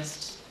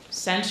supremacist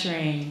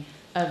censoring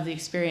of the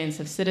experience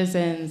of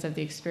citizens, of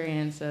the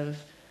experience of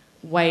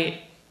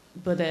white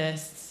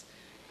Buddhists,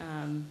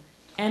 and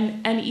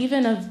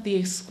even of the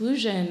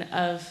exclusion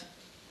of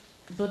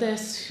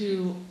Buddhists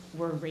who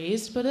were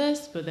raised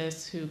Buddhists,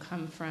 Buddhists who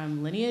come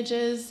from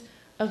lineages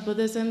of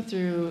Buddhism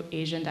through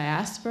Asian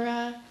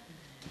diaspora.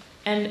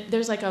 And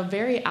there's like a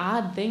very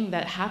odd thing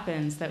that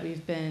happens that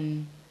we've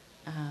been,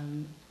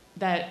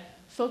 that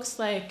folks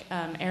like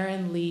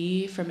Aaron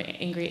Lee from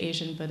Angry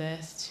Asian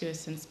Buddhists, who has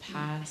since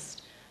passed,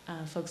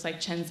 folks like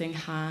Chenzing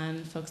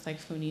Han, folks like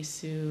Funi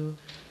Su,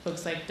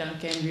 folks like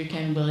Duncan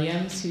Ryuken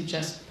Williams, who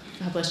just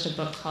published a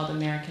book called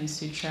American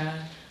Sutra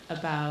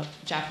about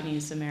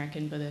Japanese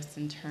American Buddhists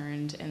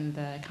interned in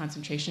the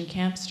concentration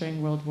camps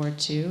during World War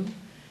II,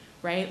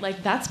 right?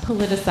 Like that's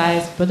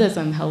politicized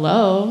Buddhism,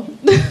 hello.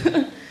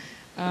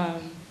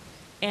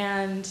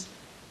 And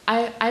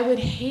I would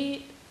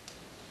hate,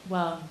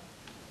 well,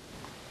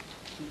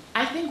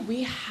 I think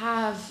we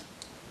have,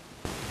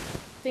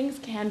 things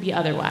can be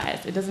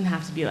otherwise. It doesn't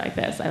have to be like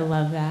this. I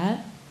love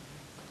that.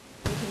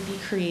 We can be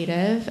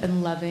creative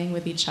and loving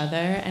with each other,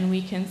 and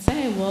we can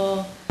say,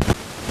 well,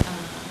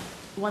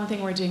 one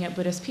thing we're doing at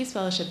Buddhist Peace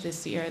Fellowship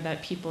this year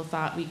that people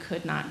thought we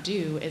could not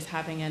do is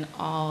having an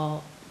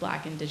all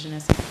Black,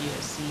 Indigenous, and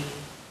POC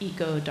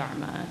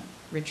eco-Dharma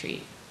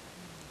retreat.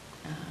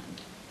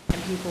 And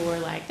people were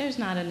like, there's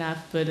not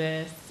enough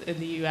Buddhists in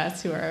the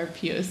US who are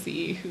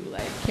POC who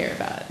like care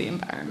about the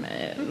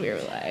environment. And we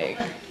were like,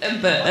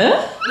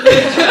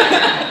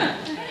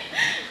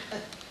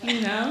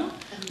 you know?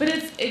 But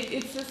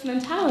it's this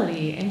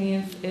mentality. I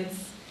mean,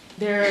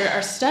 there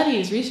are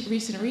studies,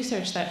 recent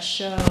research that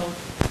show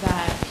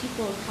that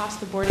people across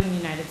the board in the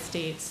United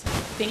States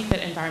think that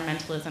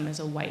environmentalism is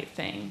a white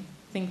thing,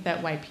 think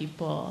that white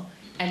people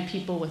and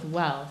people with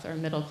wealth or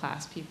middle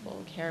class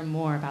people care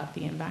more about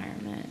the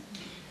environment,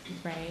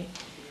 right?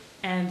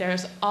 And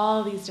there's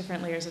all these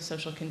different layers of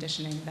social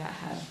conditioning that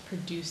have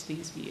produced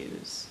these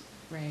views,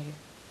 right?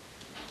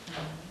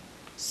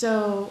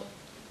 So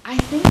I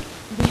think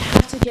we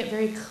have to get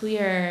very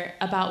clear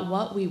about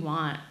what we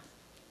want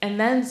and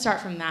then start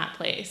from that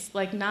place,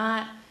 like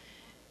not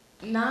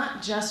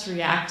just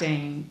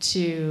reacting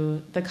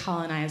to the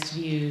colonized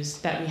views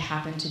that we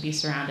happen to be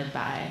surrounded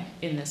by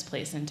in this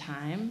place and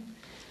time,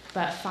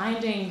 but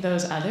finding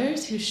those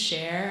others who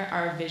share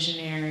our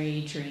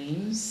visionary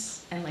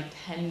dreams and like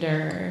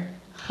tender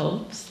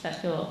hopes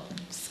that feel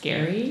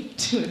scary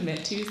to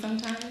admit to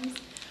sometimes,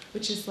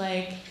 which is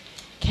like,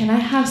 can I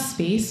have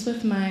space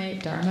with my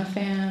Dharma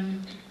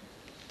fam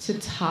to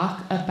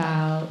talk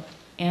about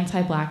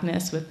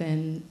anti-Blackness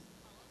within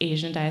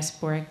Asian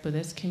diasporic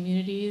Buddhist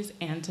communities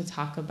and to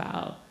talk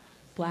about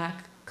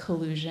Black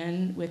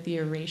collusion with the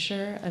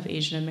erasure of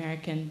Asian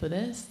American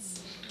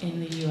Buddhists in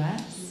the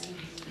US?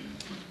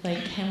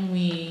 Like, can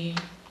we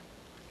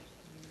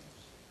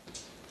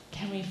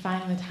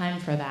find the time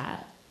for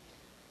that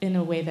in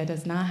a way that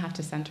does not have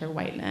to center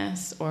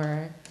whiteness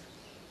or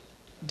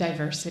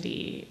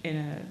diversity in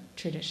a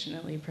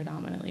traditionally,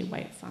 predominantly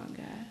white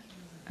Sangha?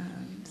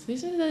 So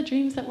these are the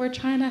dreams that we're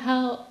trying to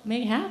help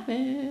make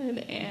happen,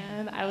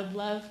 and I would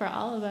love for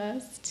all of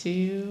us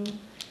to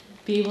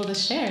be able to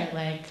share,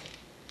 like,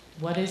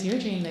 what is your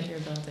dream that you're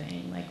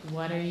building? Like,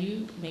 what are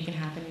you making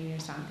happen in your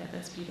Sangha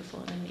that's beautiful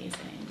and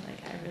amazing?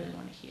 Like, I really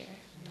want to hear.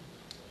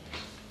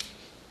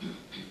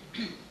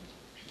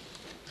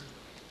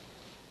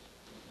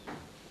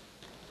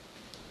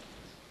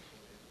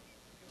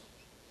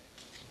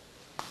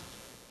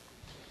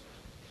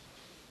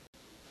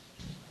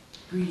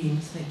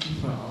 Greetings, thank you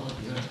for all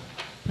of your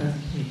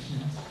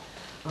presentations.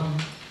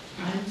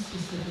 I'm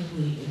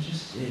specifically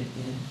interested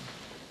in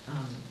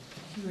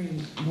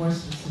hearing more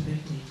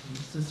specifically from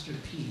Sister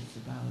Peace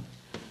about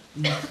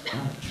these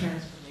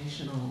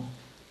transformational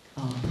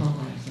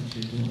programs that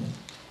you're doing.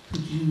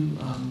 Could you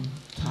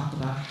talk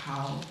about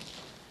how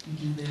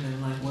you do them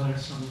and like what are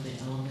some of the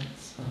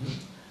elements of it?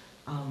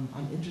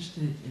 I'm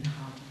interested in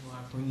how you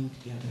are bringing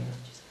together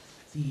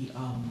the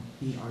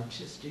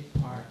artistic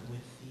part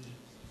with the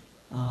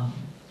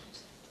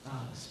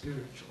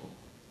spiritual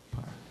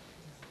part.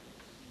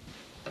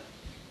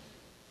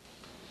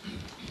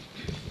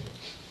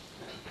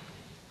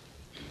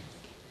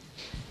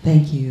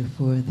 Thank you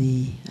for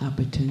the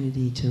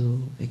opportunity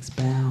to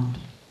expound.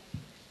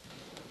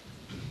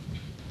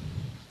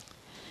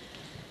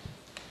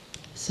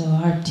 So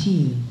our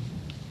team,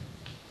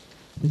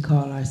 we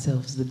call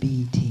ourselves the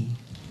B team.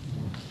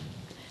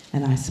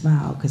 And I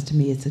smile because to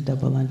me it's a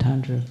double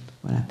entendre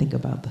when I think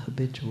about the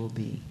habitual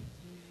B.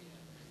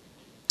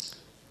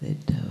 That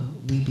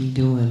we be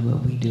doing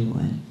what we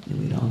doing, and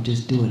we don't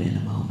just do it in a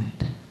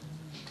moment.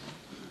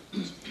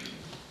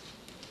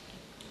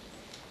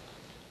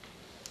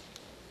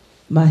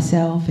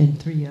 Myself and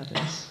 3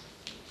 others,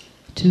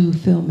 2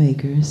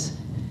 filmmakers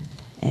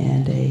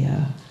and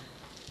a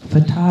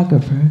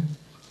photographer,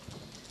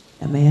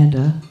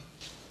 Amanda,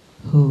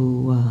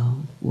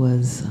 who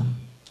was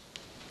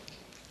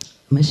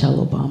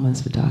Michelle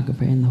Obama's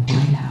photographer in the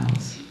White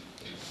House.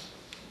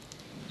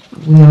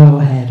 We all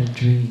had a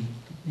dream.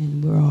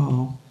 And we're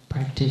all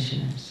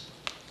practitioners.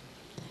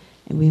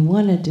 And we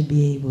wanted to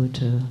be able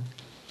to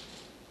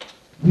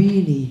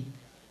really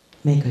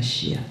make a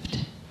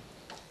shift.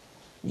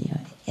 You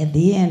know, at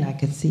the end, I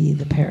could see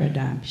the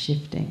paradigm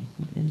shifting.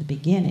 In the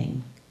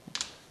beginning,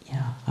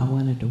 yeah, I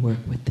wanted to work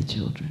with the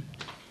children.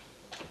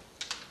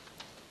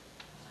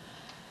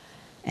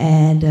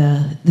 And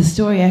the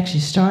story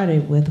actually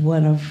started with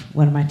one of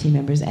my team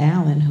members,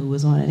 Alan, who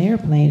was on an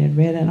airplane and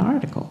read an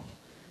article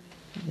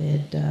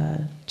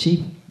that Chief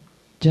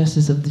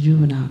Justice of the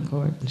Juvenile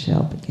Court in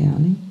Shelby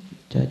County,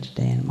 Judge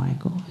Dan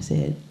Michael,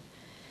 said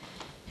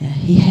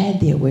he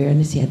had the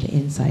awareness, he had the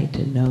insight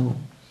to know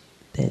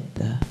that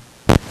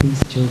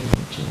these children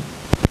were children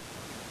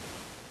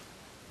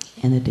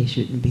and that they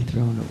shouldn't be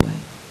thrown away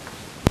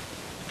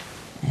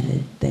and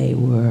that they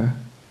were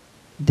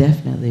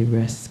definitely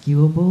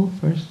rescuable,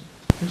 for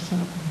some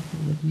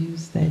who would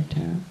use that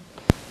term.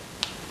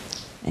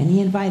 And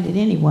he invited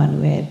anyone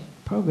who had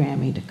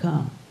programming to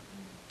come.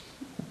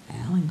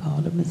 Alan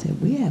called him and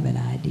said, we have an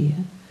idea.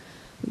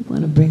 We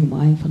want to bring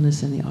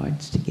mindfulness and the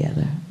arts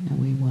together, and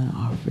we want to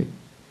offer it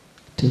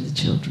to the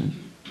children.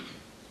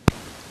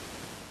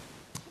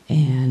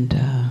 And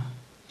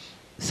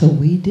so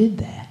we did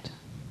that.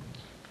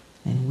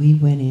 And we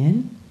went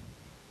in,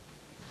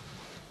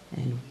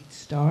 and we'd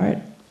start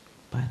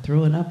by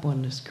throwing up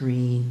on the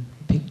screen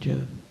a picture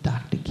of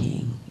Dr.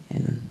 King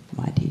and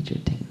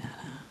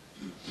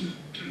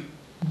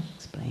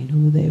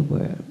who they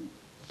were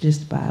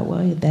just by,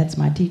 well, that's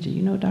my teacher.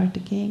 You know Dr.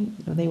 King?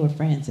 Well, they were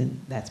friends, and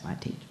that's my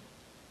teacher.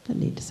 Don't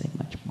need to say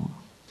much more.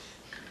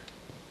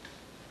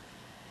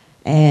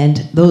 And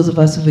those of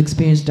us who've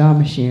experienced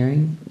Dharma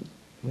sharing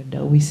would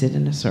know we sit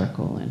in a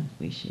circle and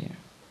we share.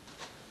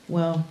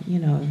 Well, you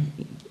know,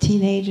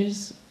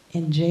 teenagers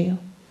in jail,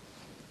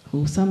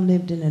 who some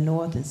lived in the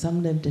north and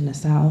some lived in the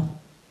south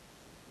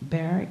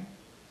barrack,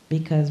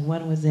 because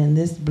one was in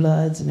this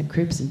Bloods and the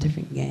Crips and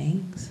different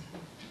gangs.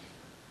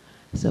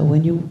 So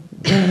when you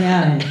went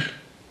out and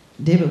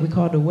did what we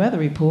call the weather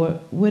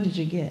report, what did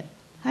you get?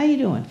 How you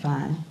doing?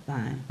 Fine,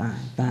 fine, fine,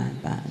 fine,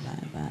 fine,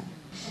 fine, fine.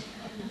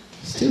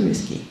 It's too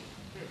risky.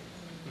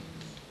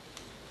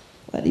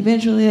 But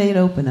eventually they'd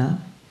open up.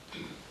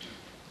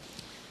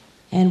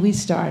 And we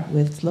start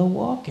with slow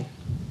walking.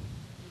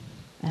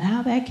 And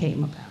how that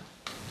came about.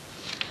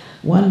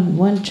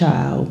 One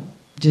child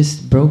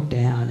just broke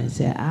down and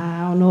said,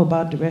 I don't know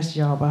about the rest of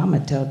y'all, but I'm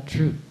going to tell the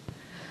truth.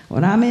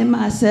 When I'm in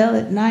my cell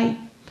at night,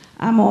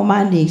 I'm on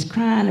my knees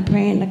crying and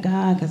praying to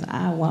God because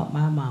I want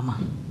my mama.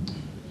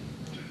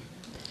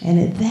 And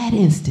at that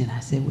instant, I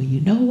said, well,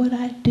 you know what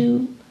I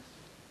do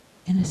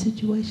in a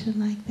situation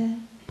like that?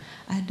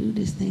 I do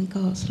this thing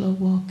called slow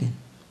walking.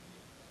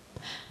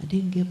 I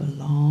didn't give a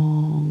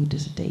long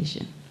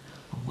dissertation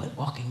on what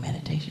walking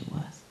meditation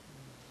was.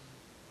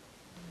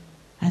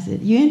 I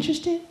said, you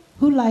interested?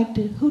 Who'd like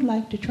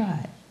to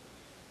try it?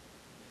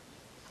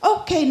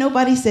 Okay,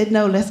 nobody said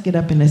no, let's get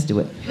up and let's do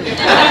it.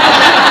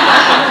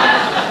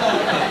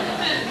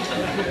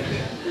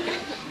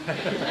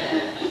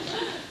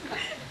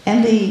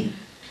 And the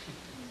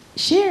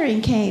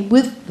sharing came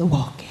with the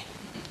walking.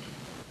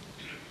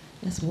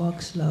 Let's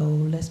walk slow,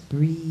 let's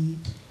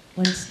breathe,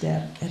 one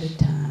step at a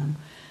time.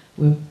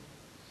 We're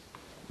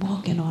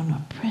walking on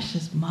our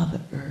precious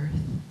Mother Earth.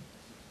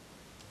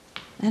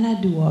 And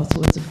I do all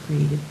sorts of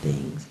creative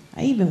things.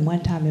 I even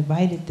one time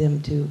invited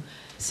them to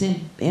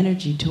send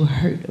energy to a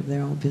hurt of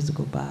their own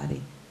physical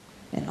body.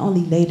 And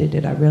only later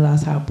did I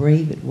realize how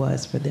brave it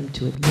was for them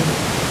to admit it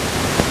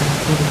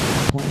instead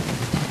of the point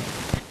of attack.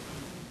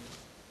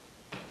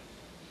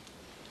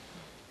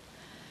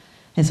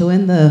 And so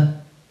in the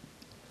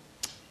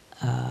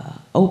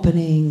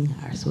opening,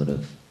 our sort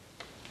of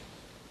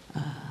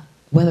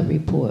weather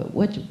report,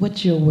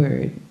 what's your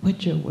word?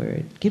 What's your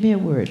word? Give me a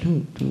word.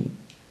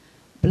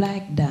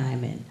 Black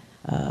diamond,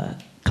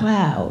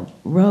 cloud,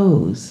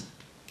 rose,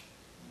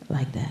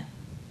 like that.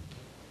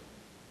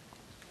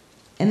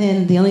 And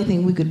then the only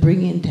thing we could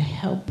bring in to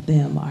help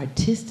them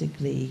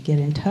artistically get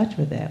in touch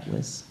with that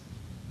was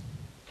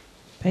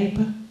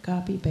paper,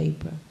 copy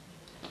paper,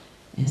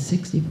 and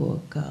 64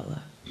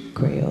 color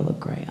Crayola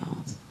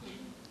crayons,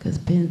 because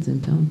pens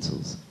and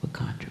pencils were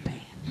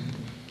contraband.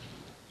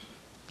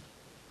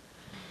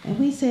 And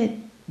we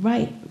said,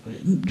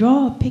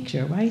 draw a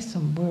picture, write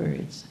some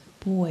words.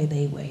 Boy,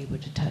 they were able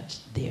to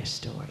touch their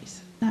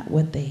stories, not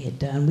what they had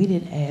done. We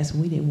didn't ask,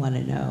 we didn't want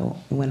to know.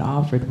 And when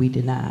offered, we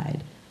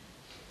denied,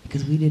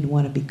 because we didn't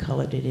want to be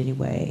colored in any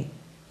way,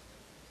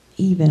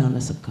 even on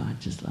a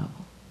subconscious level.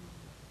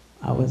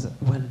 I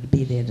wanted to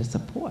be there to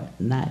support,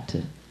 not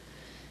to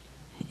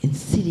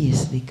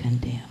insidiously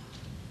condemn.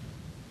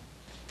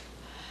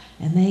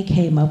 And they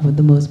came up with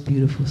the most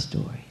beautiful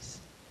stories,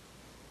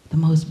 the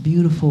most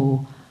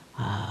beautiful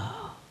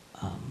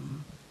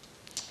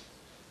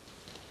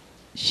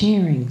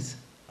sharings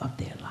of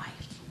their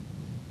life.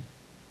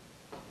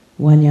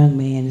 One young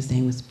man, his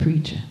name was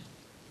Preacher,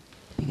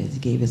 because he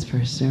gave his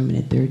first sermon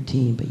at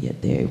 13, but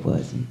yet there he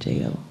was in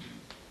jail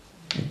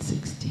at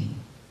 16.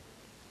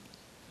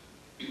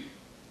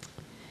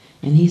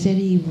 And he said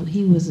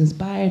he was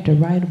inspired to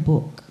write a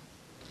book.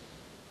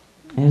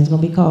 And it's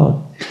going to be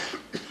called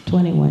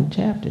 21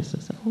 Chapters. I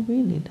said, oh,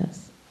 really?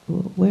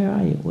 Where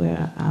are you?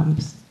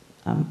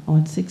 I'm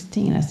on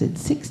 16. I said,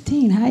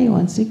 16? How are you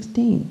on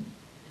 16?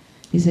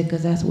 He said,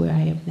 because that's where I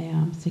am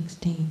now. I'm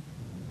 16.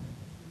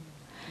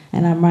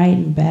 And I'm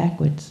writing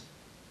backwards.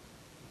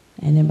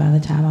 And then by the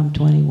time I'm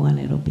 21,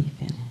 it'll be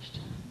finished.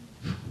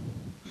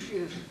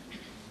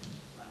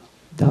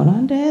 Don't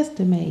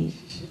underestimate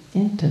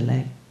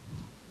intellect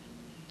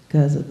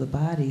because of the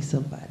body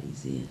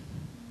somebody's in,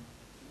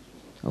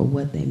 or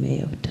what they may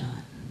have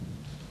done.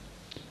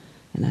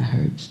 And I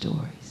heard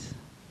stories.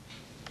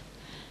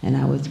 And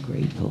I was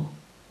grateful.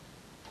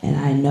 And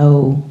I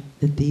know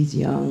that these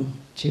young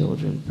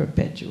children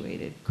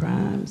perpetuated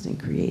crimes and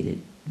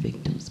created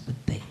victims, but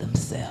they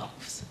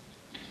themselves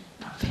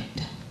are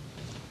victims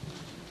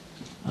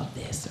of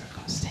their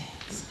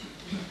circumstance.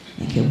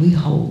 And can we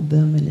hold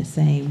them in the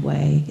same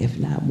way, if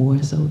not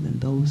more so than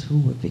those who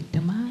were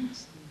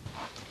victimized?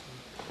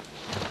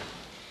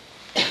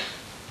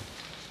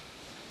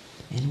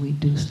 And we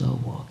do slow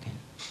walking.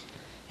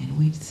 And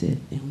we sit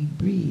and we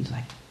breathe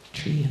like a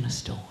tree in a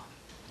storm.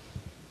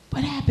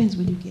 What happens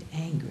when you get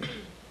angry?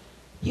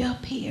 You're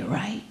up here,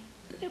 right?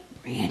 The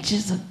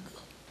branches are,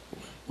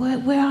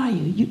 where are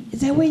you?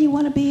 Is that where you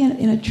want to be,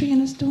 in a tree in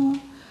a storm?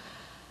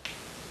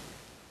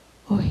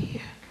 Or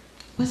here?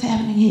 What's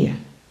happening here?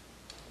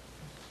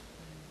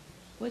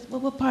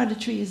 What part of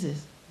the tree is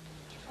this?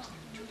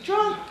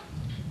 Trunk.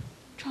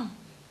 Trunk.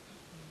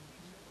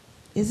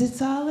 Is it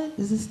solid?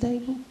 Is it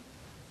stable?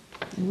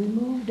 And we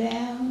move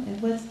down,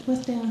 and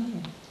what's down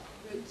here?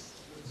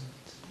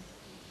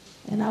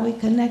 And are we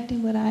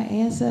connecting with our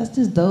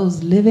ancestors,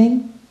 those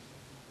living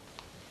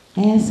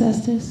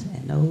ancestors,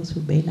 and those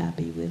who may not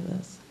be with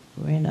us,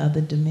 who are in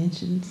other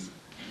dimensions?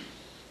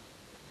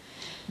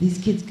 These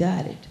kids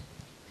got it.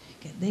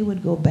 They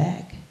would go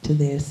back to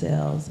their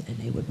cells and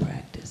they would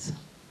practice.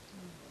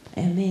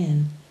 And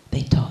then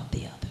they taught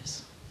the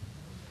others.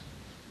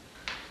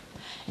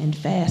 And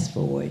fast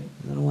forward,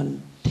 I don't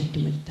want to take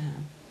too much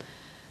time.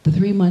 The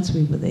 3 months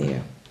we were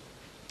there,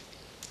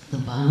 the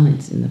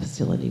violence in the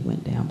facility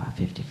went down by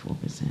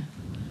 54%.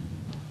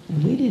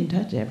 And we didn't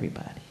touch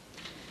everybody.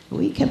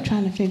 We kept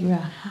trying to figure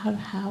out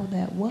how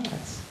that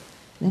was.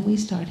 Then we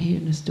started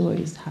hearing the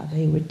stories, how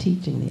they were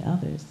teaching the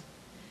others.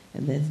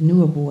 And the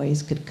newer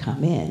boys could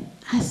come in.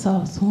 I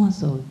saw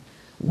so-and-so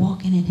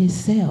walking in his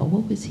cell.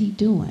 What was he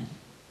doing?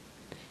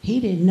 He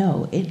didn't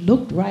know. It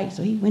looked right,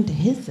 so he went to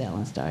his cell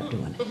and started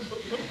doing it.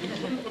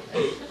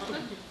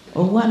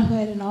 Or one who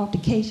had an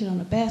altercation on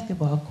the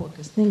basketball court,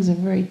 because things are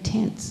very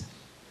tense,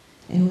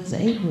 and was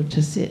able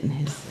to sit in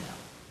his cell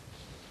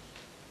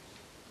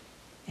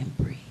and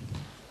breathe.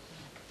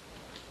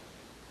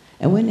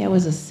 And when there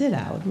was a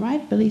sit-out,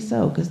 rightfully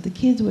so, because the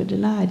kids were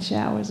denied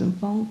showers and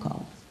phone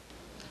calls.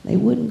 They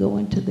wouldn't go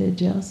into their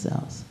jail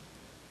cells.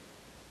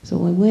 So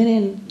when we went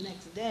in the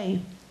next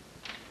day,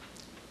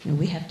 and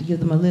we have to give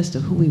them a list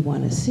of who we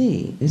want to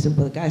see. They said,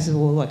 well, the guy said,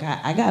 well, look,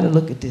 I got to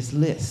look at this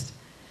list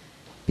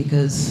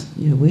because,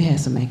 you know, we had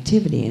some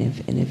activity,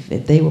 and if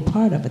they were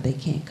part of it, they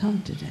can't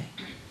come today.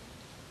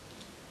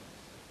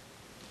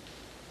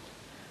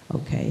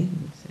 Okay.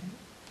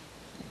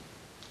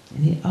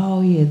 And he,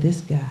 oh yeah, this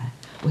guy.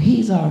 Well,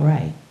 he's all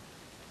right.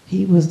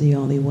 He was the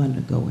only one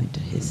to go into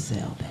his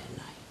cell that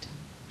night.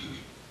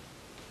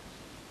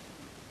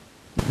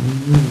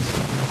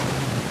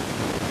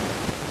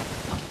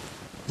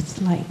 A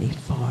slightly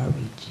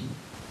far-reaching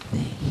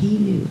thing. He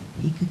knew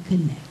he could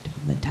connect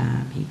from the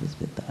time he was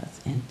with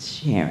us and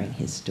sharing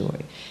his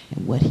story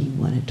and what he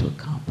wanted to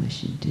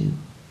accomplish and do.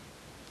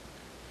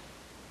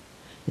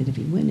 That if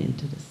he went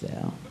into the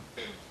cell,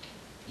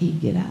 he'd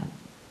get out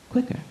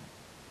quicker.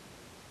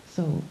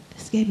 So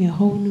this gave me a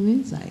whole new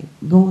insight.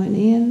 Going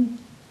in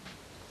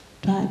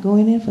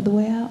for the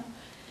way out,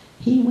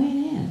 he went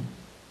in.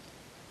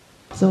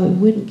 So it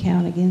wouldn't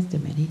count against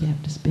him, and he'd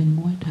have to spend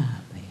more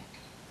time there.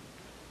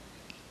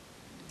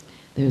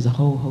 There's a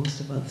whole host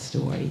of other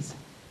stories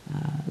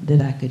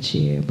that I could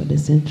share, but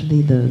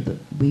essentially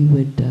we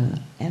would,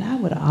 and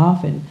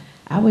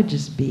I would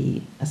just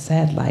be a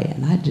satellite,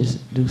 and I'd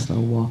just do slow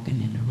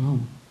walking in the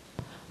room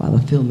while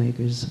the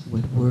filmmakers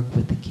would work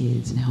with the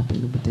kids and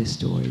helping them with their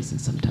stories, and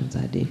sometimes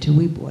I did too.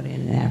 We brought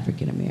in an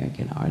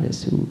African-American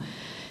artist who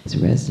is a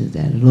resident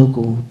at a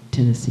local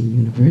Tennessee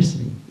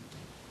university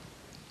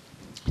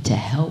to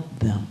help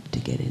them to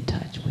get in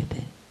touch with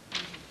it,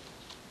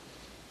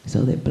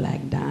 so that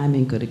Black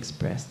Diamond could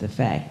express the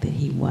fact that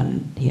he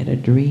had a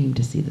dream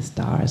to see the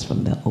stars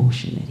from the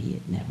ocean that he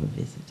had never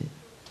visited.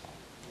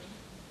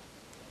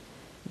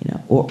 You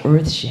know, or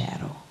Earth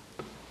Shadow,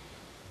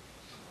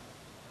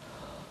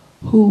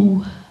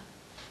 who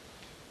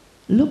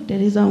looked at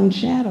his own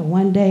shadow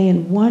one day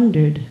and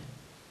wondered,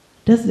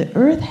 does the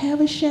earth have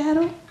a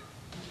shadow?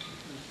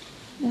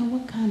 Now,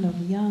 what kind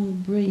of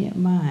young, brilliant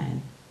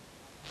mind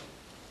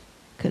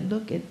could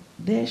look at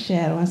their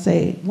shadow and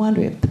say,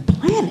 wonder if the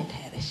planet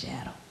had a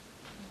shadow?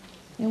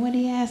 And when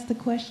he asked the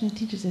question, the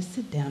teacher said,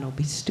 sit down, don't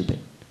be stupid.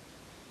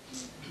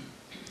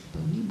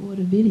 But we brought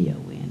a video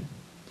in,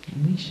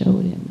 and we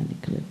showed him an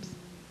eclipse.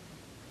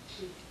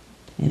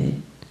 And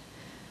it,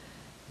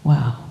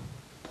 wow,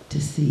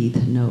 to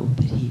know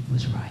that he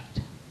was right.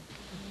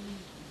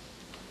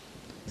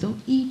 So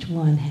each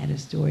one had a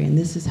story, and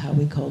this is how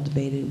we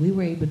cultivated. We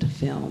were able to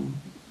film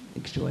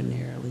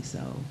extraordinarily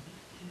so.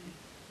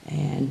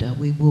 And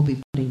we will be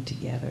putting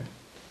together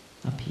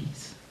a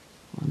piece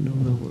on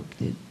all the work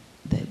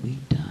that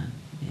we've done,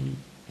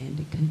 and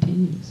it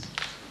continues.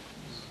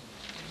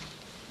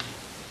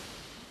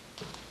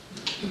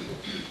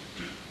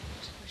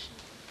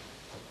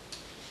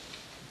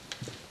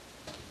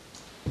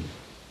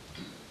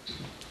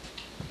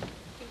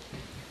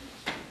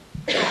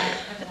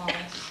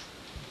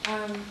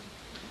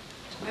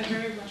 I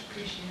very much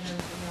appreciate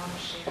everything you all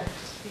shared.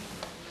 Thank you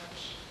very much.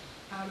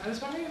 I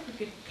was wondering if we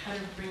could kind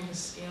of bring the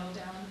scale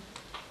down,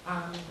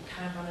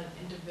 kind of on an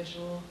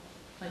individual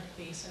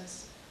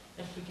basis,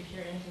 if we could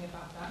hear anything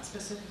about that.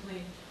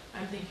 Specifically,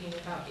 I'm thinking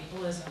about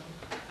ableism.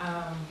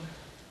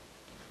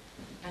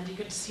 And you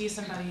could see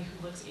somebody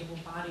who looks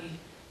able-bodied,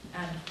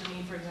 and for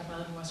me, for example, I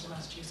live in Western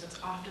Massachusetts,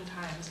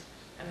 oftentimes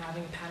I'm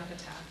having a panic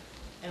attack,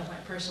 and a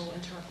white person will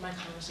interrupt my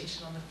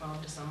conversation on the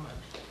phone to someone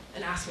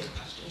and ask me a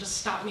question, just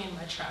stop me in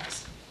my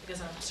tracks, because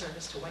I'm of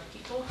service to white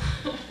people.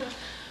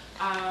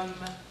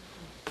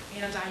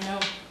 And I know,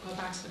 go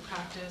back to the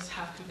practice,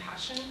 have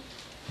compassion,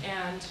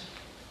 and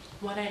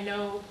what I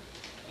know,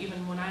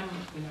 even when I'm,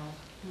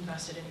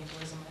 invested in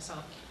ableism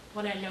myself,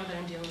 when I know that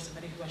I'm dealing with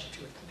somebody who I should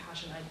treat with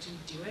compassion, I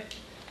do it.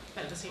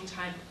 But at the same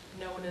time,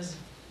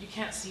 you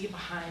can't see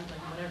behind like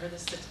whatever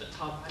this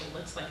 6-foot-tall body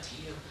looks like to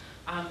you,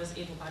 this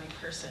able-bodied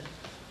person.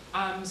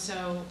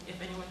 So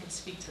if anyone could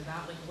speak to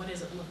that, like what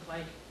does it look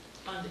like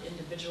on the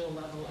individual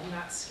level and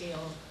that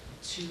scale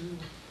to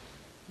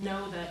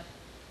know that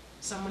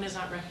someone is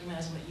not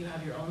recognizing that you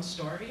have your own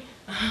story,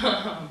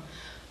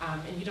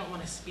 and you don't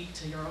want to speak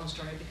to your own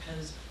story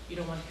because you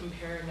don't want to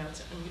compare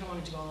notes and you don't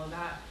want to do all of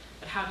that,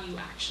 but how do you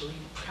actually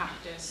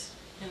practice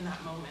in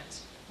that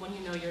moment when you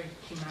know your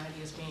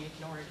humanity is being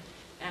ignored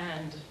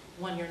and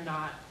when you're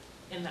not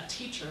in that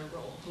teacher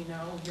role,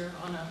 you're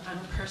I'm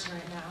a person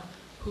right now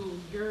who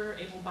you're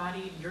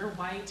able-bodied, you're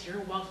white,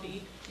 you're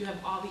wealthy, you have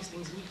all these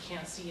things and you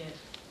can't see it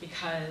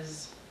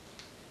because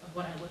of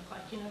what I look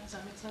like, does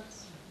that make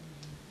sense?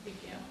 Thank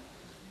you.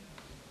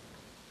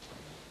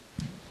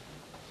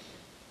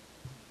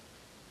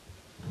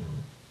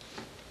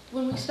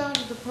 When we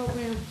started the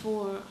program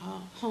for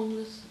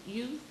homeless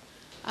youth,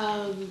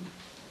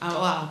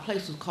 our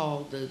place was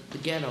called the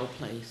Ghetto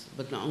Place,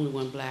 but the only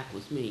one black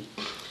was me.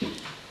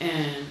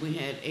 And we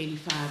had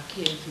 85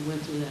 kids who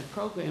went through that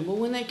program. But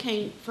when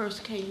they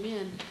first came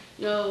in,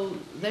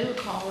 they would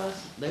call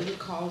us by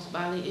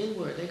the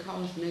N-word. They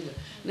call us nigger.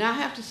 Now I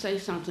have to say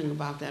something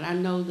about that. I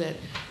know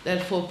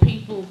that for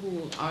people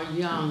who are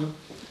young,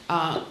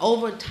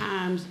 over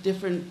time,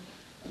 different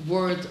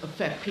words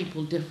affect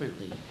people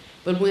differently.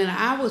 But when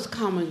I was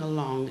coming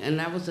along, and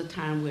that was a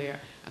time where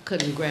I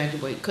couldn't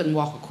graduate, couldn't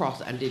walk across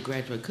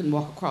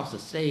the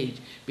stage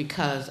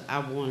because I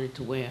wanted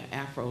to wear an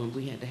afro and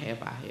we had to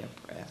have our hair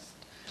pressed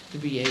to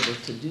be able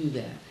to do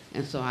that.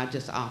 And so I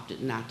just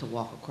opted not to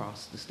walk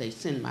across the stage,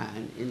 send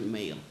mine in the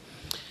mail.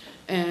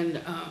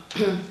 And,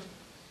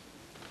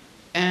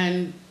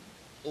 and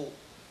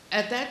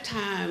at that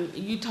time,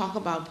 you talk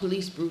about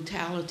police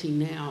brutality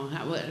now.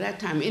 At that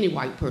time, any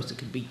white person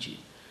could beat you.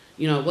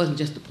 It wasn't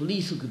just the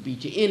police who could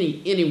beat you.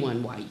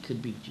 Anyone white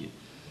could beat you.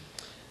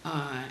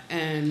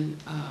 And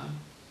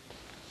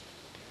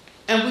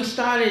we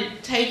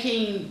started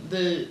taking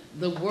the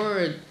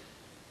word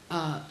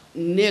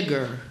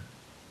nigger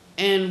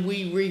and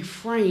we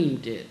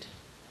reframed it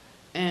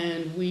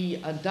and we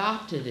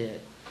adopted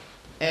it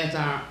as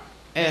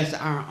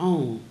our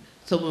own.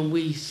 So when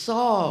we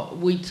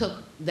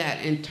took that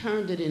and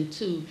turned it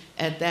into,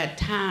 at that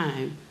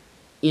time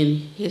in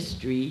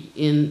history,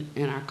 in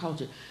our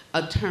culture,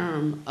 a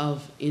term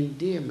of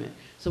endearment.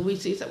 So we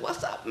say,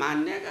 what's up, my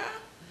nigga?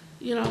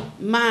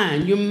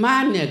 Mine, you're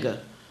my nigga.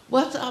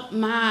 What's up,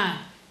 my?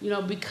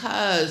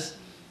 Because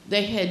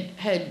they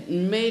had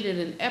made it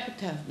an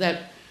epithet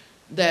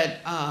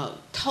that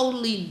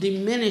totally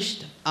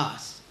diminished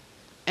us.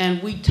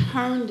 And we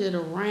turned it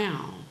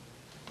around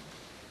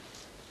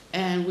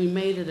and we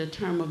made it a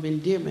term of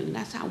endearment. And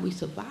that's how we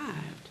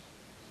survived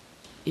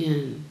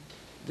in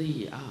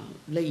the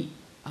late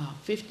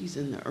 50s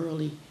and the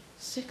early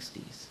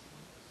 60s,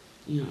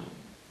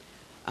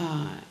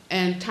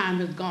 and time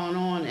has gone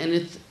on, and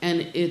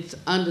it's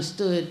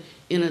understood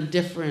in a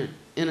different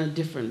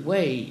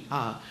way.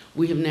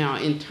 We have now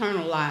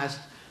internalized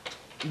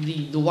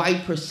the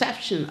white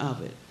perception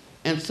of it,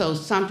 and so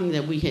something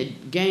that we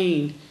had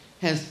gained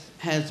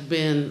has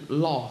been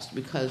lost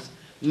because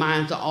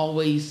minds are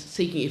always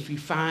seeking. If you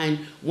find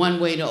one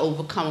way to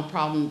overcome a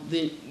problem,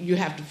 then you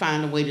have to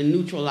find a way to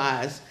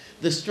neutralize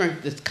the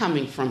strength that's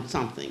coming from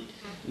something,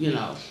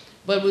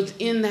 But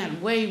within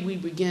that way, we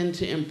began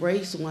to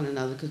embrace one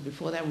another, because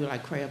before that, we were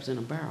like crabs in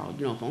a barrel.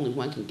 If only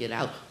one can get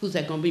out, who's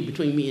that going to be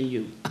between me and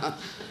you?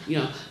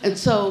 And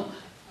so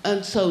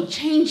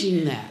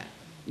changing that,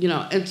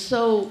 And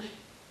so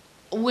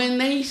when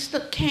they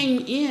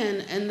came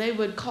in and they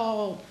would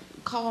call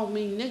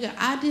me nigger,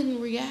 I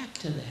didn't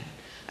react to that.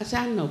 I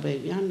said, I know,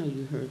 baby, I know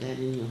you heard that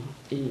in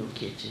your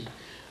kitchen.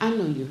 I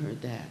know you heard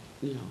that,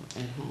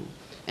 at home.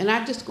 And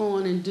I just go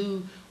on and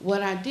do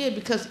what I did,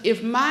 because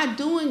if my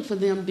doing for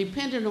them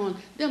depended on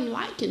them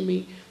liking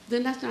me,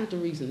 then that's not the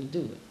reason to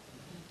do it,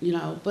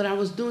 But I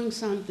was doing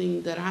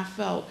something that I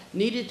felt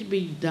needed to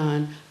be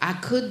done. I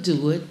could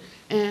do it,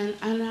 and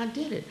I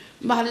did it.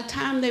 By the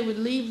time they would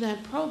leave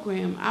that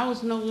program, I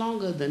was no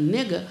longer the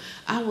nigger.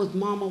 I was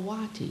Mama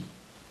Wati,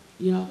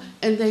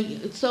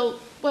 And so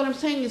what I'm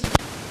saying is,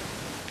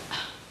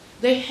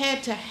 they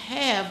had to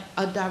have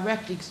a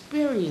direct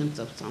experience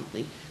of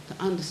something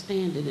to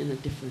understand it in a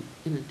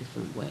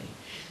different way.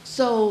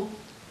 So,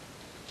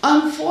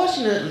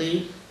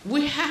 unfortunately,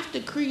 we have to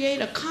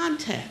create a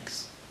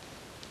context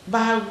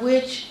by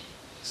which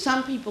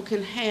some people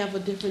can have a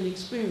different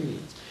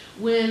experience.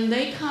 When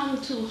they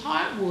come to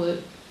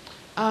Heartwood,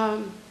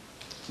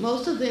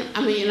 most of them,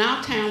 in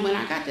our town, when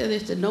I got there, they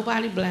said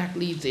nobody black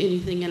leads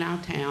anything in our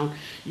town.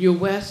 You're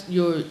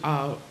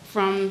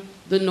from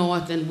the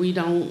north, and we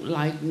don't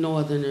like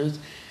northerners.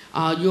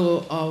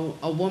 You're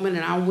a woman,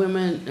 and our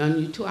women,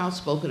 and you're too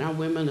outspoken. Our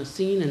women are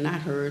seen and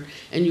not heard,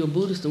 and you're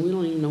Buddhist, and we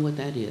don't even know what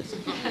that is.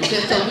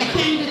 Said, so we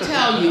came to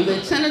tell you,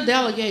 they sent a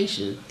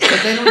delegation,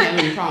 because they don't have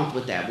any problems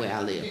with that where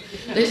I live.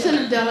 They sent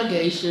a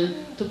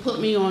delegation to put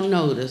me on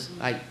notice,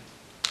 like,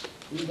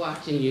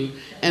 watching you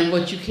and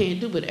what you can't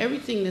do. But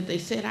everything that they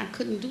said I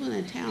couldn't do in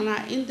that town,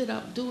 I ended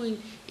up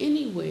doing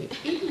anyway,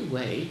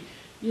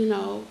 you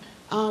know,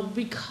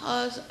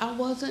 because I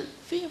wasn't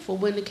fearful.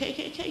 When the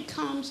KKK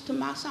comes to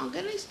my song,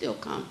 and they still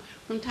come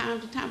from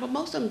time to time, but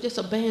most of them just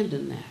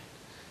abandon that.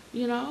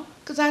 You know,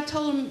 because I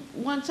told them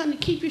one Sunday,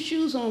 keep your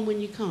shoes on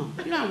when you come.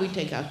 You know how we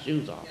take our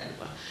shoes off.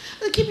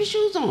 I said, keep your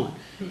shoes on.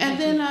 And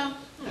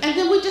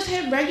then we just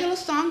had regular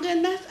song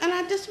and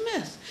I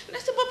dismissed. And I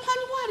said, but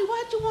Paniwadi,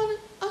 why'd you want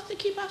us to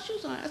keep our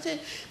shoes on? I said,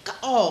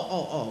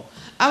 oh.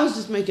 I was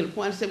just making a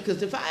point. I said,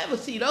 because if I ever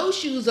see those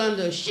shoes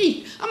under a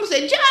sheet, I'm going to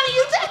say, Johnny,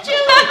 is that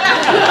you?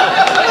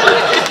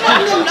 Just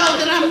letting them know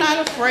that I'm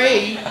not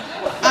afraid.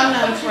 I'm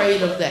not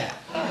afraid of that.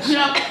 You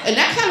know, and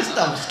that kind of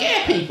stuff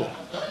scared people.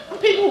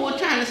 People were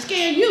trying to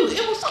scare you.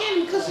 It was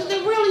scary because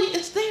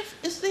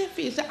it's their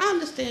fear. So I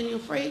understand you're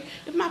afraid.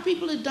 If my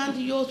people had done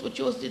to yours what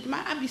yours did to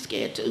mine, I'd be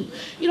scared too.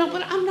 You know,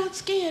 but I'm not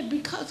scared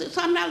because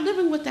I'm not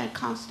living with that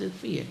constant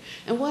fear.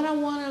 And what I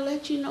want to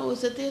let you know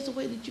is that there's a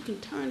way that you can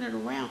turn it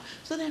around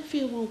so that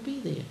fear won't be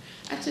there.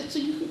 I said, so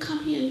you can come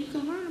here and you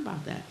can learn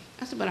about that.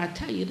 I said, but I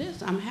tell you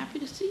this, I'm happy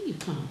to see you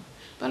come.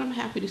 But I'm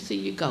happy to see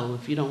you go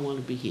if you don't want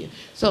to be here.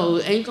 So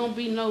it ain't going to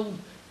be no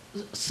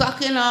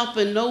sucking up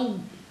and no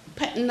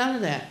petting, none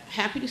of that.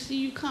 Happy to see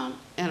you come,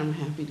 and I'm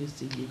happy to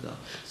see you go.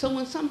 So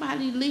when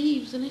somebody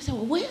leaves and they say,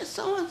 well, where's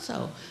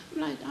so-and-so?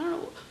 I'm like, I don't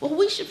know. Well,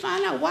 we should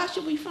find out. Why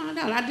should we find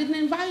out? I didn't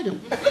invite them.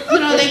 You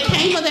know, they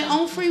came of their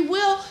own free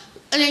will,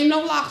 and there ain't no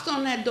locks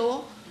on that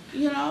door.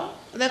 You know,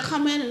 they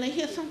come in and they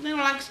hear something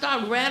like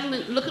start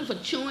rattling, looking for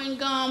chewing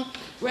gum,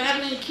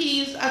 rattling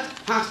keys. I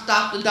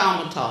stop the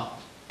Dharma talk.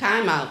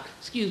 Time out.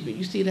 Excuse me.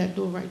 You see that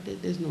door right there?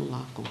 There's no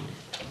lock on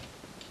it.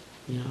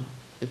 You know,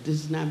 if this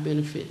is not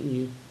benefiting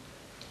you.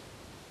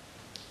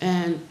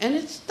 And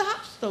it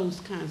stops those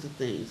kinds of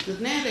things.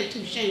 Because now they're too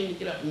ashamed to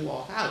get up and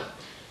walk out.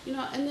 You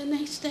know, and then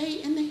they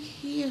stay and they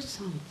hear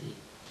something.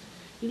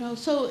 You know,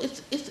 so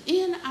it's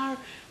in our,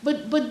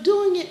 but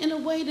doing it in a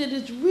way that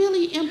is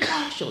really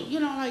impartial. You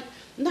know, like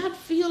not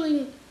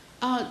feeling,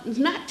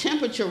 not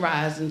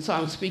temperaturizing. So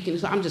I'm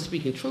just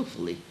speaking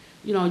truthfully.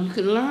 You know, you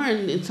can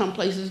learn in some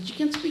places that you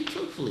can speak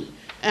truthfully.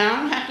 And I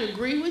don't have to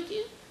agree with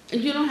you,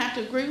 and you don't have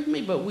to agree with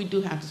me, but we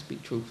do have to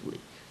speak truthfully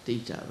to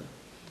each other.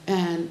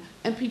 And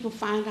people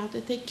find out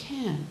that they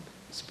can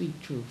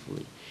speak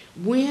truthfully.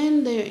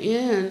 When they're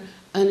in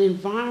an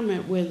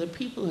environment where the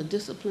people are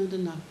disciplined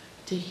enough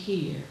to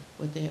hear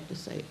what they have to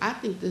say. I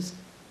think this,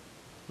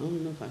 I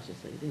don't know if I should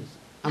say this.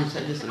 I'm going to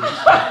say this in the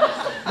next one.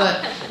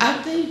 But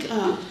I think,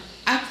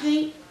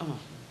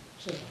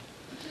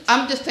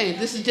 I'm just saying,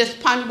 this is just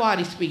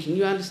Paniwadi speaking.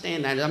 You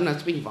understand that. I'm not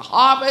speaking for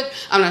Harvard.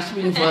 I'm not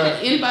speaking for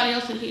anybody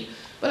else in here.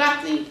 But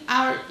I think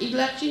our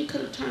election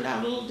could have turned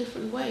out a little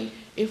different way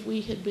if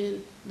we had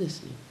been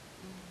listening.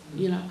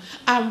 You know,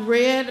 I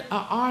read an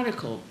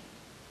article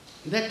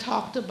that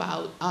talked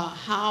about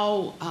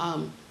how,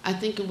 I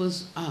think it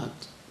was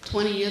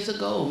 20 years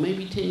ago, or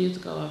maybe 10 years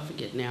ago, I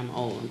forget now, I'm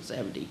old, I'm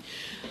 70,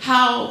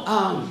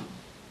 how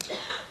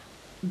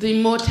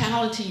the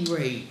mortality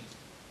rate,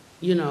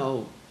 you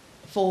know,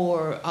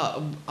 for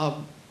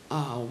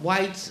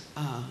whites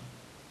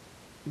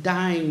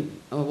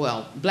dying,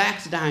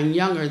 blacks dying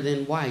younger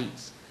than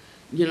whites,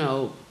 you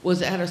know,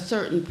 was at a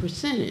certain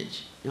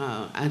percentage.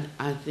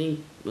 I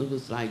think it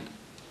was like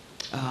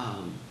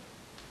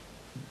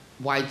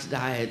whites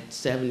die at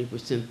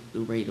 70% the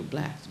rate of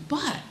blacks.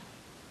 But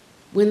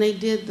when they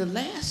did the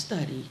last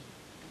study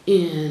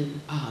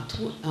in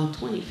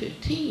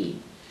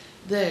 2015,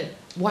 that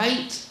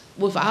whites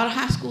without a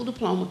high school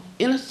diploma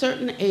in a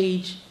certain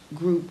age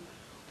group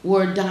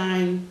were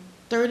dying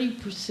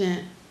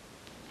 30%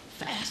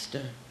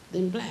 faster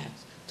than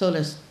blacks. So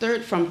that's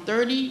from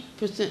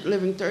 30%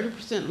 living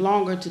 30%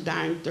 longer to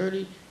dying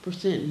 30%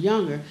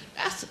 younger.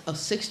 That's a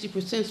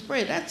 60%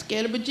 spread. That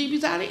scared the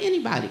bejeebies out of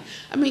anybody.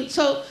 I mean,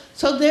 so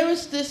there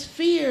is this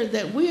fear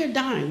that we're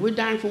dying. We're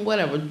dying from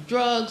whatever,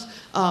 drugs,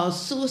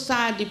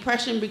 suicide,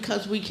 depression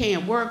because we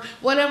can't work,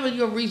 whatever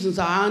your reasons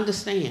are, I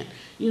understand.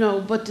 You know,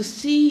 but to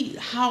see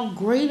how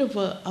great of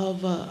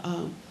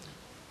a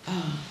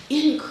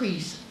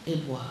increase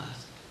it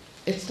was,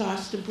 it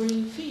starts to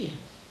bring fear.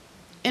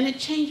 And it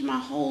changed my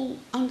whole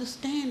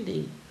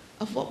understanding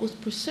of what was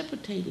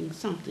precipitating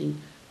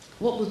something,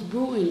 what was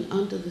brewing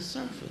under the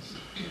surface.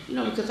 You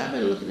know, because I've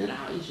been looking at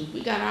our issues.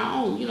 We got our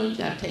own. You know, you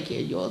got to take care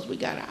of yours. We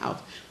got ours.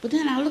 But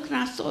then I looked and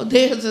I saw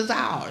theirs is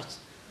ours.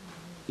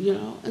 You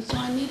know, and so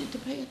I needed to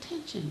pay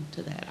attention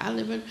to that. I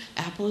live in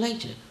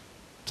Appalachia.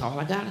 That's all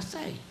I got to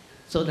say.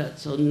 So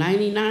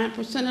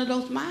 99% of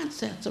those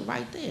mindsets are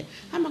right there.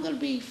 How am I going to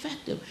be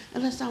effective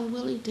unless I'm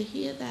willing to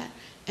hear that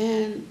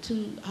and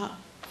to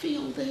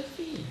feel their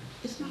fear?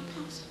 It's not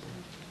possible.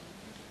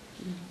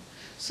 You know?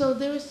 So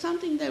there is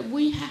something that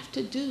we have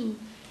to do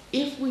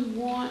if we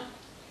want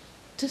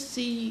to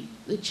see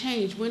the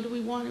change. When do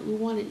we want it? We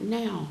want it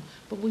now,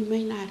 but we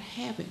may not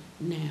have it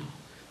now.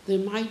 There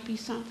might be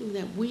something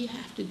that we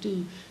have to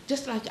do,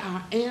 just like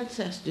our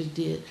ancestors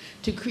did,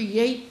 to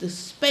create the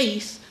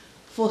space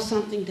for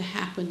something to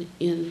happen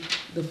in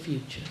the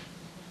future.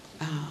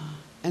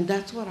 And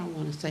that's what I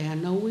want to say. I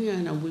know we're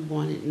in a we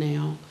want it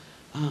now,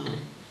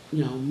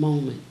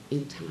 moment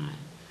in time.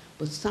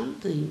 But some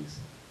things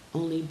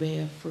only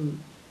bear fruit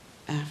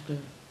after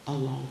a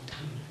long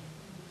time.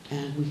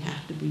 And we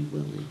have to be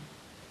willing,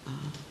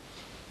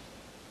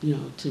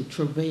 to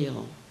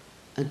travail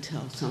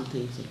until some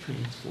things are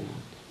transformed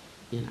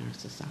in our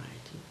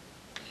society.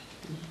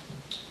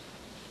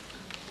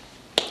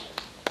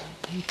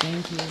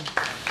 Thank you.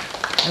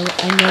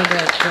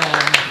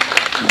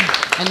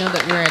 I know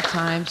that we're at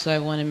time, so I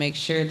want to make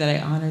sure that I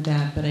honor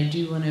that, but I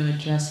do want to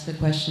address the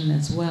question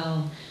as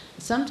well.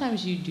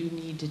 Sometimes you do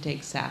need to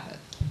take Sabbath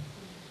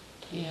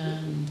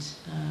and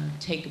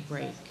take a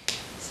break.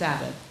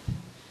 Sabbath.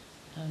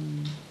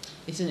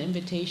 It's an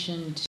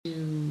invitation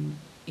to,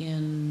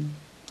 in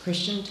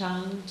Christian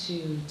tongue,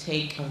 to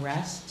take a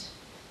rest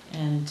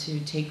and to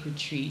take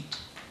retreat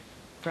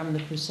from the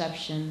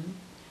perception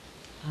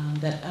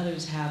that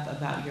others have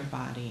about your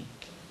body.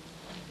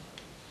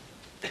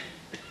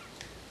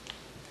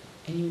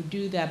 And you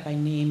do that by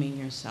naming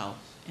yourself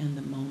in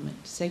the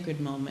moment, sacred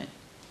moment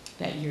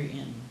that you're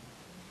in.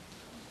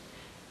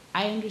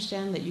 I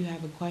understand that you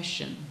have a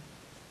question,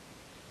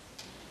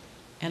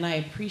 and I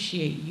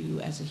appreciate you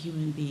as a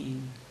human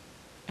being.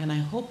 And I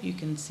hope you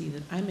can see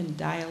that I'm in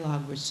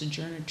dialogue with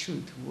Sojourner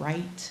Truth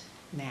right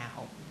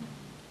now.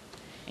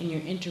 And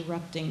you're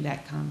interrupting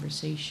that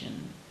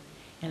conversation.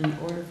 And in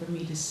order for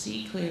me to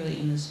see clearly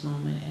in this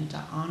moment and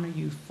to honor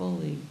you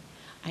fully,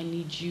 I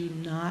need you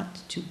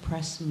not to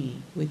press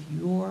me with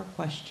your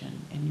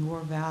question and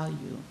your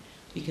value,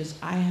 because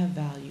I have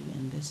value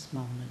in this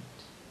moment.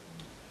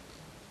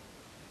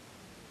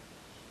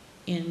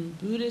 In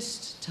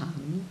Buddhist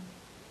tongue,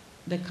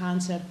 the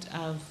concept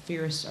of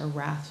fierce or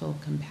wrathful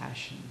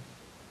compassion,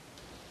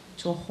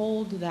 to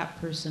hold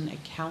that person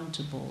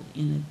accountable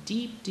in a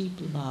deep, deep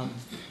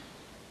love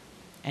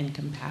and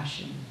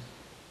compassion,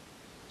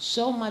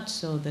 so much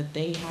so that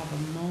they have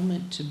a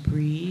moment to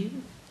breathe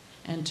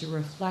and to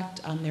reflect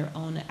on their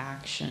own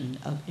action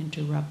of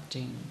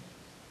interrupting.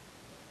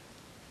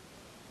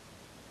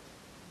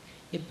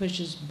 It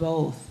pushes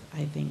both,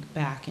 I think,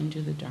 back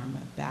into the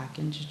Dharma, back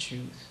into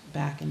truth,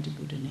 back into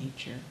Buddha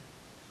nature.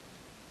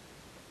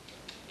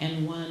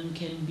 And one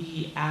can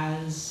be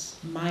as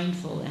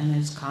mindful and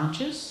as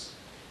conscious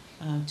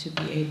to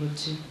be able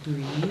to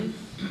breathe,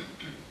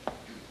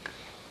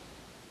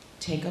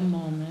 take a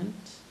moment,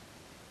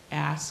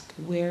 ask,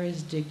 where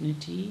is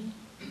dignity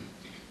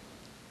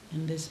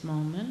in this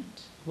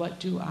moment? What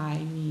do I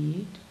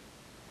need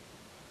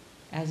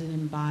as an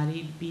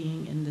embodied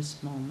being in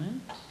this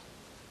moment?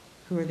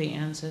 Who are the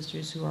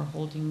ancestors who are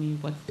holding me?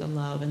 What's the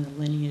love and the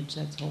lineage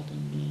that's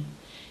holding me?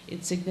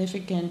 It's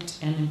significant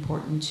and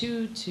important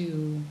too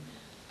to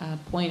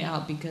point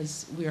out,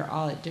 because we are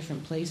all at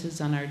different places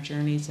on our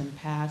journeys and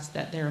paths,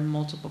 that there are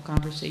multiple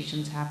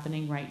conversations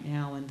happening right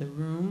now in the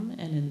room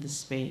and in the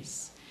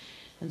space.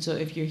 And so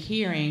if you're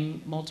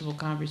hearing multiple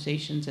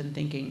conversations and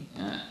thinking,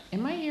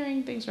 am I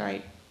hearing things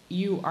right?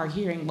 You are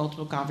hearing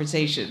multiple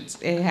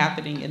conversations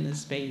happening in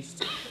this space.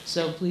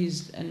 So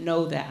please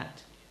know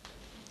that.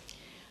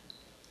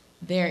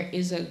 There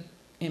is an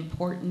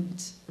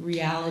important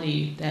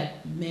reality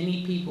that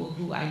many people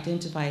who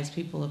identify as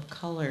people of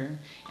color,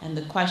 and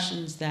the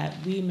questions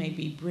that we may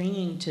be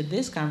bringing to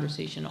this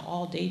conversation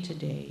all day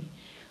today,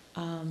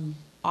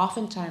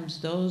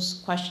 oftentimes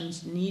those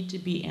questions need to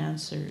be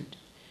answered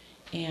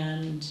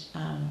and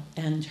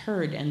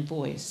heard and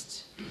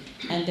voiced.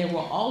 And there will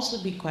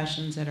also be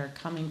questions that are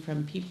coming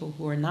from people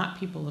who are not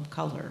people of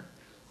color,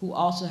 who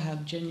also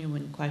have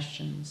genuine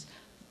questions.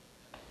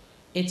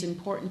 It's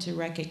important to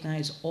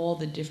recognize all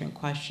the different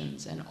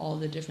questions and all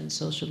the different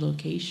social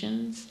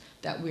locations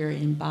that we're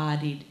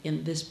embodied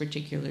in this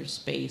particular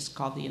space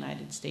called the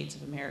United States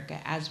of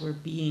America as we're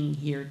being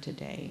here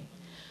today.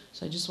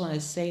 So I just want to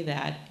say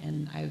that,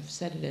 and I've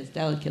said it as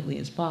delicately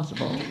as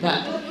possible,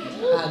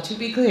 but to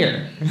be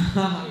clear,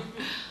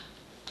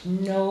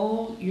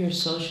 know your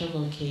social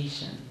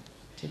location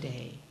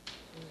today.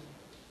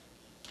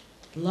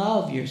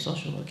 Love your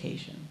social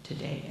location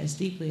today as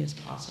deeply as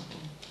possible.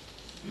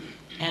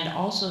 And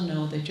also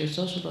know that your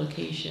social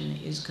location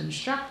is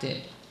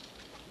constructed,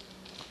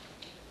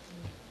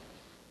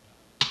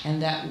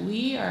 and that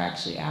we are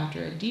actually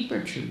after a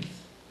deeper truth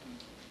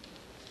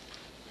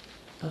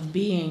of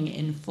being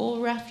in full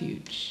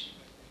refuge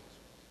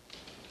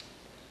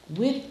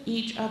with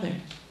each other.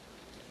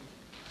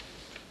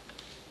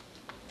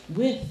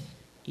 With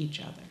each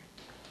other.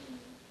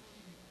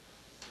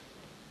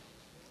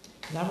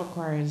 That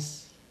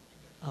requires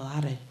a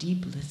lot of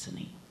deep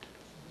listening.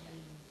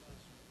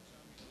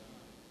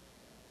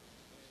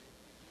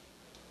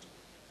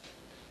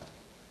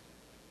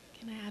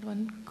 Can I add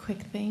one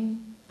quick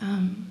thing?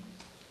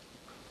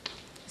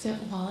 Is it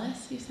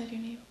Wallace, you said your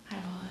name? Hi,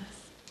 Wallace.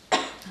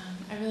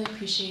 I really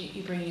appreciate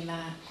you bringing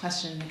that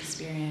question and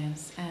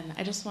experience, and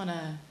I just want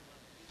to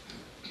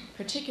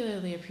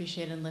particularly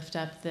appreciate and lift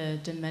up the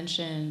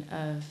dimension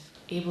of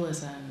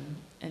ableism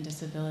and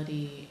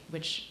disability,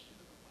 which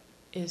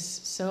is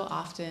so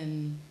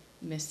often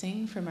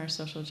missing from our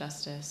social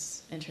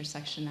justice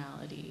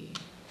intersectionality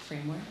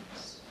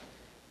frameworks.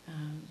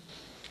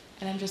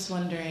 And I'm just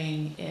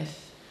wondering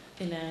if,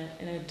 in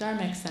a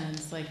dharmic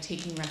sense, like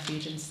taking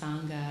refuge in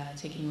Sangha,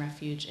 taking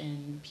refuge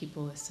in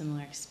people with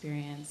similar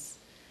experience,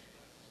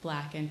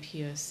 Black and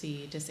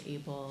POC,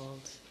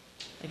 disabled,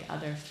 like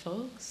other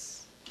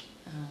folks,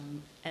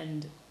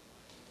 and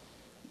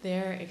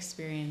their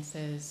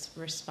experiences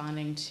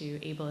responding to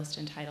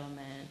ableist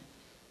entitlement,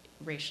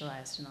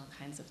 racialized in all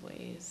kinds of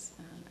ways.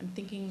 I'm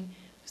thinking,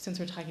 since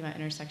we're talking about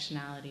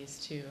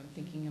intersectionalities too, I'm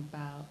thinking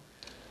about,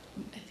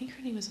 I think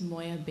her name was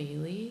Moya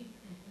Bailey,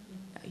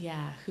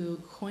 yeah, who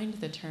coined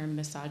the term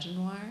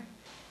misogynoir,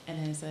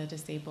 and is a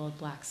disabled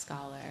Black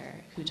scholar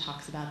who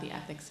talks about the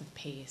ethics of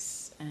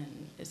pace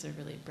and is a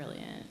really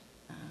brilliant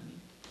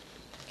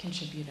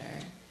contributor.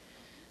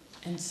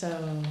 And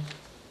so,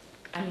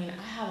 I mean,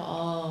 I have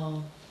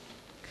all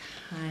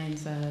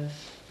kinds of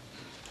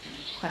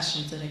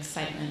questions of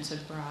excitement to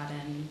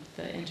broaden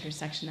the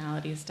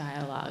intersectionalities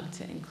dialogue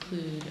to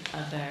include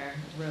other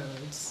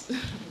roads,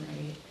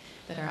 right,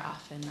 that are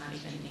often not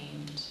even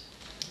named.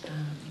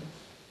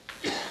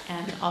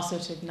 And also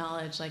to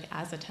acknowledge, like,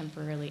 as a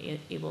temporarily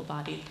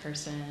able-bodied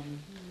person,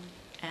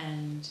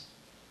 and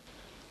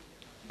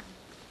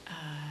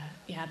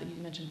yeah, that you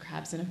mentioned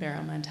crabs in a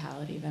barrel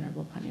mentality,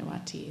 Venerable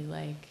Panyawati,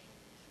 like,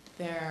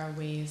 there are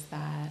ways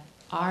that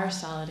our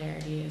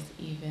solidarity is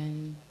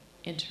even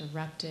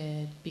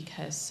interrupted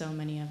because so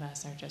many of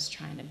us are just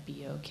trying to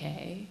be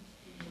okay.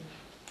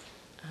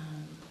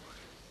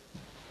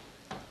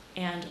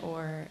 And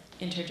or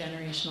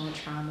intergenerational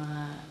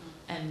trauma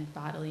and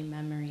bodily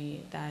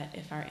memory that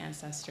if our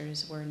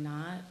ancestors were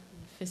not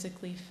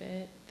physically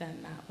fit,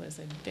 then that was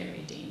a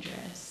very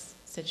dangerous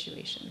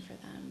situation for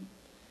them.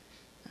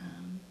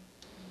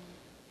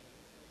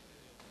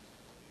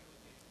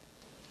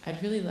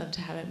 I'd really love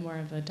to have it more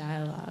of a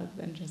dialogue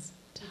than just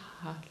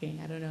talking.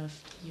 I don't know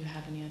if you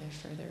have any other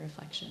further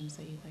reflections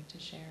that you'd like to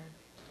share.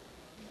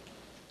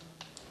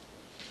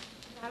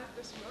 Not at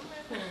this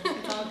moment. Cool.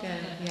 It's all good.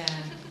 Yeah.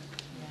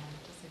 Yeah.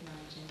 Just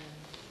acknowledging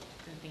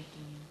and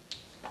thanking you.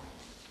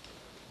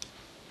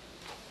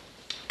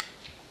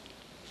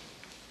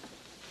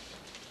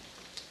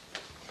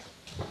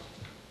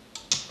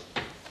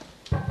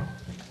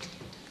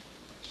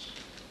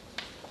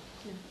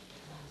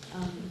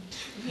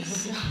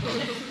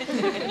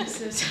 I'm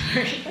so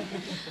sorry.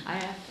 I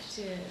have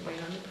to wait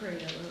on the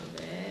parade a little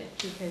bit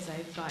because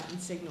I've gotten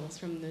signals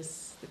from the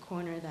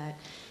corner that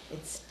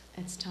it's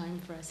time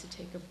for us to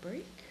take a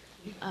break.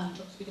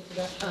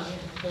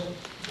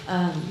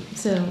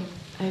 So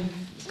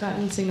I've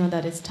gotten signal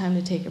that it's time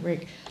to take a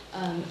break.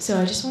 So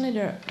I just wanted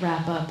to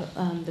wrap up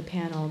the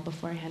panel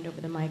before I hand over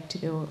the mic to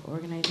the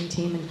organizing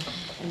team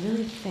and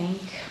really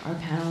thank our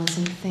panelists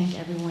and thank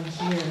everyone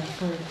here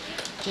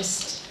for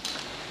just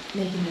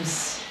making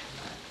this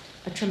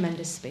a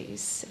tremendous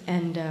space.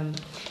 And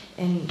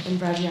in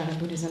Vajrayana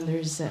Buddhism,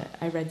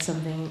 I read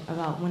something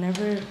about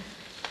whenever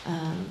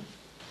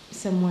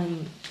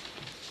someone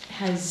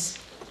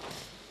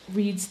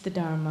reads the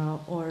Dharma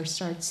or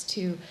starts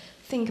to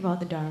think about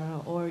the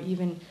Dharma or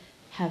even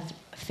have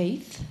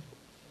faith,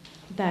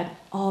 that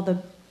all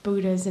the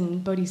Buddhas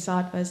and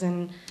Bodhisattvas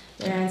and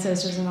their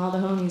ancestors and all the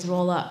homies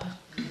roll up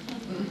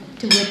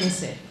to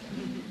witness it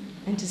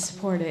and to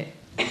support it.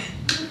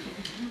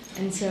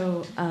 And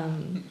so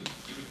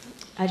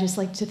I just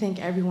like to thank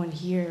everyone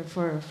here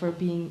for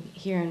being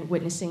here and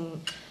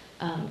witnessing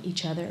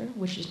each other,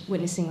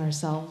 witnessing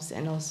ourselves,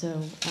 and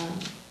also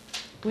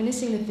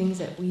witnessing the things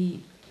that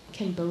we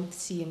can both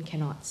see and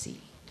cannot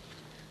see,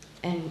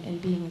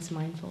 and being as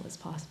mindful as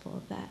possible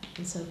of that.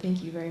 And so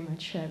thank you very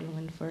much,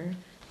 everyone, for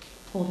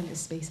holding this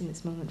space in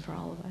this moment for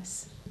all of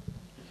us.